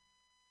me,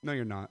 no,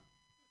 you're not.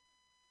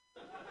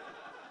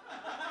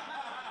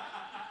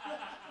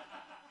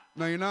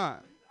 No, you're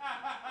not.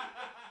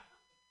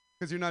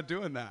 Because you're not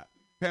doing that.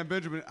 Pam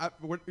Benjamin,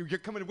 you're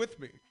coming with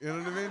me. You know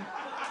what I mean?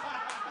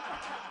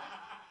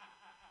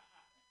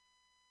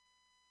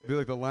 Be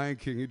like the Lion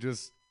King. He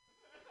just.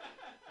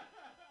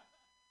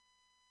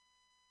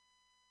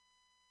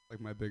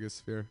 Like my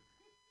biggest fear.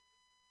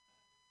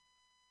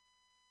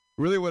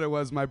 Really what it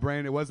was, my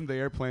brain, it wasn't the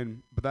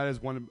airplane, but that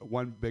is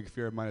one big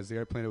fear of mine is the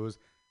airplane. It was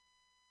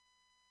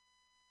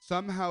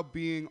somehow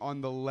being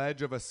on the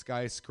ledge of a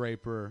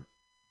skyscraper,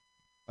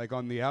 like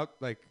on the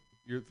like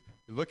you're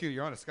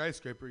on a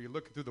skyscraper, you're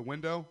looking through the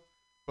window,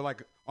 but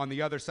like on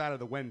the other side of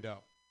the window.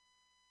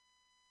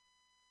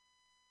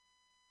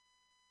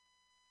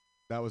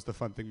 That was the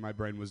fun thing my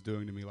brain was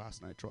doing to me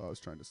last night while I was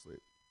trying to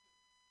sleep.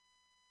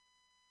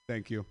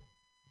 Thank you.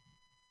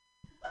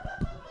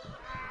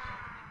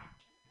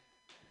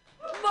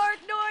 Mark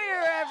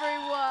Neuer,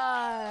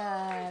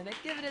 everyone.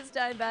 Giving his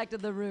time back to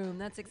the room.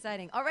 That's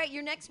exciting. All right,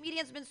 your next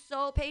comedian's been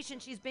so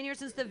patient. She's been here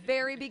since the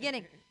very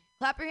beginning.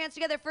 Clap your hands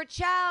together for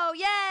Chow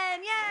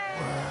Yen. Yay!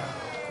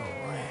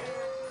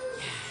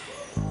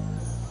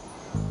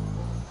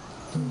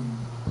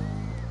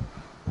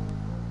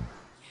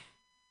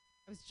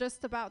 I was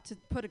just about to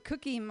put a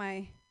cookie in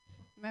my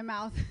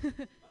mouth.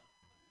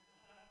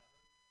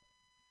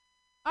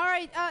 All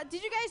right,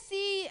 did you guys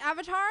see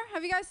Avatar?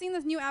 Have you guys seen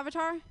this new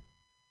Avatar?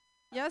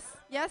 Yes,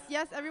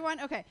 everyone?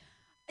 Okay.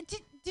 Did you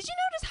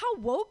notice how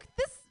woke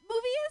this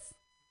movie is?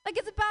 Like,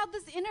 it's about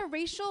this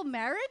interracial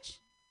marriage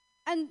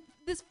and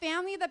this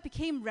family that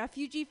became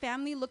refugee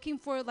family looking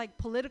for, like,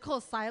 political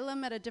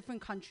asylum at a different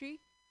country,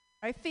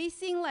 right?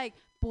 Facing, like,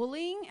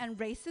 bullying and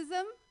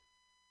racism.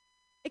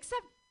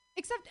 Except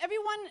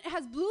everyone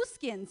has blue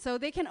skin, so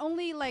they can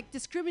only, like,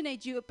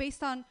 discriminate you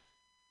based on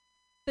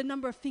the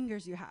number of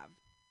fingers you have.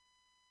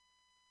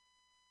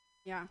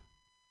 Yeah.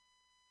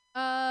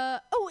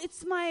 oh,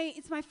 it's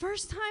my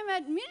first time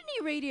at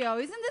Mutiny Radio.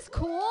 Isn't this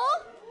cool?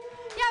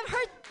 Yeah,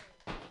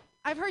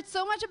 I've heard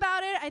so much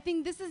about it. I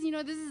think this is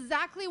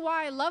exactly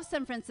why I love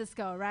San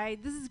Francisco,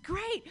 right? This is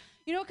great.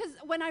 Because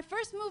when I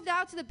first moved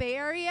out to the Bay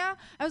Area,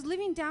 I was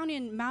living down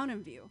in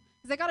Mountain View.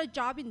 Because I got a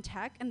job in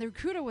tech, and the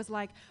recruiter was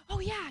like, oh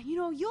yeah,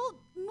 you'll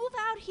move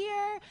out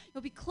here,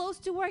 you'll be close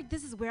to work,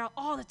 this is where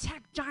all the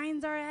tech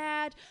giants are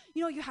at,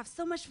 you have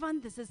so much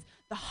fun, this is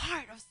the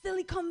heart of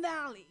Silicon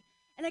Valley.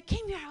 And I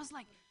came here, I was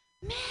like,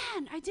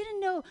 man, I didn't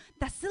know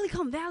that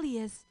Silicon Valley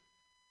is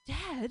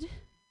dead.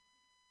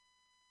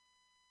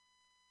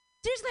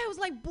 Seriously, I was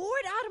like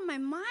bored out of my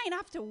mind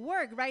after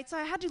work, right? So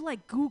I had to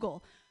like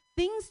Google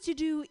things to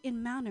do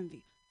in Mountain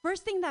View.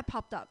 First thing that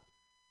popped up,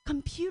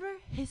 Computer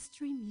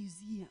History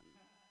Museum.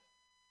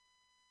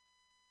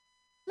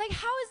 Like,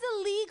 how is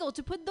it legal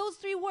to put those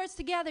three words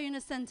together in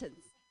a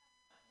sentence?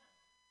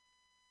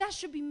 That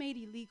should be made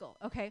illegal,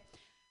 okay?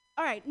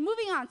 All right,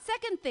 moving on.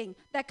 Second thing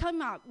that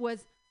came up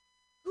was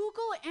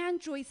Google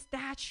Android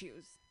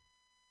statues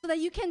so that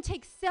you can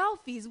take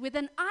selfies with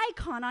an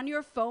icon on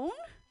your phone.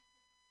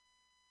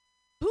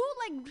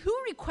 Who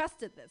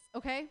requested this,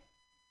 okay?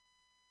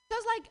 So I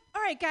was like,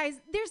 all right, guys,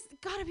 there's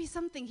got to be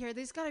something here.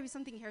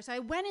 So I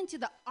went into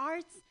the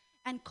arts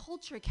and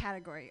culture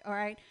category, all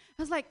right?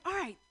 I was like, all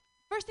right,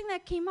 first thing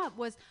that came up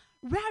was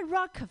Red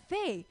Rock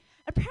Cafe.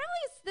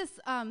 Apparently it's this,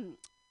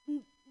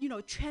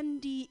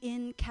 trendy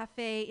inn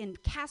cafe in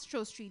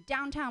Castro Street,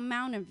 downtown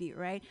Mountain View,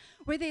 right?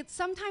 Where they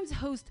sometimes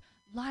host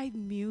live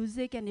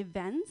music and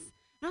events.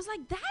 And I was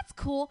like, that's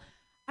cool.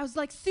 I was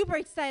like super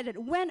excited,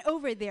 went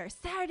over there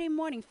Saturday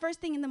morning, first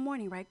thing in the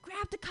morning, right?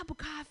 Grabbed a cup of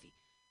coffee.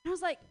 And I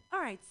was like, all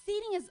right,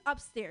 seating is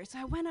upstairs. So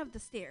I went up the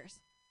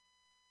stairs.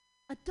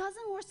 A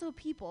dozen or so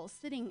people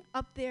sitting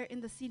up there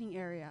in the seating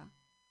area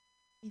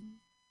in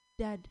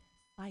dead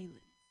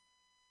silence.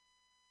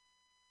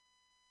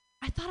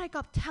 I thought I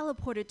got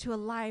teleported to a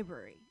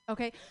library,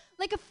 okay?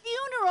 Like a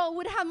funeral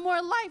would have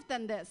more life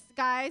than this,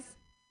 guys.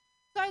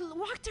 So I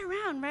walked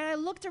around, right? I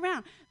looked around.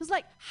 It was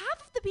like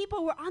half of the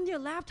people were on their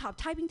laptop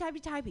typing.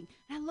 And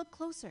I looked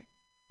closer.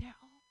 They're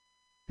all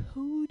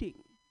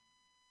coding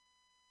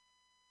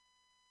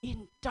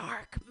in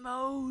dark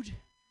mode.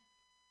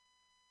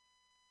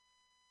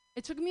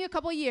 It took me a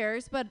couple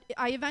years, but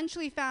I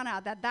eventually found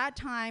out that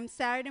time,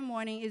 Saturday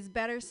morning, is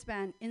better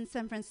spent in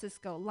San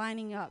Francisco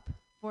lining up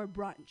for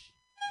brunch.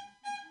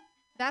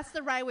 That's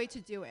the right way to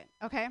do it,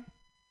 okay?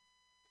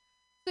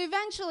 So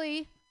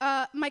eventually,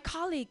 my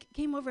colleague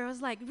came over. I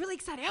was like really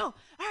excited. Oh,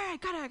 all right,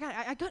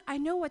 I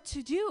know what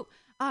to do.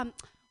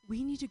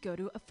 We need to go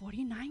to a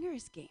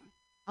 49ers game.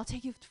 I'll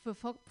take you to a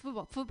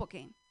football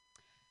game.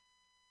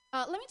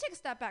 Let me take a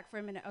step back for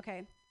a minute,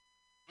 okay?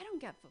 I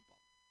don't get football.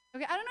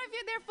 Okay, I don't know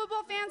if there are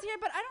football fans here,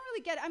 but I don't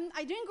really get it.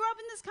 I didn't grow up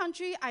in this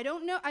country. I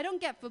don't know. I don't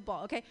get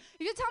football, okay?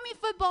 If you tell me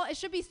football, it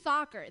should be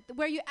soccer,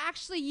 where you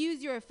actually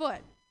use your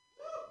foot.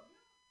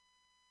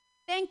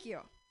 Thank you.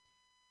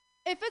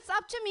 If it's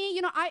up to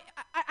me,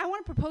 I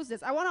want to propose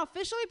this. I want to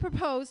officially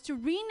propose to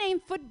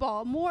rename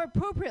football more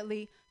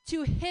appropriately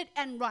to hit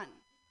and run.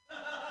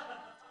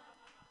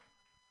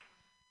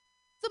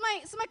 So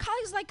my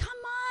colleague's like, come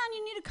on,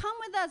 you need to come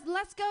with us.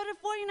 Let's go to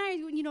 49ers.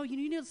 You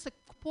need to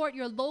support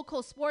your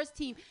local sports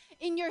team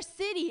in your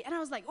city. And I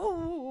was like,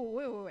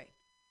 oh, wait.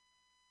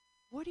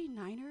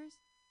 49ers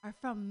are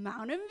from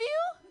Mountain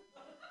View?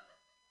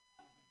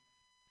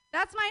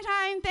 That's my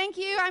time. Thank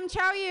you. I'm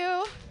Chow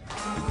Yu.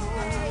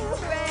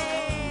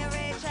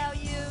 Hooray, Chow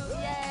Yu.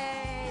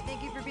 Yay.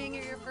 Thank you for being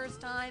here your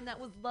first time. That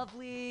was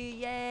lovely.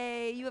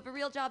 Yay. You have a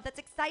real job. That's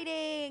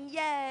exciting.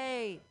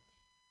 Yay.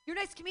 You're a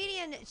nice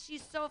comedian.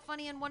 She's so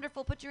funny and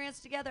wonderful. Put your hands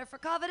together for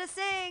Kava to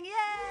sing. Yay.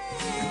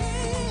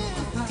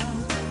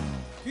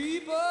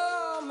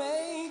 People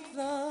make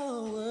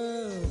the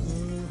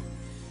world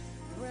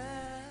right.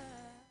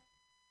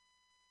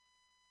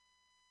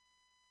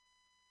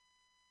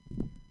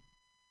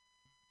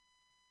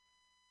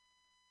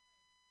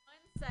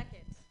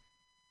 Second.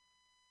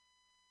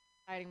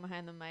 Hiding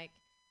behind the mic.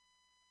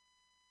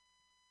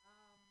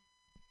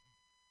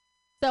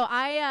 So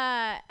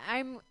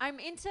I'm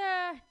into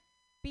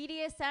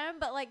BDSM,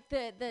 but like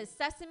the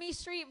Sesame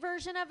Street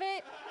version of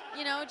it,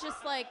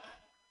 just like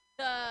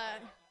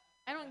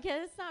I don't get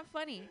it. It's not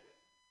funny.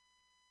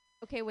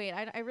 Okay, wait.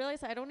 I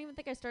realized I don't even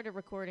think I started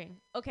recording.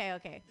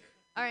 Okay.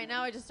 All right,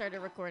 now I just started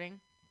recording.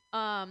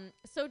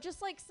 So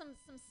just like some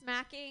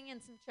smacking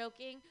and some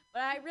choking,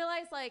 but I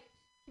realized like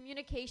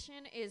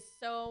communication is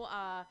so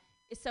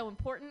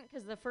important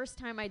because the first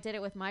time I did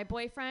it with my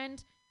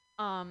boyfriend,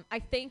 I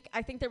think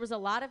there was a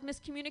lot of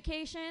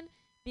miscommunication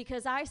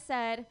because I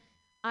said,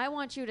 I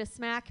want you to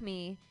smack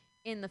me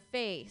in the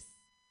face.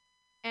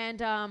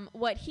 And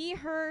what he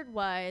heard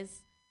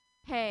was,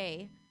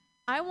 hey,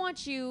 I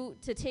want you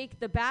to take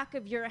the back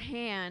of your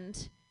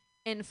hand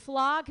and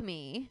flog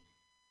me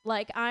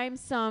like I'm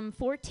some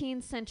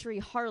 14th century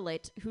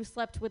harlot who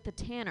slept with the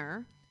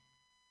tanner.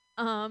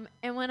 And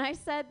when I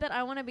said that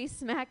I want to be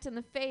smacked in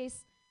the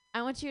face,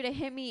 I want you to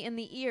hit me in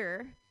the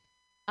ear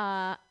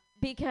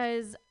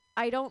because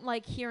I don't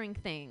like hearing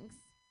things.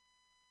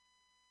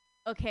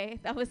 Okay,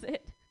 that was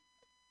it.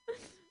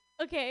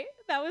 Okay,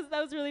 that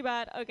was really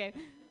bad. Okay.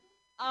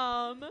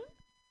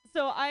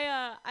 So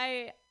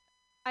I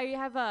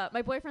have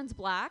my boyfriend's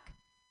black.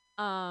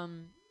 Yeah,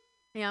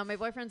 my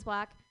boyfriend's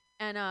black,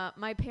 and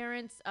my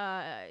parents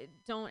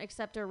don't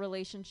accept a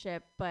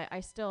relationship, but I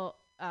still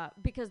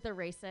because they're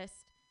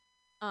racist.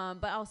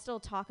 But I'll still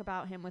talk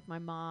about him with my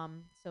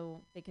mom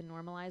so they can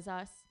normalize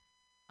us.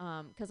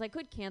 'Cause I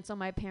could cancel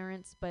my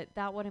parents, but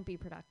that wouldn't be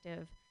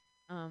productive.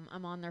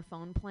 I'm on their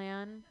phone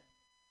plan.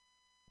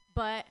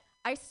 But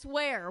I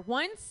swear,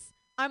 once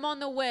I'm on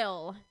the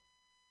will,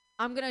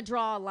 I'm going to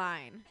draw a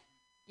line.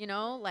 You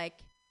know,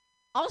 like,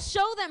 I'll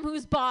show them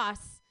who's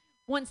boss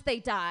once they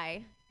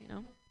die, you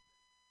know.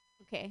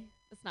 Okay,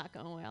 it's not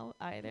going well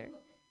either.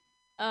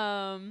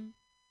 So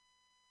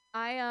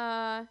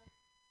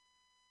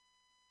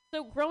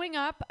growing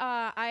up,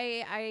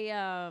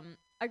 I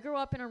grew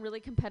up in a really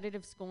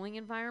competitive schooling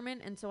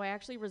environment, and so I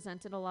actually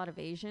resented a lot of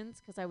Asians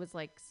because I was,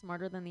 like,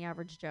 smarter than the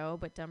average Joe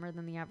but dumber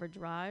than the average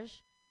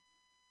Raj.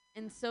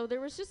 And so there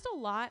was just a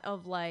lot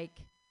of,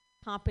 like,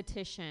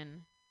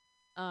 competition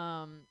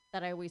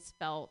that I always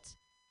felt.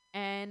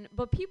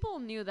 But people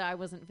knew that I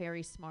wasn't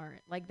very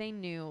smart. Like, they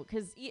knew.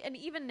 And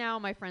even now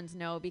my friends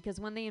know, because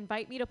when they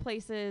invite me to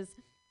places,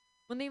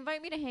 when they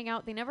invite me to hang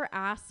out, they never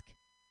ask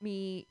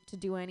me to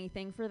do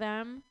anything for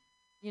them.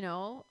 You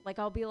know? Like,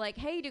 I'll be like,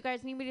 hey, do you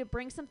guys need me to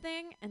bring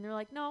something? And they're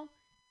like, no,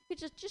 you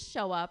could just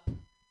show up.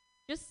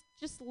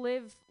 Just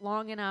live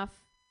long enough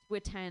to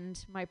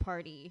attend my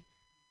party.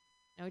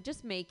 You know,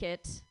 just make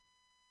it.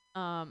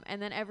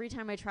 And then every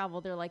time I travel,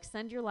 they're like,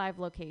 send your live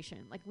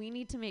location. Like, we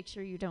need to make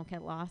sure you don't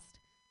get lost.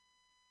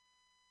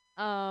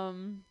 I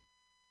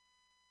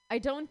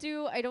don't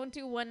do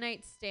one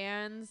night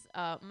stands.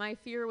 My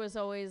fear was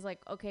always like,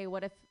 okay,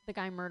 what if the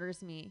guy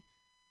murders me?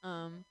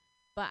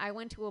 But I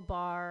went to a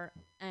bar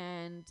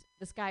and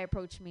this guy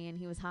approached me and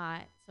he was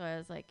hot. So I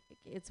was like,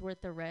 it's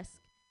worth the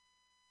risk.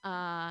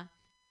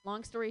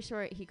 Long story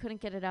short, he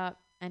couldn't get it up.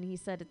 And he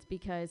said it's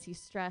because he's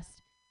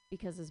stressed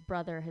because his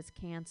brother has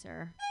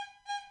cancer.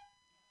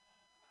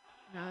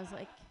 And I was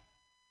like,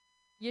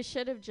 you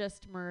should have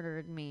just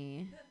murdered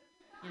me,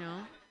 you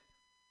know?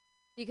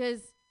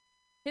 Because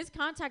his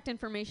contact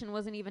information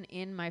wasn't even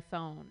in my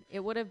phone. It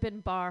would have been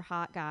bar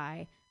hot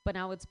guy, but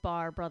now it's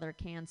bar brother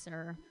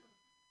cancer.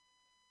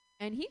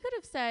 And he could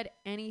have said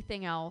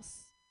anything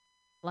else,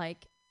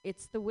 like,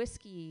 it's the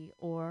whiskey,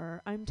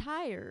 or I'm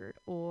tired,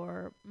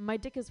 or my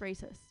dick is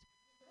racist.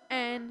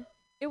 And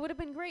it would have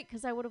been great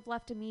because I would have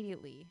left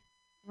immediately,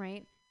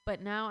 right?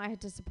 But now I had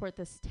to support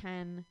this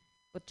 10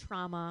 with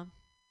trauma.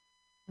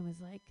 I was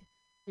like,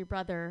 your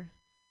brother,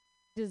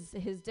 does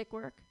his dick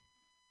work?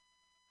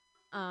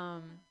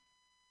 But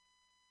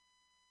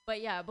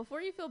yeah,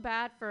 before you feel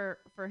bad for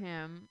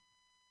him,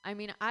 I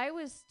mean, I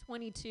was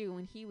 22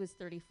 when he was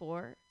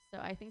 34, so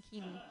I think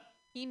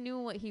he knew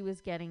what he was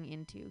getting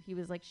into. He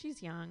was like,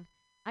 she's young,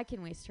 I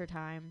can waste her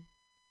time.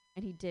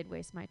 And he did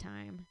waste my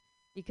time,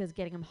 because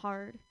getting him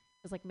hard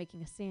was like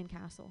making a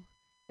sandcastle,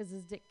 because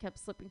his dick kept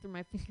slipping through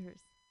my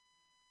fingers.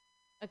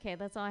 Okay,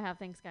 that's all I have.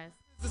 Thanks, guys.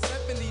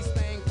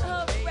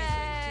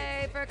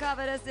 Hooray for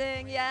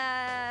Covetusing.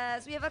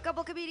 Yes. We have a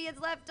couple comedians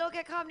left. Don't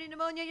get comedy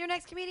pneumonia. Your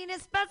next comedian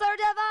is Spencer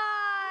Devine.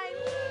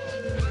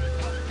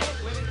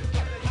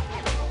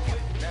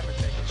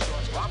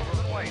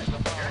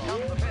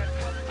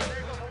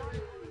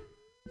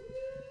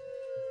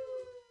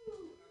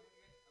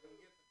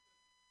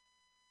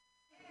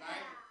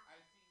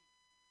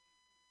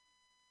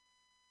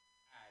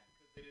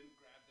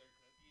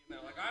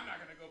 They're like, I'm not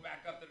going to go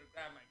back up there to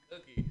grab my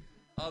cookie.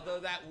 Although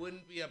that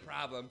wouldn't be a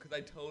problem, because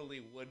I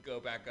totally would go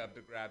back up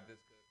to grab this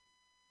cookie.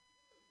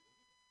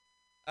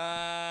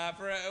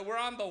 We're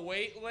on the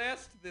wait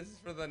list. This is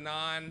for the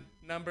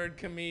non-numbered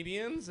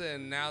comedians,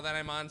 and now that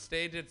I'm on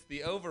stage, it's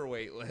the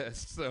overweight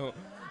list. So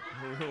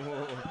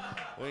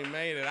we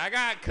made it. I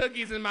got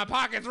cookies in my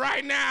pockets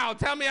right now.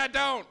 Tell me I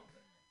don't.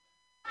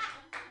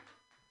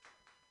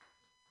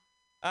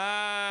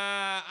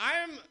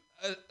 I'm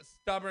a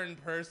stubborn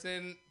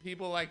person.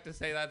 People like to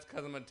say that's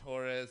because I'm a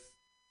Taurus.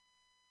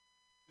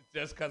 It's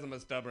just because I'm a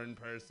stubborn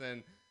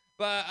person.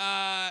 But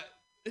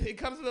it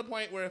comes to the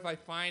point where if I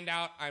find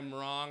out I'm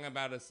wrong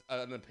about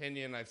an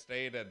opinion I've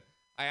stated,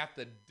 I have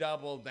to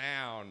double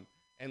down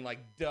and like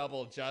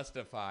double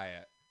justify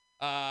it.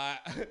 I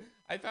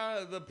found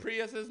that the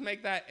Priuses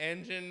make that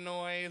engine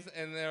noise,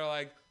 and they're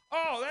like,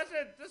 oh,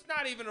 that's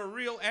not even a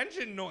real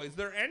engine noise.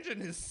 Their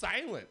engine is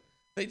silent.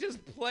 They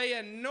just play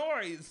a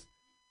noise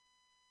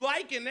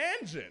like an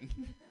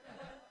engine.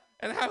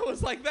 And I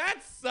was like,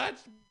 that's such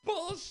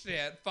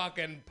bullshit.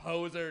 Fucking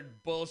poser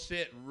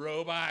bullshit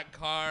robot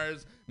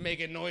cars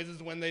making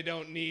noises when they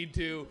don't need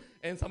to.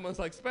 And someone's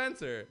like,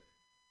 Spencer,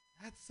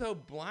 that's so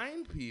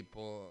blind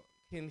people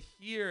can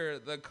hear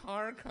the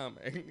car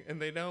coming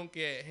and they don't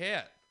get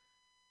hit.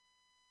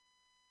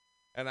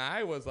 And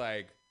I was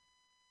like,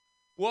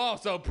 whoa,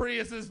 so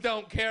Priuses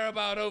don't care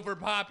about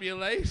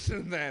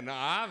overpopulation then,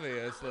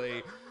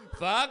 obviously.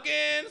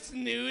 Fucking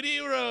snooty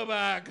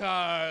robot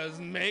cars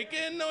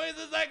making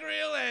noises like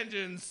real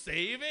engines,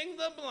 saving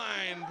the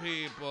blind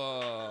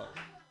people.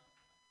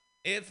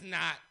 It's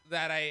not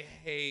that I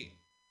hate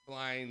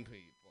blind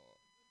people.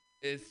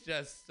 It's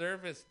just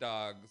service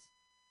dogs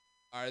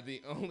are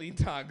the only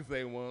dogs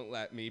they won't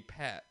let me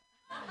pet.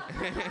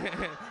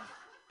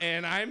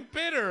 And I'm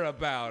bitter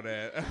about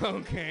it,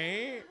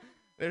 okay?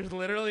 There's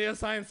literally a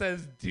sign that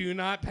says, do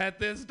not pet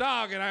this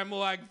dog. And I'm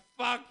like,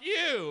 fuck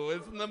you.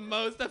 It's the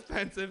most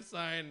offensive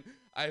sign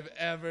I've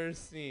ever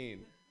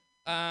seen.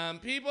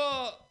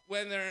 People,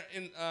 when they're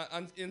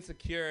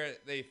insecure,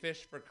 they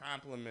fish for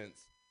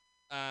compliments.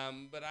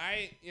 But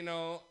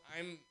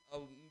I'm a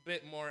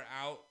bit more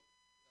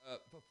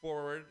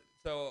forward,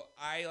 so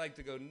I like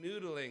to go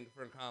noodling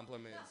for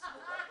compliments.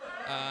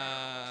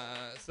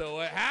 So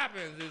what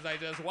happens is I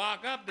just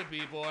walk up to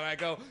people and I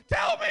go,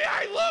 tell me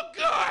I look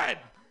good!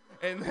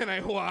 And then I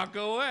walk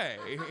away.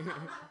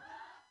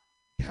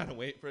 Gotta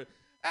wait for...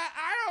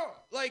 I don't...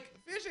 Like,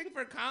 fishing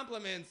for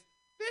compliments,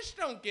 fish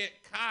don't get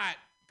caught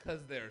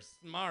because they're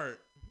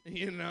smart,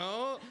 you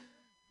know?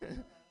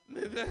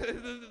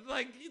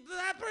 Like,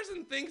 that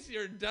person thinks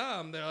you're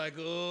dumb. They're like,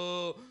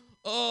 oh,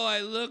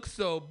 I look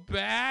so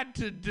bad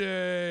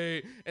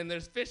today. And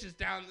there's fishes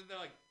down there. They're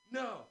like,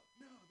 no,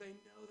 they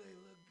know they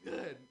look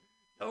good.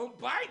 Don't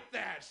bite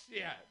that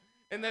shit.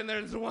 And then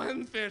there's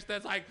one fish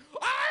that's like,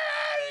 I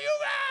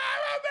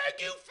will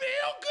make you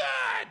feel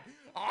good.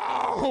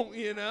 Oh,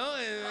 you know,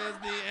 and that's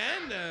the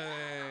end of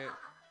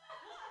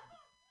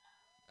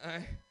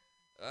it.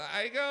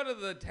 I go to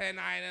the 10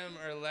 item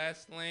or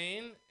less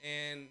lane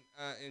in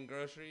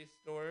grocery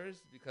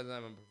stores because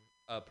I'm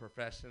a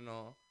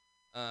professional.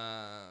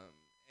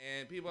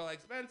 And people are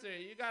like, Spencer,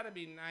 you got to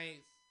be nice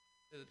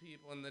to the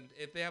people. And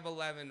if they have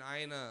 11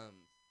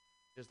 items,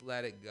 just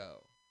let it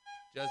go.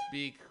 Just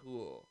be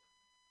cool.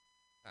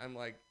 I'm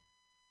like,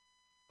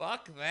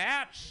 fuck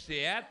that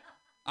shit.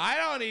 I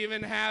don't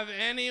even have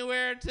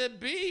anywhere to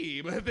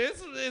be. But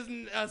this is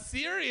a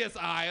serious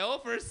aisle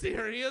for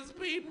serious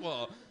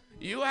people.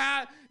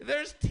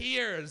 There's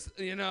tiers,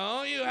 you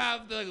know? You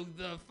have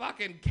the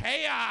fucking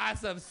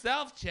chaos of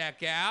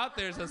self-checkout.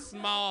 There's a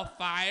small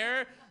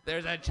fire.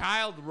 There's a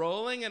child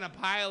rolling in a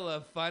pile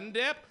of Fun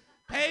Dip.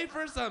 Pay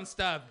for some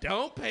stuff.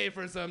 Don't pay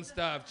for some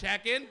stuff.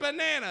 Check in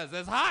bananas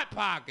as Hot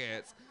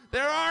Pockets.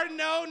 There are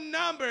no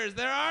numbers.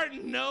 There are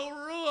no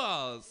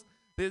rules.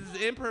 This is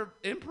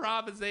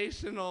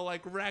improvisational,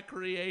 like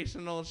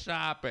recreational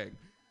shopping.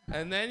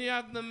 And then you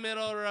have the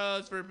middle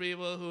rows for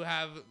people who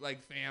have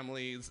like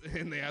families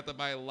and they have to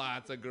buy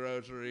lots of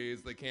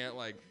groceries. They can't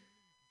like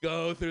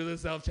go through the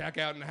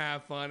self-checkout and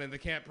have fun, and they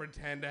can't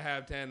pretend to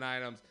have 10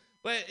 items.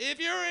 But if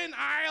you're in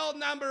aisle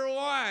number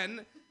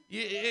 1,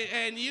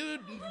 if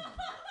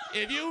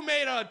you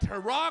made a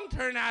wrong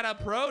turn out of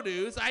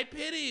produce, I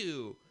pity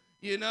you.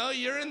 You know,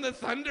 you're in the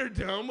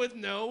Thunderdome with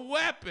no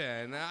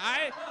weapon.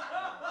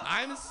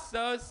 I'm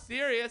so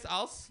serious,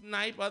 I'll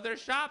snipe other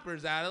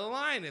shoppers out of the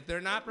line. If they're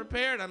not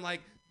prepared, I'm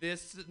like,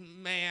 this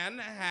man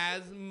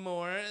has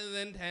more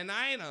than 10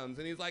 items.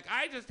 And he's like,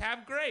 I just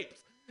have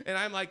grapes. And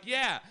I'm like,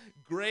 yeah,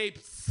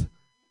 grapes.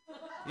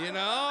 You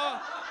know?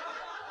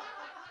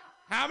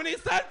 How many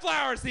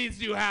sunflower seeds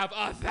do you have?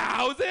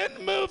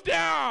 1,000? Move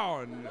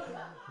down.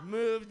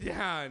 Move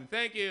down.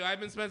 Thank you. I've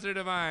been Spencer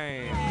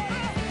Devine.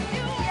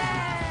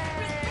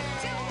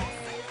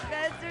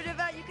 Spencer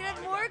Devine, you can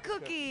have more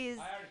cookies.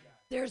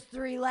 There's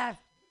 3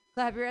 left.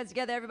 Clap your hands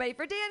together, everybody,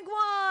 for Dan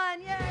Kwan.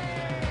 Yay!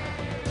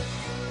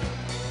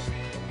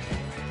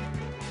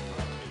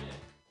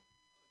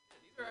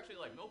 These are actually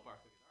like milk bar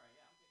cookies. All right,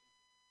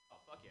 yeah. Oh,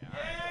 fuck yeah.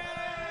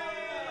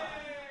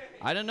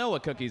 I didn't know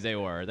what cookies they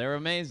were. They were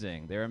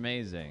amazing. They were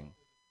amazing.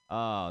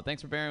 Oh,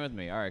 thanks for bearing with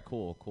me. All right,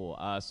 cool.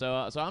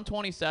 So I'm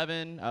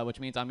 27, which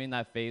means I'm in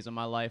that phase of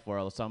my life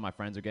where some of my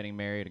friends are getting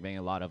married. I'm getting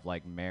a lot of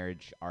like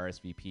marriage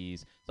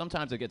RSVPs.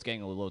 Sometimes it gets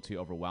getting a little too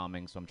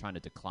overwhelming, so I'm trying to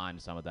decline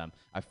some of them.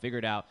 I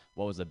figured out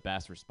what was the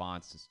best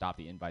response to stop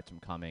the invites from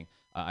coming.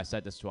 I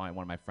said this to one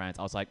of my friends.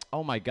 I was like,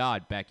 oh my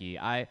God, Becky,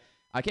 I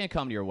can't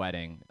come to your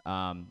wedding.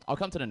 I'll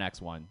come to the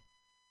next one.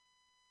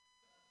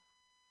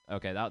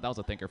 Okay, that was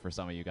a thinker for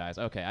some of you guys.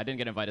 Okay, I didn't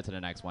get invited to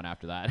the next one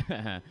after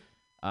that.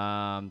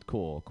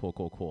 Cool.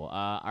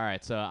 All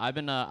right, so I've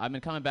been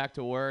coming back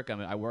to work.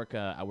 I work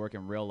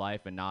in real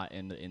life and not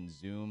in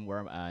Zoom.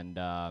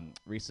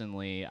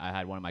 Recently I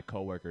had one of my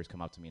coworkers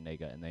come up to me and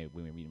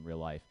we meet in real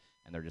life,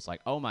 and they're just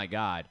like, "Oh my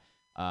God,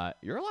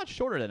 you're a lot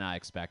shorter than I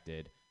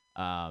expected.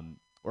 Where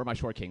are my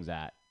short kings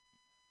at?"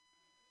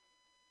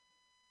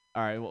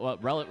 All right, well,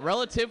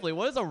 relatively,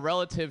 what is a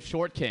relative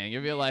short king?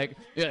 You'd be like,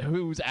 yeah,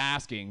 who's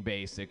asking,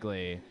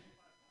 basically.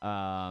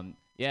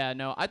 Yeah,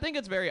 no, I think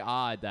it's very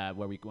odd that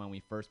when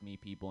we first meet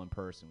people in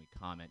person, we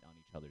comment on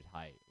each other's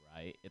height,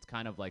 right? It's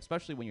kind of like,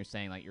 especially when you're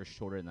saying, like, you're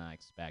shorter than I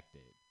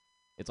expected.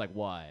 It's like,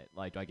 what?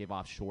 Like, do I give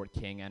off short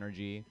king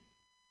energy?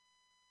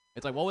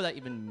 It's like, what would that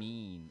even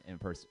mean in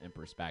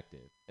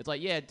perspective? It's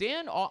like, yeah,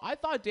 Dan, I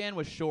thought Dan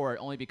was short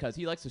only because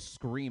he likes to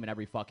scream in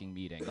every fucking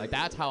meeting. Like,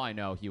 that's how I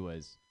know he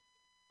was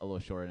A little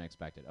shorter than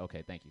expected.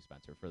 Okay, thank you,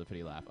 Spencer, for the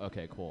pity laugh.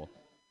 Okay, cool.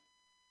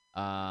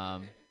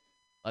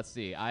 Let's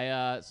see.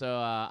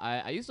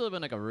 I used to live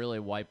in like a really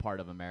white part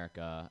of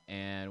America,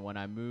 and when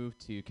I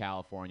moved to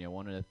California,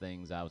 one of the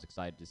things I was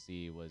excited to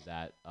see was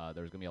that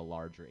there was going to be a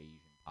larger Asian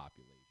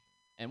population.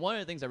 And one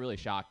of the things that really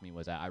shocked me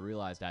was that I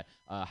realized that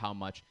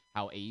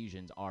how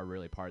Asians are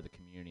really part of the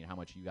community and how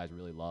much you guys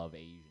really love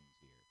Asians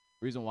here.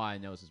 The reason why I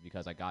know this is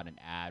because I got an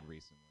ad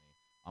recently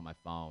on my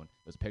phone.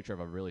 It was a picture of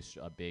a really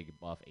big,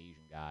 buff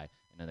Asian guy,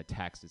 and then the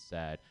text it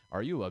said,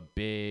 "Are you a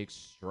big,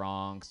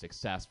 strong,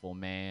 successful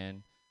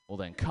man? Well,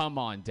 then come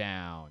on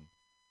down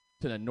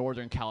to the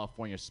Northern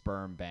California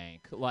Sperm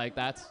Bank." Like,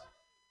 that's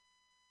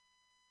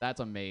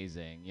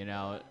amazing, you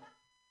know?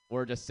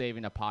 We're just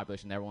saving the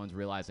population. Everyone's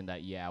realizing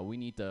that, yeah, we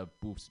need to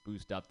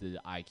boost up the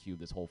IQ of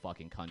this whole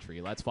fucking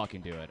country. Let's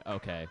fucking do it.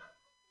 Okay.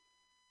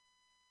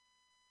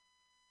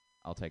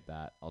 I'll take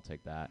that.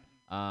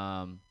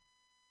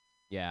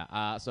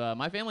 So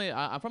my family,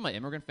 I'm from an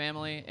immigrant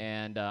family,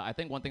 and I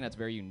think one thing that's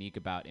very unique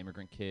about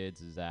immigrant kids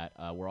is that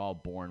we're all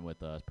born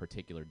with a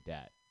particular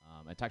debt.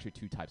 It's actually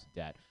two types of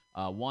debt.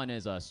 One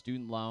is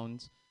student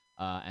loans,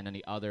 and then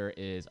the other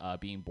is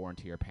being born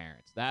to your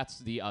parents. That's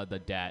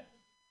the debt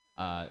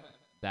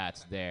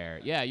that's there.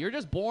 Yeah, you're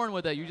just born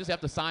with it. You just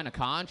have to sign a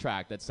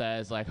contract that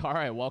says, like, all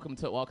right, welcome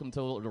to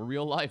the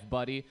real life,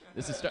 buddy.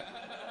 This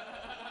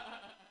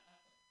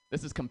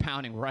is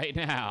compounding right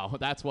now.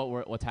 That's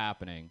what's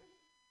happening.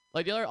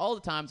 Like, all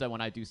the times that when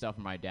I do stuff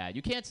for my dad,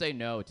 you can't say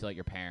no to, like,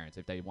 your parents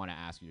if they want to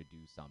ask you to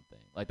do something.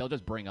 Like, they'll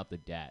just bring up the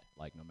debt,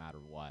 like, no matter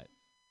what.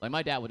 Like,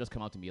 my dad will just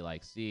come up to me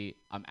like, "See,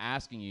 I'm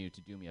asking you to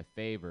do me a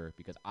favor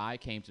because I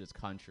came to this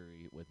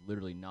country with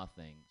literally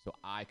nothing so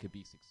I could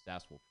be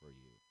successful for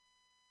you."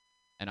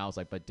 And I was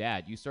like, "But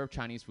Dad, you serve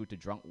Chinese food to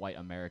drunk white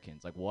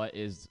Americans. Like, what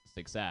is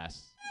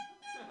success?"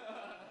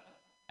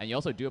 And you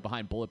also do it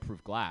behind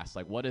bulletproof glass.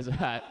 Like, what is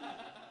that?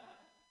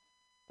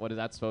 What is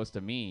that supposed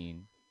to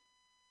mean?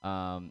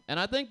 And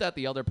I think that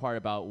the other part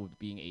about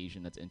being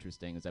Asian that's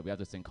interesting is that we have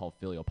this thing called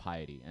filial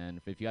piety.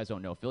 And if you guys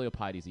don't know, filial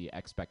piety is the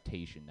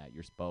expectation that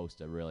you're supposed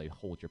to really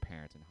hold your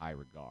parents in high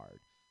regard.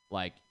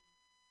 Like,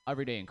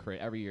 every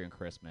year in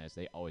Christmas,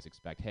 they always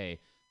expect, hey,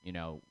 you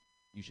know,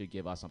 you should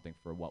give us something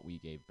for what we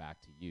gave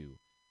back to you.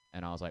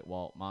 And I was like,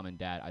 well, Mom and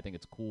Dad, I think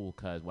it's cool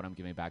because what I'm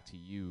giving back to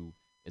you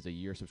is a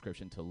year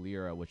subscription to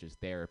Lyra, which is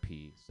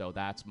therapy. So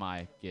that's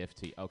my gift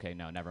to you. Okay,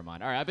 no, never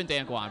mind. All right, I've been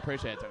Dan Guan.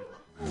 Appreciate it.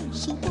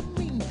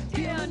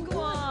 Dan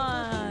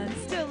Guan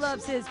still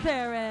loves his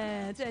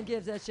parents and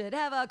gives a shit.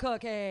 Have a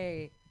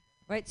cookie.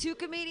 Right, 2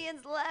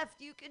 comedians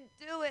left. You can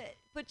do it.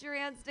 Put your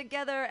hands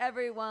together,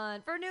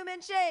 everyone, for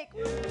Newman Shake.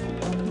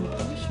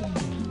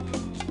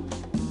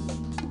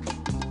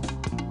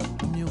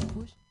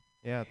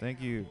 Yeah,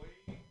 thank you.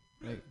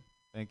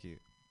 Thank you.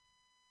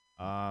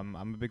 I'm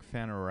a big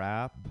fan of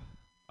rap.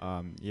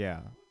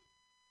 Yeah.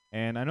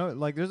 And I know,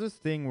 like, there's this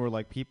thing where,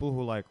 like, people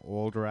who like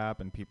old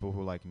rap and people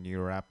who like new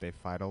rap, they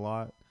fight a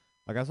lot.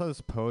 Like, I saw this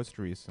post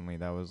recently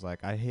that was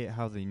like, "I hate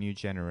how the new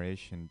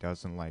generation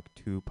doesn't like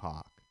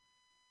Tupac,"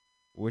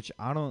 which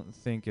I don't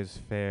think is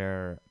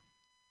fair,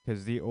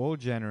 because the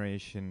old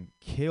generation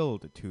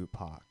killed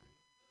Tupac.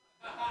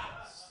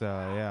 So,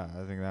 yeah,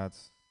 I think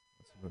that's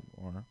a bit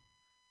more.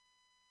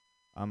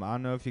 I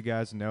don't know if you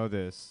guys know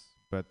this,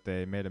 but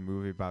they made a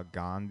movie about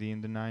Gandhi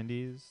in the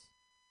 90s.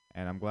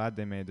 And I'm glad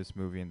they made this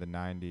movie in the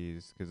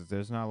 90s, because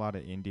there's not a lot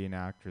of Indian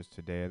actors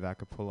today that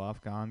could pull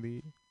off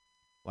Gandhi.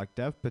 Like,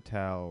 Dev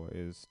Patel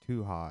is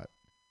too hot.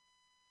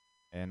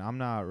 And I'm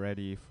not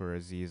ready for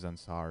Aziz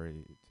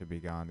Ansari to be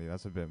Gandhi.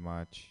 That's a bit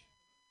much.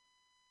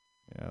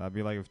 Yeah, that'd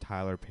be like if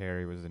Tyler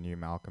Perry was the new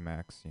Malcolm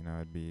X. You know,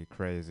 it'd be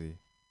crazy.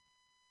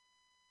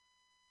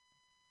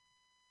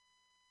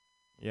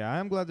 Yeah, I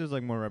am glad there's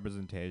like more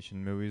representation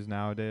in movies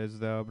nowadays,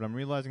 though. But I'm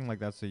realizing like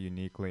that's a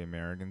uniquely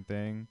American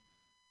thing.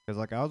 Because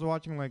like I was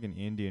watching like an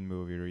Indian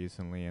movie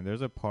recently, and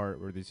there's a part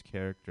where these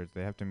characters,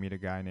 they have to meet a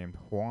guy named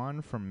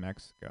Juan from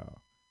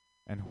Mexico.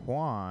 And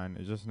Juan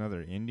is just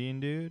another Indian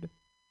dude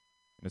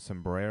in a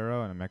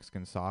sombrero and a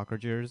Mexican soccer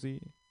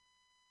jersey.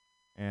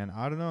 And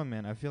I don't know,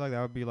 man. I feel like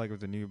that would be like if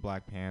the new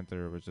Black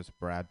Panther was just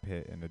Brad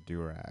Pitt in a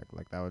do-rag.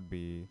 Like that would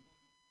be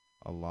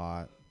a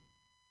lot.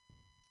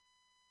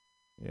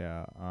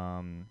 Yeah.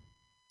 I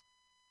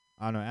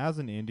don't know. As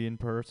an Indian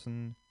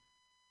person,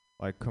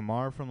 like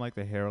Kumar from like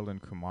the Harold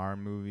and Kumar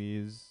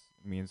movies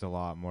means a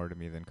lot more to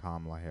me than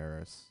Kamala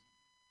Harris.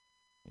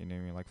 You know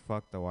what I mean? Like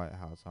fuck the White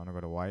House. I want to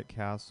go to White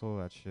Castle.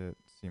 That shit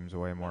seems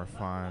way more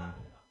fun.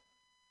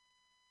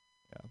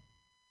 Yeah.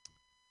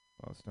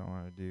 What else do I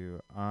want to do?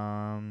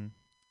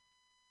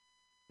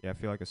 Yeah, I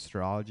feel like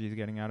astrology is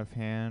getting out of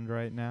hand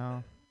right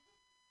now.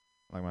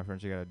 Like my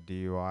friend, she got a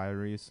DUI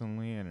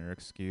recently, and her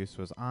excuse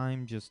was,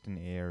 "I'm just an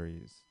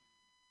Aries."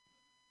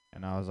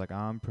 And I was like,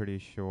 "I'm pretty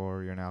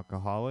sure you're an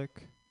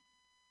alcoholic.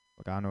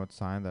 Like I know what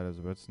sign that is,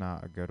 but it's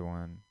not a good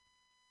one."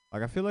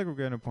 Like I feel like we're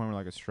getting to a point where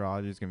like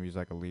astrology is gonna be used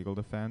like a legal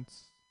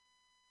defense.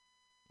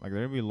 Like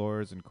there'll be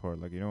lawyers in court.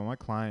 Like, you know, my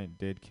client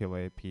did kill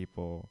 8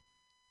 people.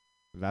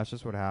 That's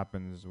just what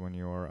happens when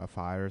you're a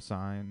fire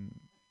sign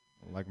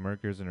like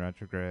Mercury's in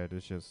retrograde.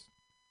 It's just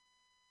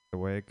the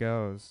way it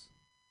goes.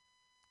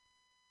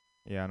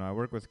 Yeah, no, I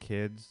work with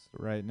kids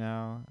right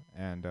now,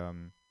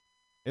 and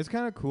it's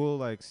kind of cool,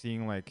 like,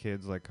 seeing, like,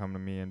 kids, like, come to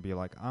me and be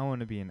like, I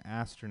want to be an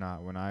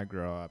astronaut when I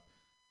grow up,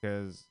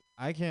 because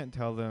I can't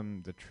tell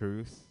them the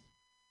truth,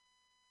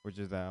 which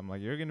is that I'm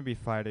like, you're going to be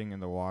fighting in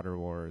the water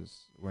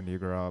wars when you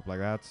grow up. Like,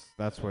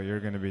 that's what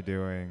you're going to be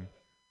doing.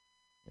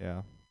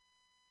 Yeah.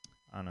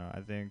 I don't know.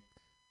 I think,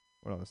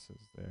 what else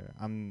is there?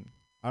 I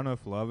don't know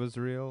if love is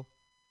real.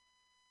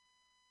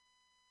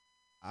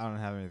 I don't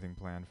have anything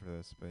planned for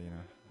this, but, you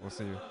know, we'll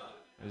see.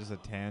 It's just a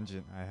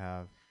tangent I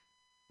have.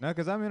 No,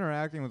 because I'm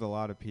interacting with a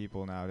lot of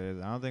people nowadays.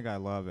 I don't think I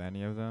love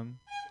any of them.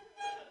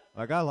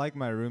 Like, I like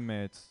my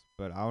roommates,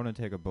 but I want to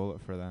take a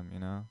bullet for them, you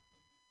know?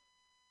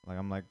 Like,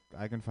 I'm like,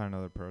 I can find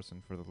another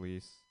person for the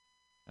least.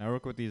 And I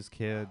work with these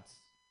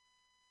kids,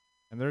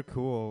 and they're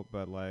cool,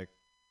 but, like,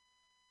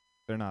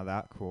 they're not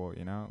that cool,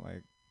 you know?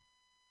 Like,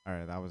 all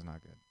right, that was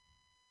not good.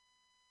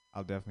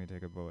 I'll definitely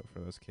take a bullet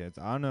for those kids.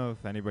 I don't know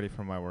if anybody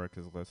from my work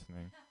is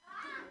listening.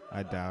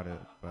 I doubt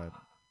it, but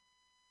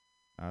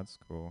that's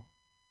cool.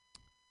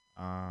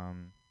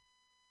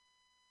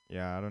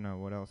 Yeah, I don't know.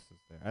 What else is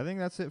there? I think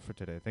that's it for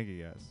today. Thank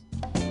you, guys.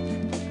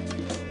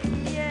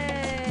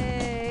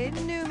 Yay!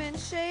 Newman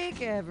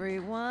Shake,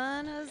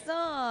 everyone.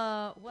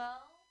 Huzzah!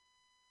 Well,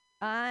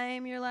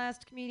 I'm your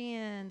last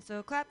comedian,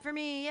 so clap for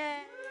me. Yay!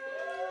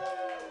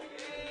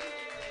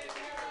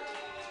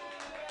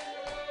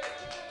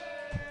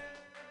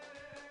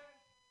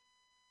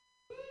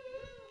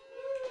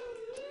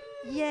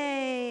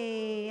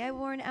 Yay! I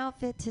wore an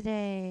outfit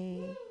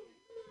today.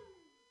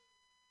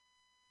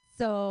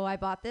 So I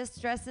bought this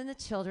dress in the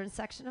children's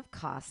section of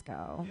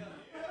Costco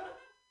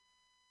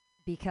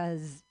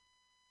because,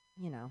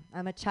 you know,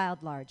 I'm a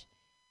child large.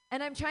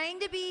 And I'm trying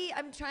to be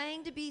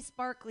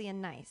sparkly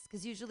and nice,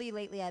 because usually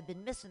lately I've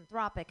been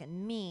misanthropic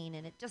and mean,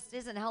 and it just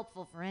isn't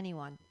helpful for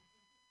anyone.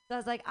 So I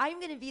was like, I'm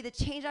going to be the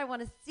change I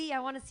want to see. I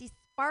want to see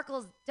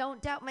sparkles.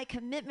 Don't doubt my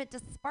commitment to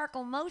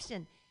sparkle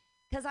motion,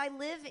 because I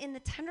live in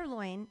the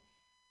Tenderloin,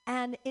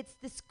 and it's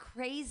this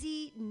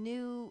crazy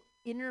new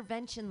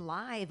Intervention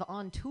Live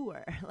on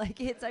tour. Like,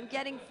 I'm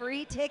getting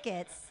free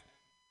tickets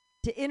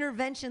to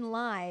Intervention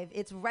Live.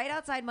 It's right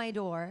outside my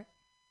door,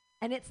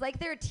 and it's like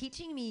they're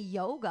teaching me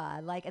yoga.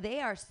 Like, they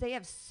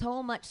have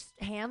so much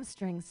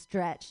hamstring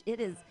stretch.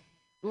 It is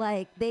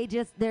like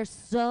they're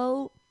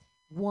so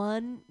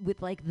one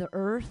with, like, the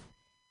earth,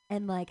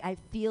 and, like, I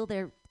feel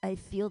their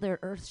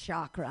earth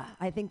chakra.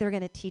 I think they're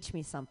gonna teach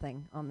me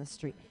something on the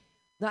street.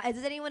 Now,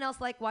 does anyone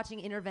else like watching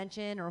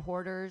Intervention or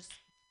Hoarders?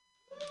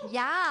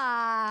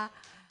 Yeah,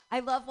 I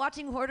love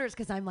watching Hoarders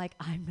because I'm like,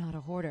 I'm not a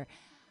hoarder.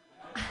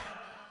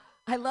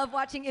 I love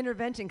watching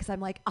Intervention because I'm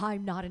like,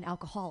 I'm not an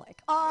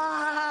alcoholic.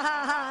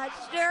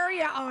 Sure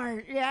you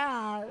aren't.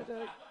 Yeah.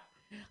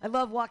 I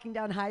love walking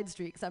down Hyde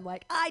Street because I'm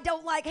like, I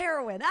don't like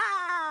heroin.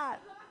 I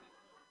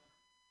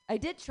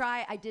did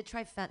try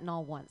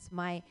fentanyl once.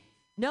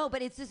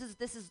 But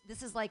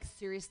this is like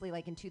seriously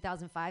like in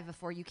 2005,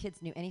 before you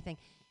kids knew anything.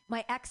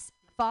 My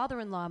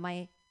ex-father-in-law,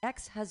 my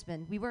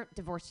ex-husband, we weren't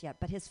divorced yet,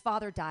 but his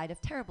father died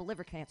of terrible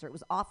liver cancer. It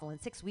was awful. In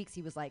 6 weeks,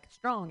 he was like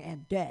strong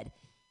and dead.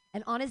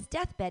 And on his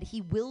deathbed, he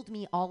willed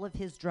me all of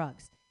his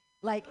drugs.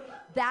 Like,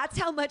 that's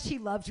how much he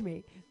loved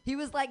me. He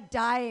was like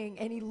dying,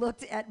 and he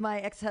looked at my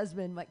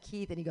ex-husband, like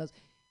Keith, and he goes,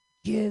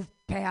 give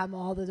Pam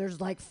all there's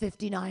like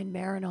 59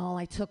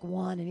 Marinol. I took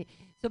one.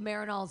 So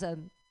Marinol's a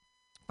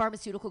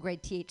pharmaceutical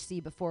grade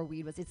THC before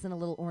weed was. It's in a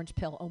little orange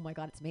pill. Oh my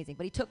God, it's amazing.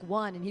 But he took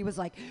one and he was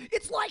like,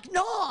 it's like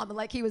Nom.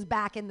 Like, he was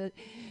back in the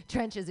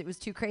trenches. It was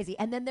too crazy.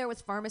 And then there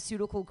was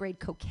pharmaceutical grade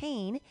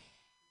cocaine,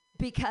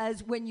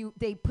 because when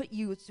they put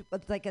you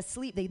like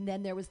asleep,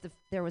 then there was the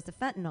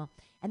fentanyl,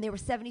 and they were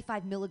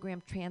 75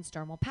 milligram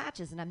transdermal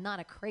patches. And I'm not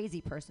a crazy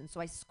person, so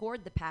I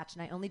scored the patch,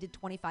 and I only did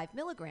 25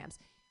 milligrams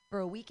for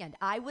a weekend.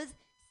 I was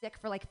sick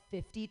for like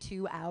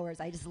 52 hours.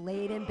 I just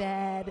laid in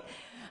bed.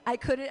 I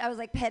was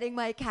like petting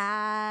my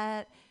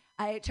cat.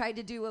 I tried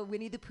to do a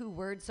Winnie the Pooh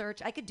word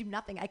search. I could do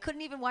nothing. I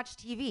couldn't even watch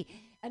TV.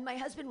 And my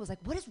husband was like,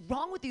 what is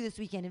wrong with you this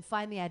weekend? And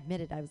finally I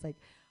admitted, I was like,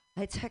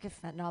 I took a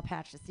fentanyl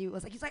patch to see what it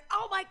was like. He's like,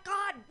 oh my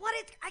God,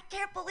 I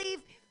can't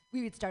believe.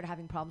 We would start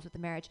having problems with the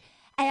marriage.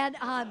 And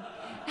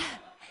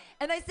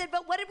and I said,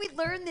 but what did we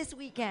learn this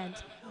weekend?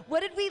 What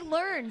did we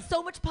learn?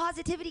 So much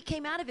positivity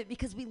came out of it,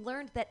 because we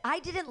learned that I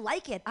didn't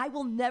like it. I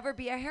will never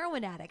be a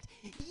heroin addict.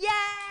 Yay!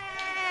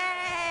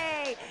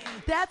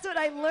 That's what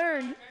I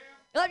learned.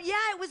 Yeah,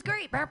 it was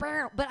great.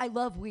 But I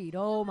love weed.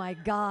 Oh my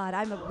God,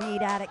 I'm a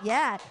weed addict.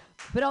 Yeah,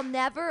 but I'll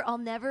never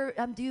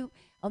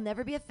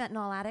be a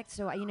fentanyl addict.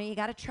 So you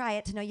got to try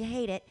it to know you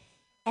hate it.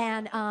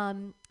 And I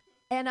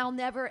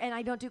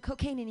don't do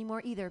cocaine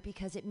anymore either,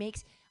 because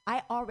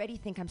I already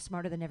think I'm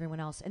smarter than everyone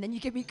else. And then you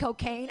give me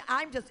cocaine,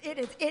 it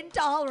is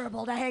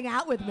intolerable to hang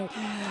out with me.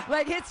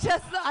 Like, it's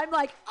just, I'm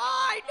like,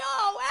 I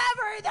know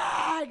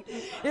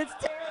everything. It's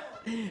terrible.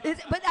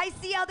 But I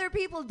see other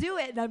people do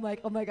it, and I'm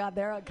like, oh my God,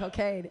 they're on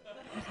cocaine.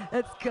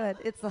 That's good.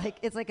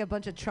 It's like a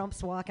bunch of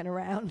Trumps walking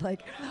around.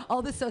 Like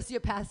all the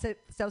sociopathic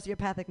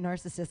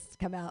narcissists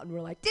come out, and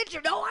we're like, did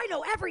you know I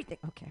know everything?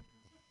 Okay.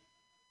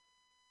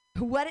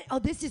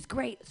 This is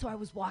great. So I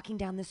was walking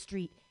down the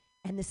street,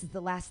 and this is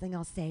the last thing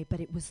I'll say, but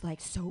it was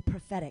like so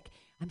prophetic.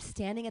 I'm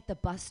standing at the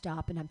bus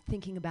stop, and I'm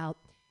thinking about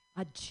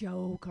a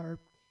joke or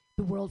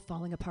the world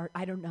falling apart.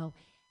 I don't know.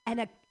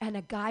 And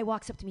a guy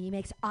walks up to me. He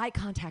makes eye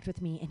contact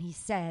with me, and he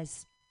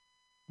says,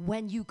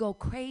 when you go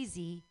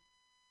crazy,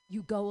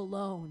 you go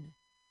alone.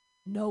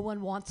 No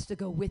one wants to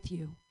go with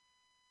you.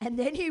 And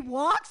then he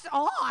walks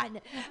on.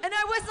 And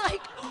I was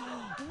like,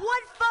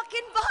 what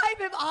fucking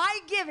vibe am I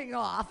giving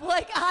off?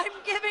 Like, I'm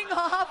giving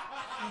off,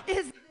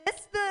 is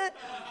this the,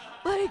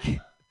 like,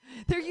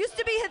 there used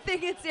to be a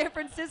thing in San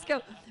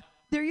Francisco.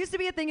 There used to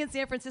be a thing in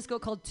San Francisco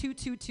called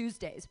Tutu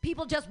Tuesdays.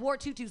 People just wore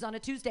tutus on a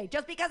Tuesday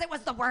just because it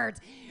was the words.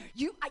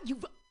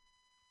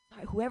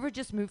 Whoever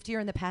just moved here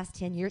in the past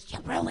 10 years, you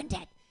ruined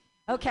it.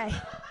 Okay.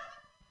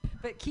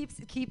 But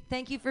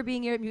thank you for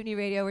being here at Mutiny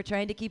Radio. We're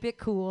trying to keep it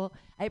cool.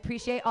 I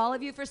appreciate all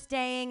of you for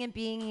staying and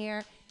being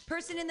here.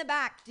 Person in the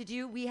back,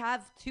 we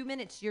have 2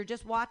 minutes. You're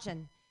just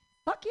watching.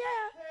 Fuck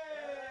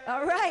yeah.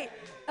 All right.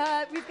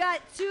 We've got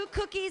 2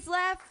 cookies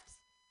left.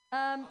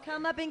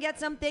 Come up and get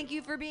some. Thank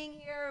you for being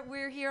here.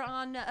 We're here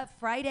on a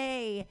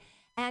Friday.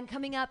 And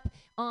coming up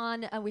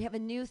on, we have a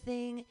new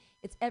thing.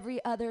 It's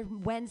every other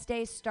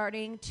Wednesday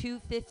starting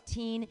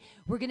 2:15.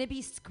 We're going to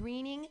be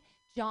screening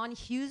John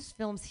Hughes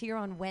films here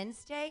on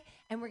Wednesday,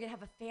 and we're going to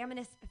have a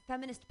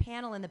feminist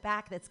panel in the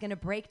back that's going to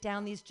break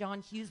down these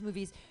John Hughes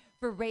movies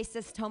for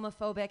racist,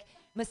 homophobic,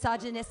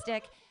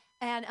 misogynistic,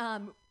 and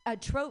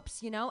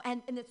tropes, you know?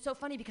 And it's so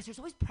funny because there's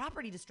always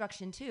property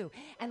destruction, too,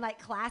 and, like,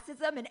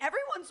 classism, and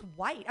everyone's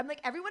white. I'm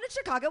like, everyone in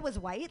Chicago was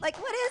white?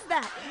 Like, what is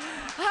that?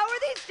 How are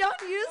these John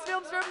Hughes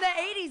films from the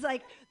 80s?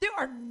 Like, there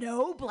are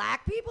no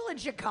black people in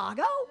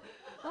Chicago?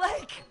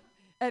 Like...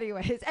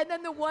 Anyways, and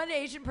then the one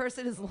Asian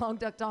person is Long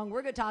Duck Dong.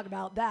 We're going to talk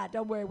about that.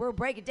 Don't worry. We'll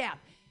break it down.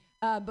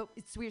 But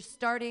we're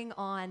starting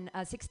on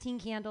 16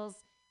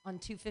 Candles on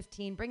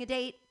 2:15. Bring a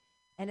date,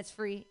 and it's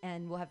free,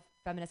 and we'll have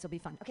feminists. It'll be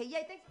fun. Okay,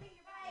 yay. Thanks for being here.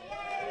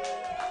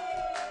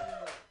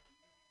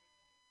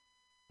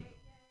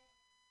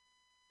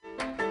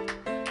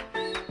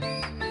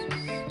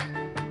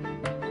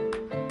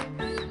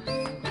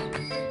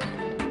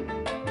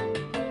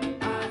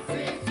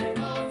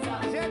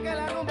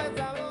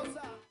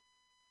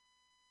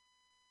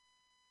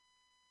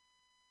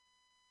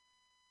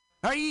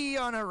 Are ye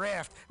on a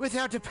raft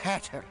without a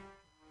paddle?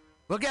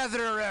 Well,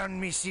 gather around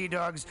me, sea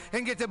dogs,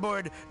 and get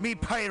aboard me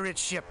pirate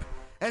ship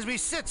as we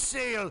set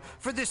sail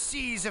for the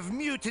seas of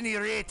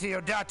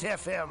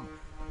MutinyRadio.fm.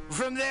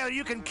 From there,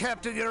 you can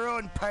captain your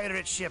own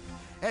pirate ship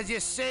as you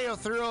sail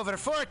through over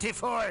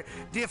 44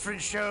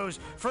 different shows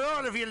for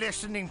all of your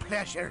listening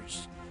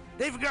pleasures.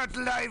 They've got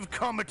live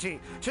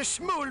comedy to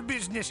small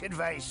business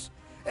advice,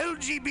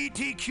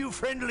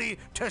 LGBTQ-friendly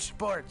to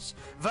sports,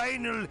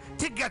 vinyl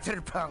to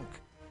gutter punk.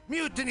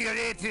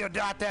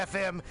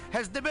 MutinyRadio.fm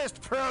has the best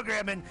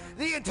programming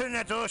the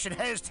internet ocean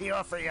has to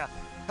offer you.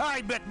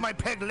 I bet my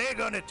peg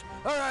leg on it,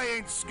 or I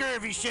ain't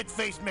scurvy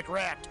shit-faced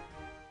McRat.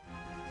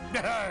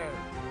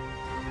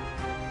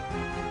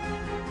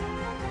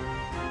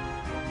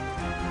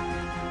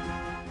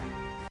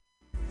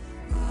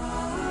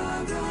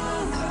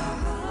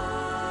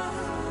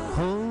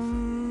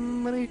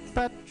 Home,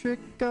 Patrick,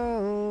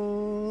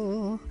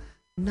 oh,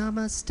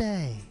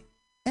 namaste.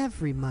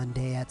 Every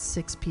Monday at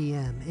 6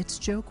 p.m., it's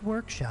Joke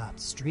Workshop,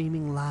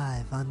 streaming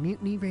live on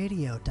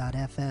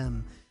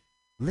MutinyRadio.fm.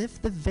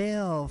 Lift the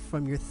veil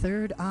from your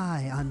third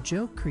eye on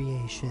joke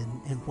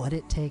creation and what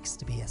it takes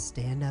to be a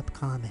stand-up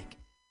comic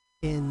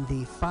in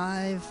the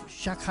 5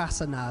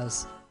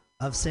 shakasanas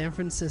of San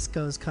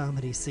Francisco's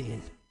comedy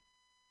scene.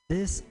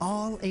 This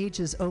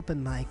all-ages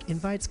open mic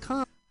invites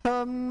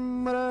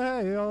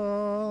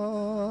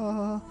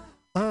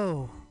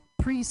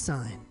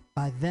pre-sign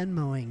by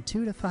Venmoing $2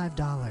 to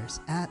 $5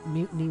 at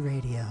Mutiny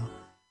Radio.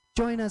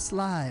 Join us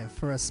live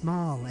for a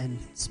small and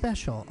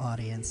special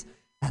audience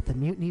at the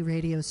Mutiny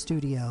Radio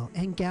Studio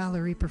and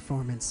Gallery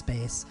Performance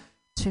Space,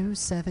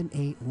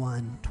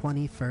 2781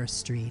 21st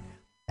Street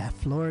at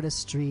Florida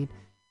Street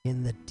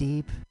in the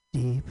deep,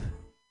 deep,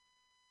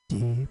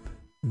 deep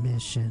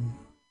Mission.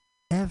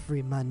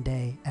 Every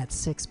Monday at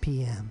 6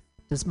 p.m.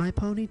 Does my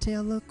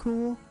ponytail look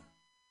cool?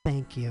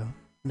 Thank you.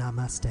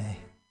 Namaste.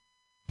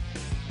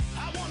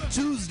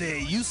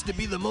 Tuesday used to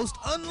be the most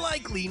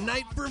unlikely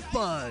night for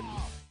fun.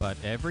 But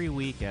every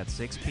week at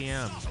 6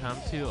 p.m., come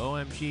to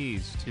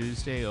OMG's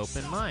Tuesday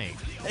Open Mic.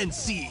 And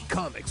see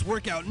comics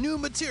work out new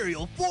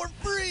material for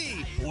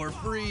free. For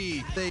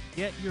free. They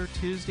get your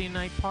Tuesday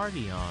night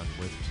party on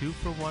with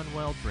 2-for-1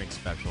 well drink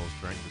specials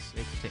during the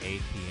 6 to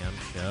 8 p.m.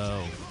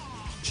 show.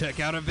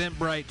 Check out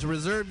Eventbrite to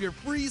reserve your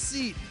free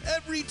seat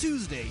every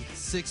Tuesday,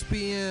 6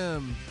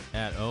 p.m.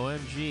 at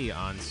OMG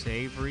on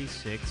Savory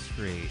 6th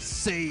Street.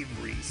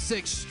 Savory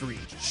 6th Street.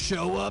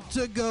 Show up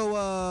to go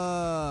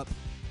up.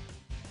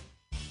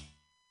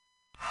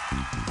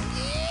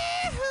 Yeah!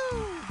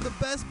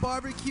 best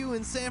barbecue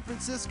in San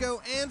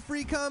Francisco and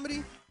free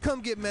comedy?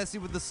 Come get messy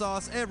with the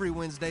sauce every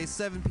Wednesday,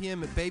 7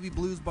 p.m. at Baby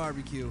Blues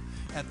Barbecue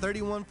at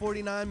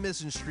 3149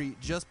 Mission Street,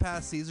 just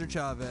past Cesar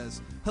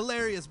Chavez.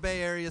 Hilarious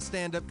Bay Area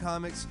stand-up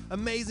comics,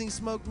 amazing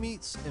smoked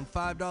meats, and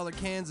 $5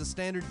 cans of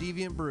standard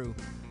deviant brew.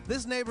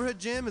 This neighborhood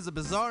gym is a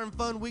bizarre and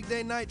fun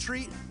weekday night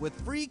treat with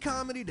free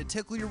comedy to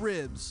tickle your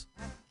ribs.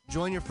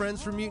 Join your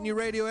friends from Mutiny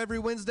Radio every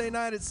Wednesday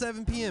night at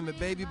 7 p.m. at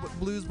Baby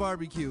Blues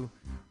Barbecue.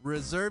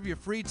 Reserve your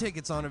free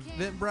tickets on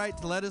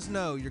Eventbrite to let us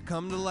know you're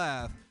coming to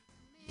laugh.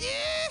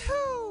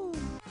 Yahoo!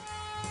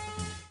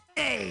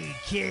 Hey,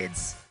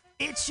 kids,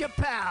 it's your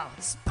pal,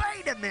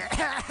 Spider-Man.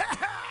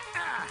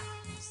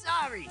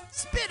 Sorry,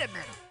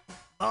 Spiderman.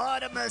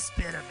 Mortimer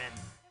Spiderman.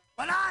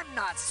 When I'm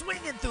not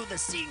swinging through the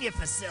senior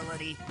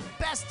facility,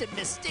 besting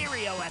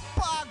Mysterio at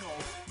Boggle,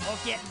 or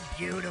getting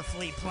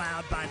beautifully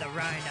plowed by the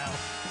Rhino,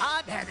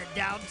 I'm headed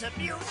down to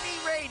Mutiny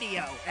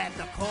Radio at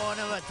the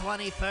corner of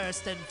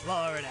 21st and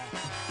Florida.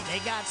 They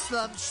got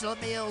some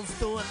schlemiels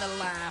doing the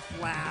laugh.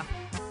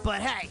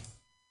 But hey,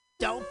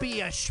 don't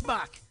be a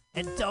schmuck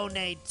and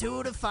donate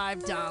 $2 to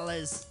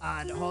 $5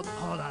 on, hold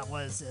on,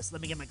 what is this?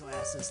 Let me get my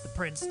glasses. The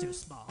print's too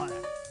small. Hold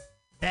on.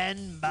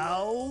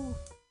 Venmo?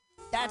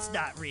 That's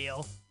not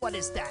real. What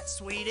is that,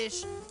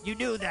 Swedish? You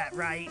knew that,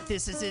 right?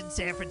 This is in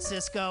San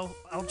Francisco.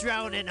 I'll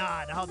drone it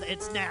on.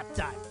 It's nap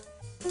time.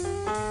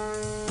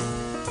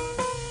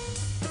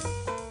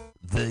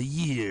 The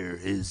year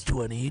is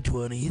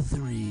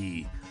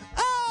 2023.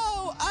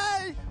 Oh,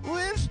 I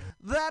wish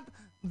that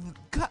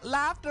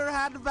laughter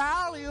had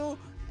value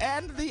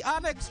and the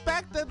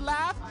unexpected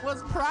laugh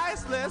was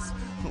priceless.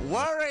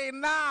 Worry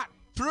not.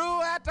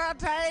 True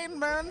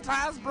entertainment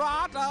has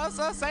brought us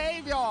a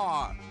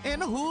savior in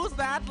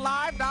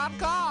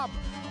who'sthatlive.com.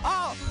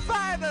 Oh,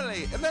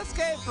 finally, an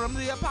escape from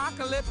the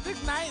apocalyptic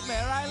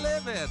nightmare I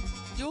live in.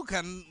 You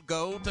can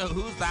go to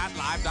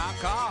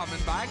who'sthatlive.com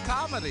and buy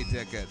comedy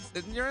tickets.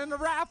 And you're in the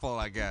raffle,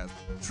 I guess.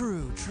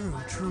 True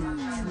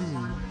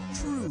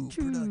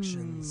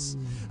Productions.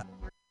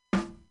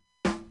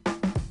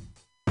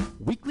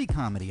 Weekly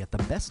comedy at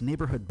the best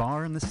neighborhood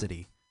bar in the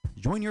city.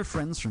 Join your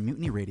friends from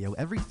Mutiny Radio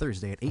every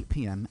Thursday at 8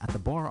 p.m. at the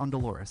Bar on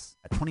Dolores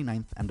at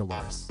 29th and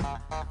Dolores.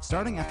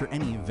 Starting after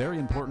any very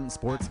important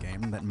sports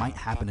game that might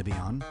happen to be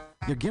on,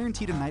 you're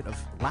guaranteed a night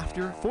of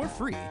laughter for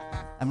free.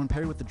 And when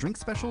paired with the drink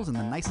specials and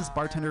the nicest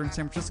bartender in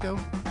San Francisco,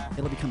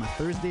 it'll become a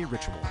Thursday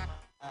ritual.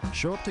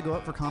 Show up to go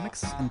out for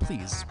comics, and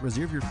please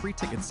reserve your free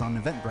tickets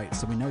on Eventbrite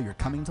so we know you're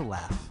coming to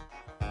laugh.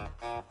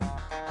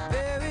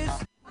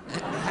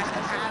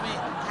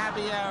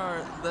 Happy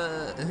hour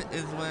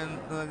is when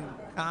the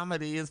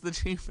comedy is the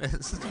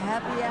cheapest.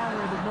 Happy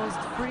hour, the most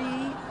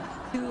free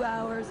 2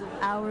 hours of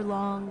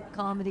hour-long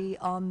comedy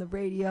on the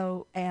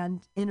radio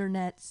and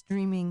internet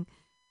streaming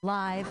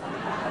live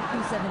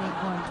at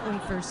 2781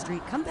 21st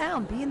Street. Come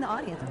down, be in the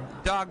audience.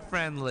 Dog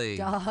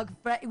friendly.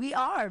 We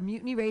are.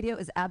 Mutiny Radio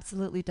is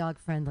absolutely dog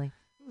friendly.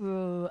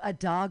 Ooh, a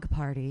dog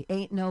party.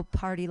 Ain't no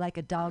party like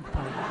a dog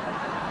party.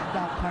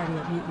 Dog party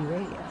at Mutiny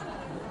Radio.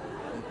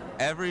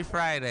 Every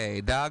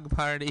Friday, dog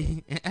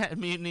party at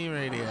Mutiny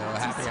Radio.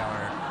 Happy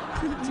hour.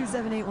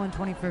 2781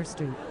 21st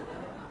Street.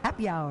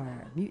 Happy hour.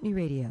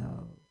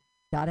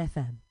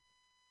 MutinyRadio.fm.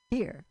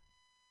 Here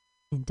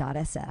in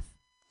 .sf.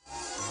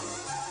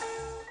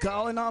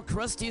 Calling all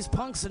crusties,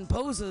 punks, and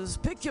posers.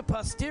 Pick your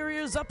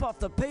posteriors up off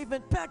the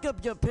pavement, pack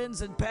up your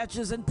pins and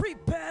patches, and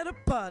prepare to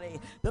party.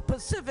 The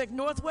Pacific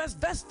Northwest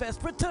Vest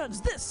Fest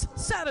returns this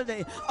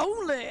Saturday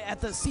only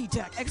at the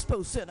SeaTac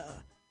Expo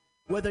Center.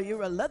 Whether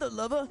you're a leather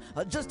lover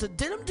or just a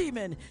denim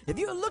demon, if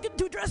you're looking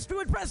to dress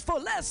to impress for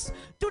less,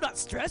 do not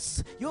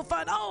stress. You'll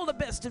find all the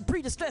best in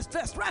pre-distressed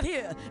vests right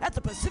here at the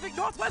Pacific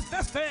Northwest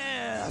Vest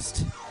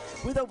Fest.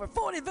 With over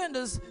 40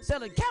 vendors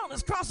selling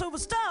countless crossover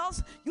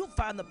styles, you'll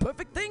find the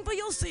perfect thing for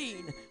your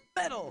scene.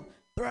 Metal,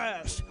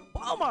 thrash,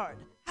 Walmart,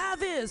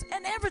 high-vis,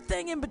 and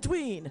everything in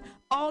between.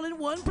 All in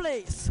one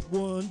place.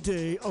 One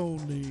day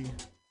only.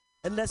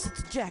 Unless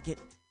it's a jacket.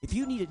 If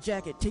you need a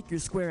jacket, take your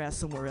square ass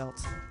somewhere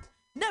else.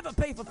 Never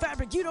pay for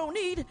fabric you don't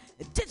need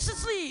and ditch the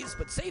sleeves,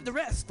 but save the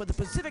rest for the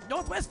Pacific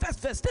Northwest Vest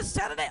Fest this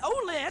Saturday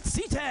only at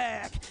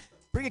SeaTac.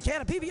 Bring a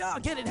can of PBR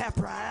and get it half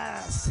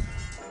price.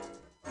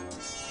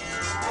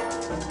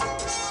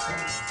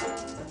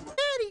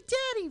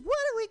 Daddy, what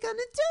are we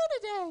gonna do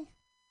today?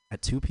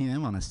 At 2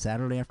 p.m. on a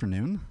Saturday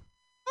afternoon?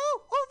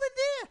 Oh, over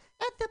there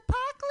at the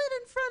parklet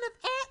in front of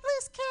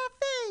Atlas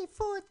Cafe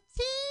for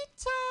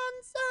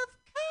Titans of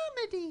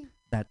Comedy.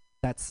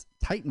 That's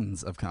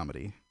Titans of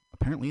Comedy.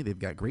 Apparently, they've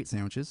got great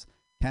sandwiches,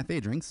 cafe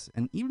drinks,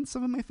 and even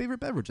some of my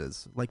favorite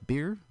beverages, like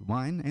beer,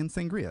 wine, and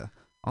sangria.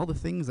 All the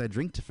things I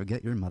drink to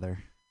forget your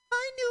mother.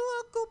 My new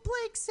Uncle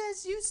Blake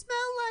says you smell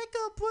like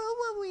a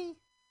brewery.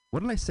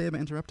 What did I say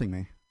about interrupting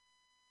me?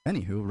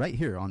 Anywho, right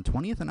here on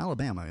 20th and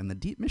Alabama in the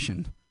Deep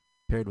Mission,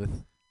 paired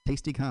with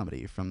tasty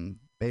comedy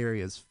from Bay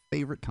Area's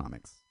favorite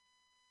comics.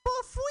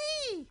 For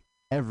free!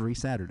 Every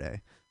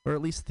Saturday, or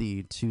at least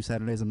the 2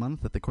 Saturdays a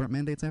month that the court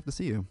mandates I have to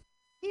see you.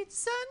 It's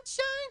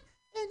sunshine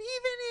and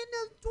even in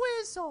a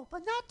drizzle,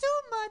 but not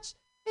too much.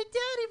 Hey,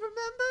 Daddy,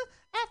 remember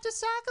after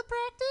soccer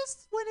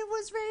practice when it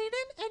was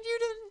raining and you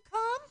didn't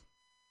come?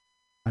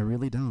 I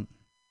really don't.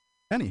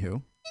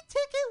 Anywho, The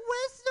ticket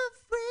west of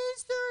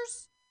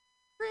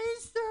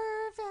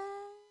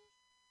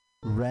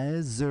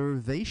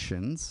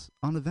reservations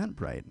on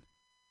Eventbrite.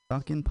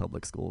 Stuck in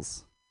public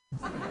schools.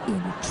 In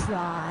a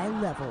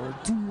tri-level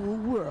dual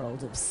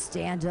world of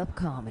stand-up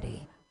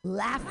comedy,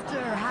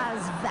 laughter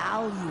has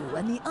value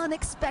and the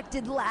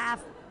unexpected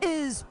laugh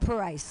is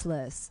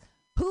priceless.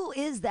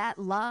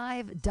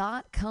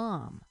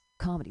 Whoisthatlive.com.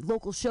 Comedy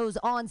local shows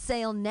on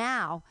sale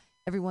now.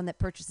 Everyone that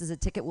purchases a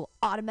ticket will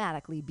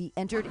automatically be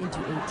entered into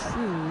a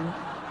true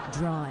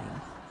drawing.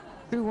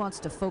 Drew wants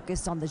to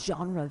focus on the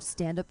genre of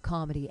stand-up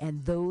comedy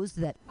and those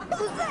that...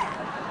 Who's that?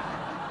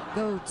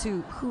 Go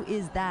to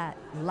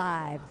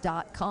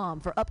whoisthatlive.com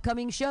for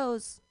upcoming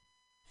shows.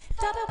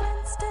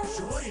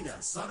 Join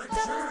us on a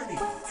journey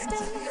into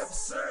the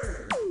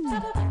absurd.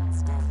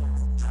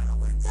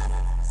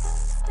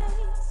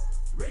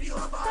 Radio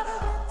Havana,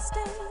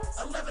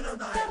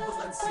 1109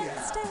 Valencia,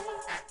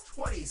 at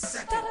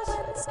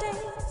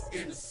 22nd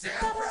in San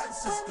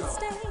Francisco.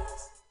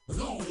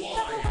 The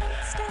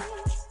Wyatt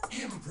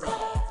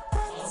Improv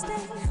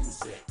Comedy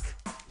Music,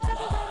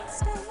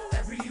 live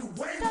every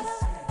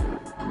Wednesday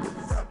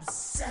from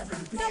 7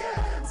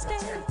 p.m. to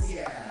 10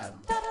 p.m.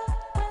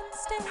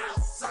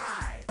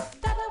 Outside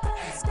and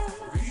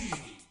free.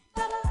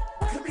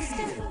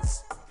 Comedians,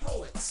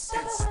 poets,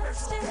 and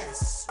special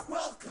guests,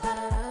 welcome.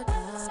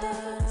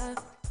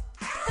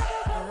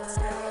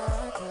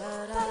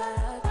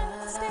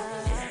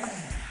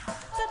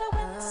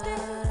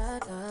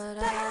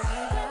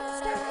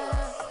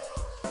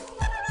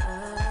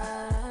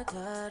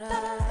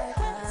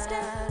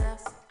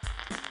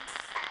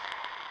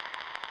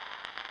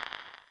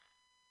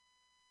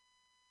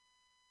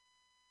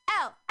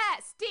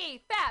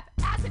 LSD, FAP,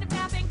 acid and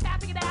fapping,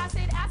 fapping and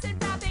acid, acid,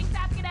 fapping,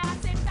 fapping and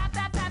acid, fap,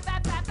 fap, fap,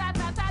 fap, fap, fap,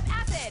 fap, fap,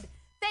 acid.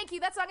 Thank you.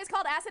 That song is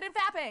called Acid and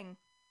Fapping.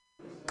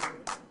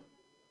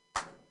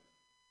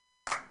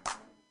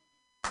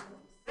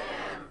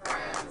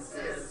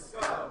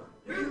 Francisco,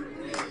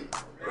 Mutiny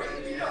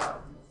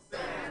Radio.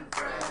 San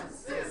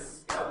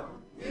Francisco,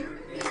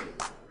 Mutiny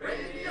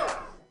Radio.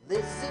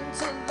 Listen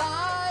to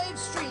live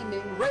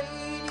streaming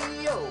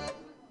radio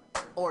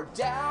or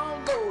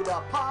download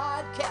a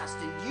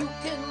podcast and you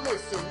can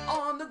listen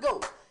on the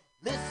go.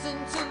 Listen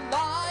to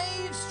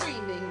live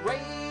streaming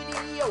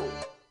radio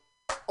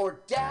or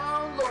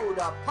download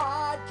a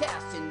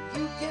podcast and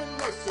you can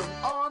listen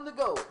on the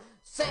go.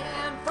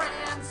 San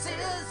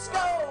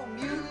Francisco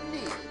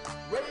Mutiny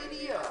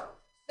Radio.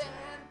 San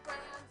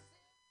Francisco.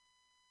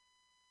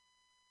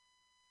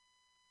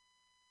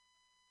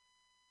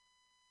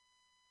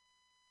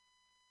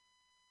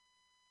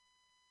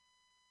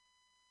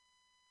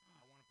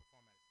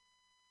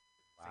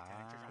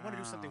 I want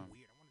to do something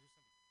weird. I want to do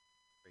something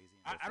crazy.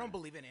 I don't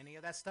believe in any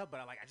of that stuff, but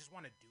I just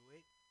want to do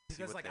it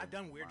because I've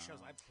done weird shows.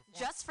 I've performed.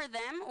 Just for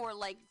them, or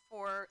like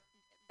for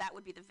that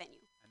would be the venue.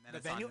 The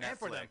venue and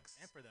for them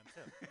too.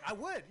 I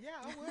would, yeah,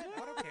 I would.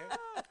 I don't care.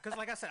 Because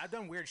like I said, I've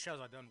done weird shows.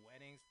 I've done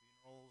weddings,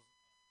 funerals.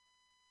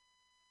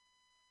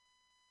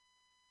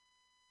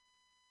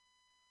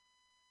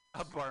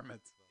 A bar mitzvah.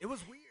 It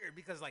was weird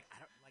because like I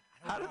don't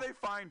How know. do they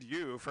find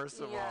you, first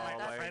of all? Like a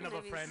Like, friend of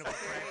a friend of a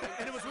friend.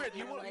 And it was weird.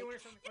 You know were when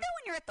something.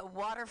 you're at the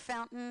water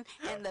fountain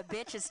and the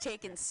bitch is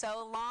taking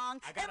so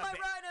long. Am I right?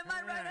 Am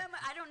I right?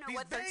 I don't know These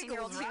what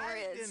 13-year-old bagels, humor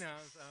right? is. You know,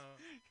 so.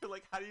 You're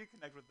like, how do you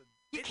connect with the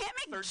You can't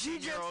make Jew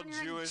jokes 13-year-old when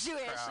you're Jewish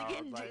Jewish. crowd? You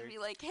can't Like, be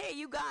like, hey,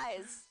 you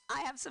guys, I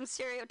have some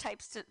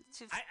stereotypes to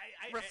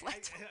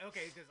reflect.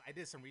 Okay, because I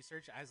did some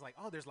research. I was like,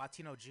 oh, there's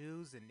Latino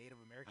Jews and Native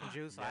American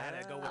Jews, so I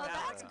had to go with Oh,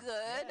 that. that's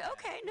good.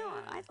 Okay, no,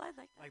 I like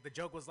that. Like the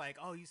joke was like,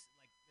 oh, like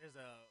there's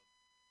a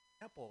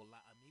temple, La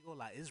Amigo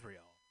La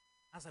Israel.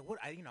 I was like, what?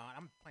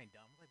 I'm playing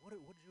dumb. I was like, what do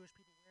Jewish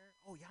people wear?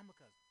 Oh, yarmulkes.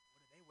 What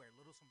do they wear?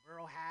 Little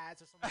sombrero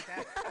hats or something like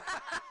that.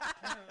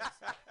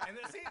 and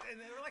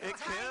they were like, It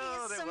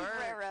killed.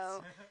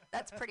 Sombrero.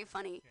 That's pretty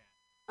funny.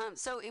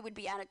 So it would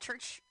be at a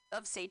church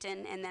of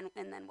Satan, and then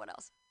what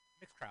else?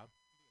 Mixed crowd.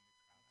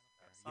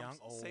 some Young,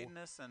 old.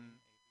 Satanists and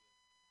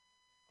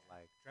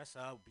like Dress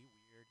up, be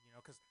weird,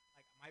 because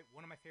like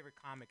one of my favorite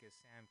comic is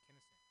Sam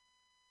Kinison.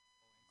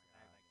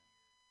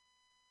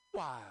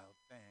 wild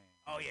thing.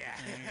 Oh yeah.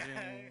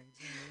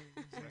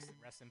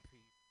 rest in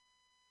peace.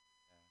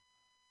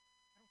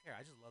 I don't care.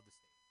 I just love the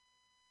stage.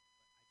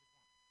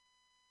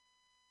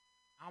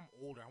 I'm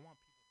older. I want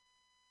people.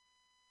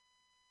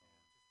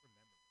 Just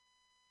remember.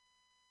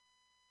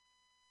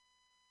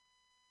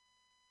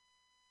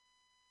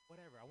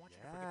 Whatever. I want you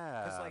to forget.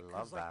 Yeah, I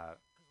love that.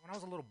 Because when I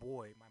was a little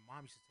boy, my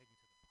mom used to take me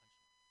to the punch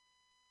line.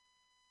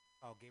 I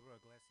saw Gabriel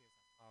Iglesias.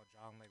 I saw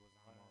John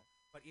Leguizamo.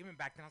 But even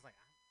back then, I was like,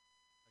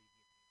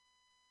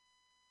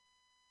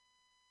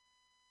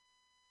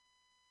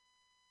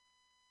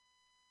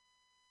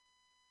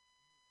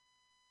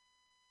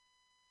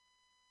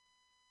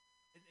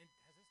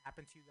 has this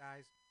happened to you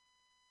guys?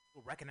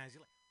 People recognize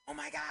you like, oh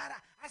my God,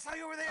 I saw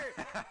you over there.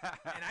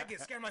 And I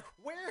get scared. I'm like,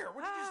 where?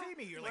 Where did you see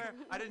me? You're like,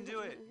 I didn't do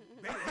it.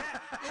 Yeah,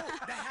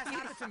 that has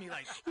happened to me.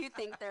 Like, You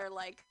think they're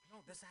like no,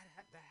 that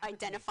happened to me.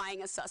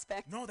 identifying a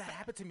suspect? No, that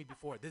happened to me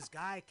before. This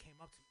guy came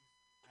up to me.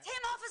 It's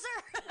him,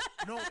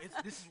 officer. No,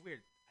 this is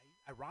weird.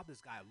 I robbed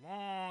this guy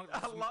long.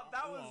 I love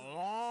that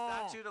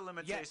was statute of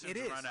limitations it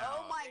is. run out.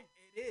 Oh my!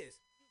 It is.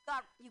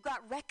 You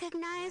got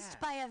recognized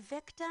by a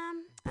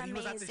victim. But he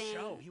Amazing. was at the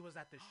show. He was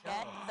at the show.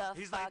 Get the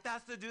He's fuck. like,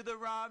 that's the dude that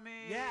robbed me.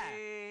 Yeah.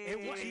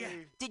 It was. Yeah.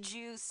 Did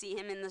you see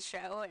him in the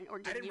show, or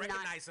did I didn't you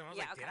recognize not? him. I was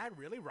Yeah, like, okay. did I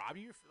really rob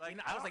you? Like,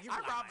 I was like, you I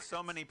lied. robbed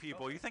so many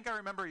people. You think I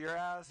remember your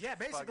ass? Yeah, Fuck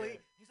basically.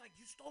 it. He's like,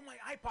 you stole my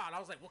iPod. I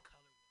was like, what color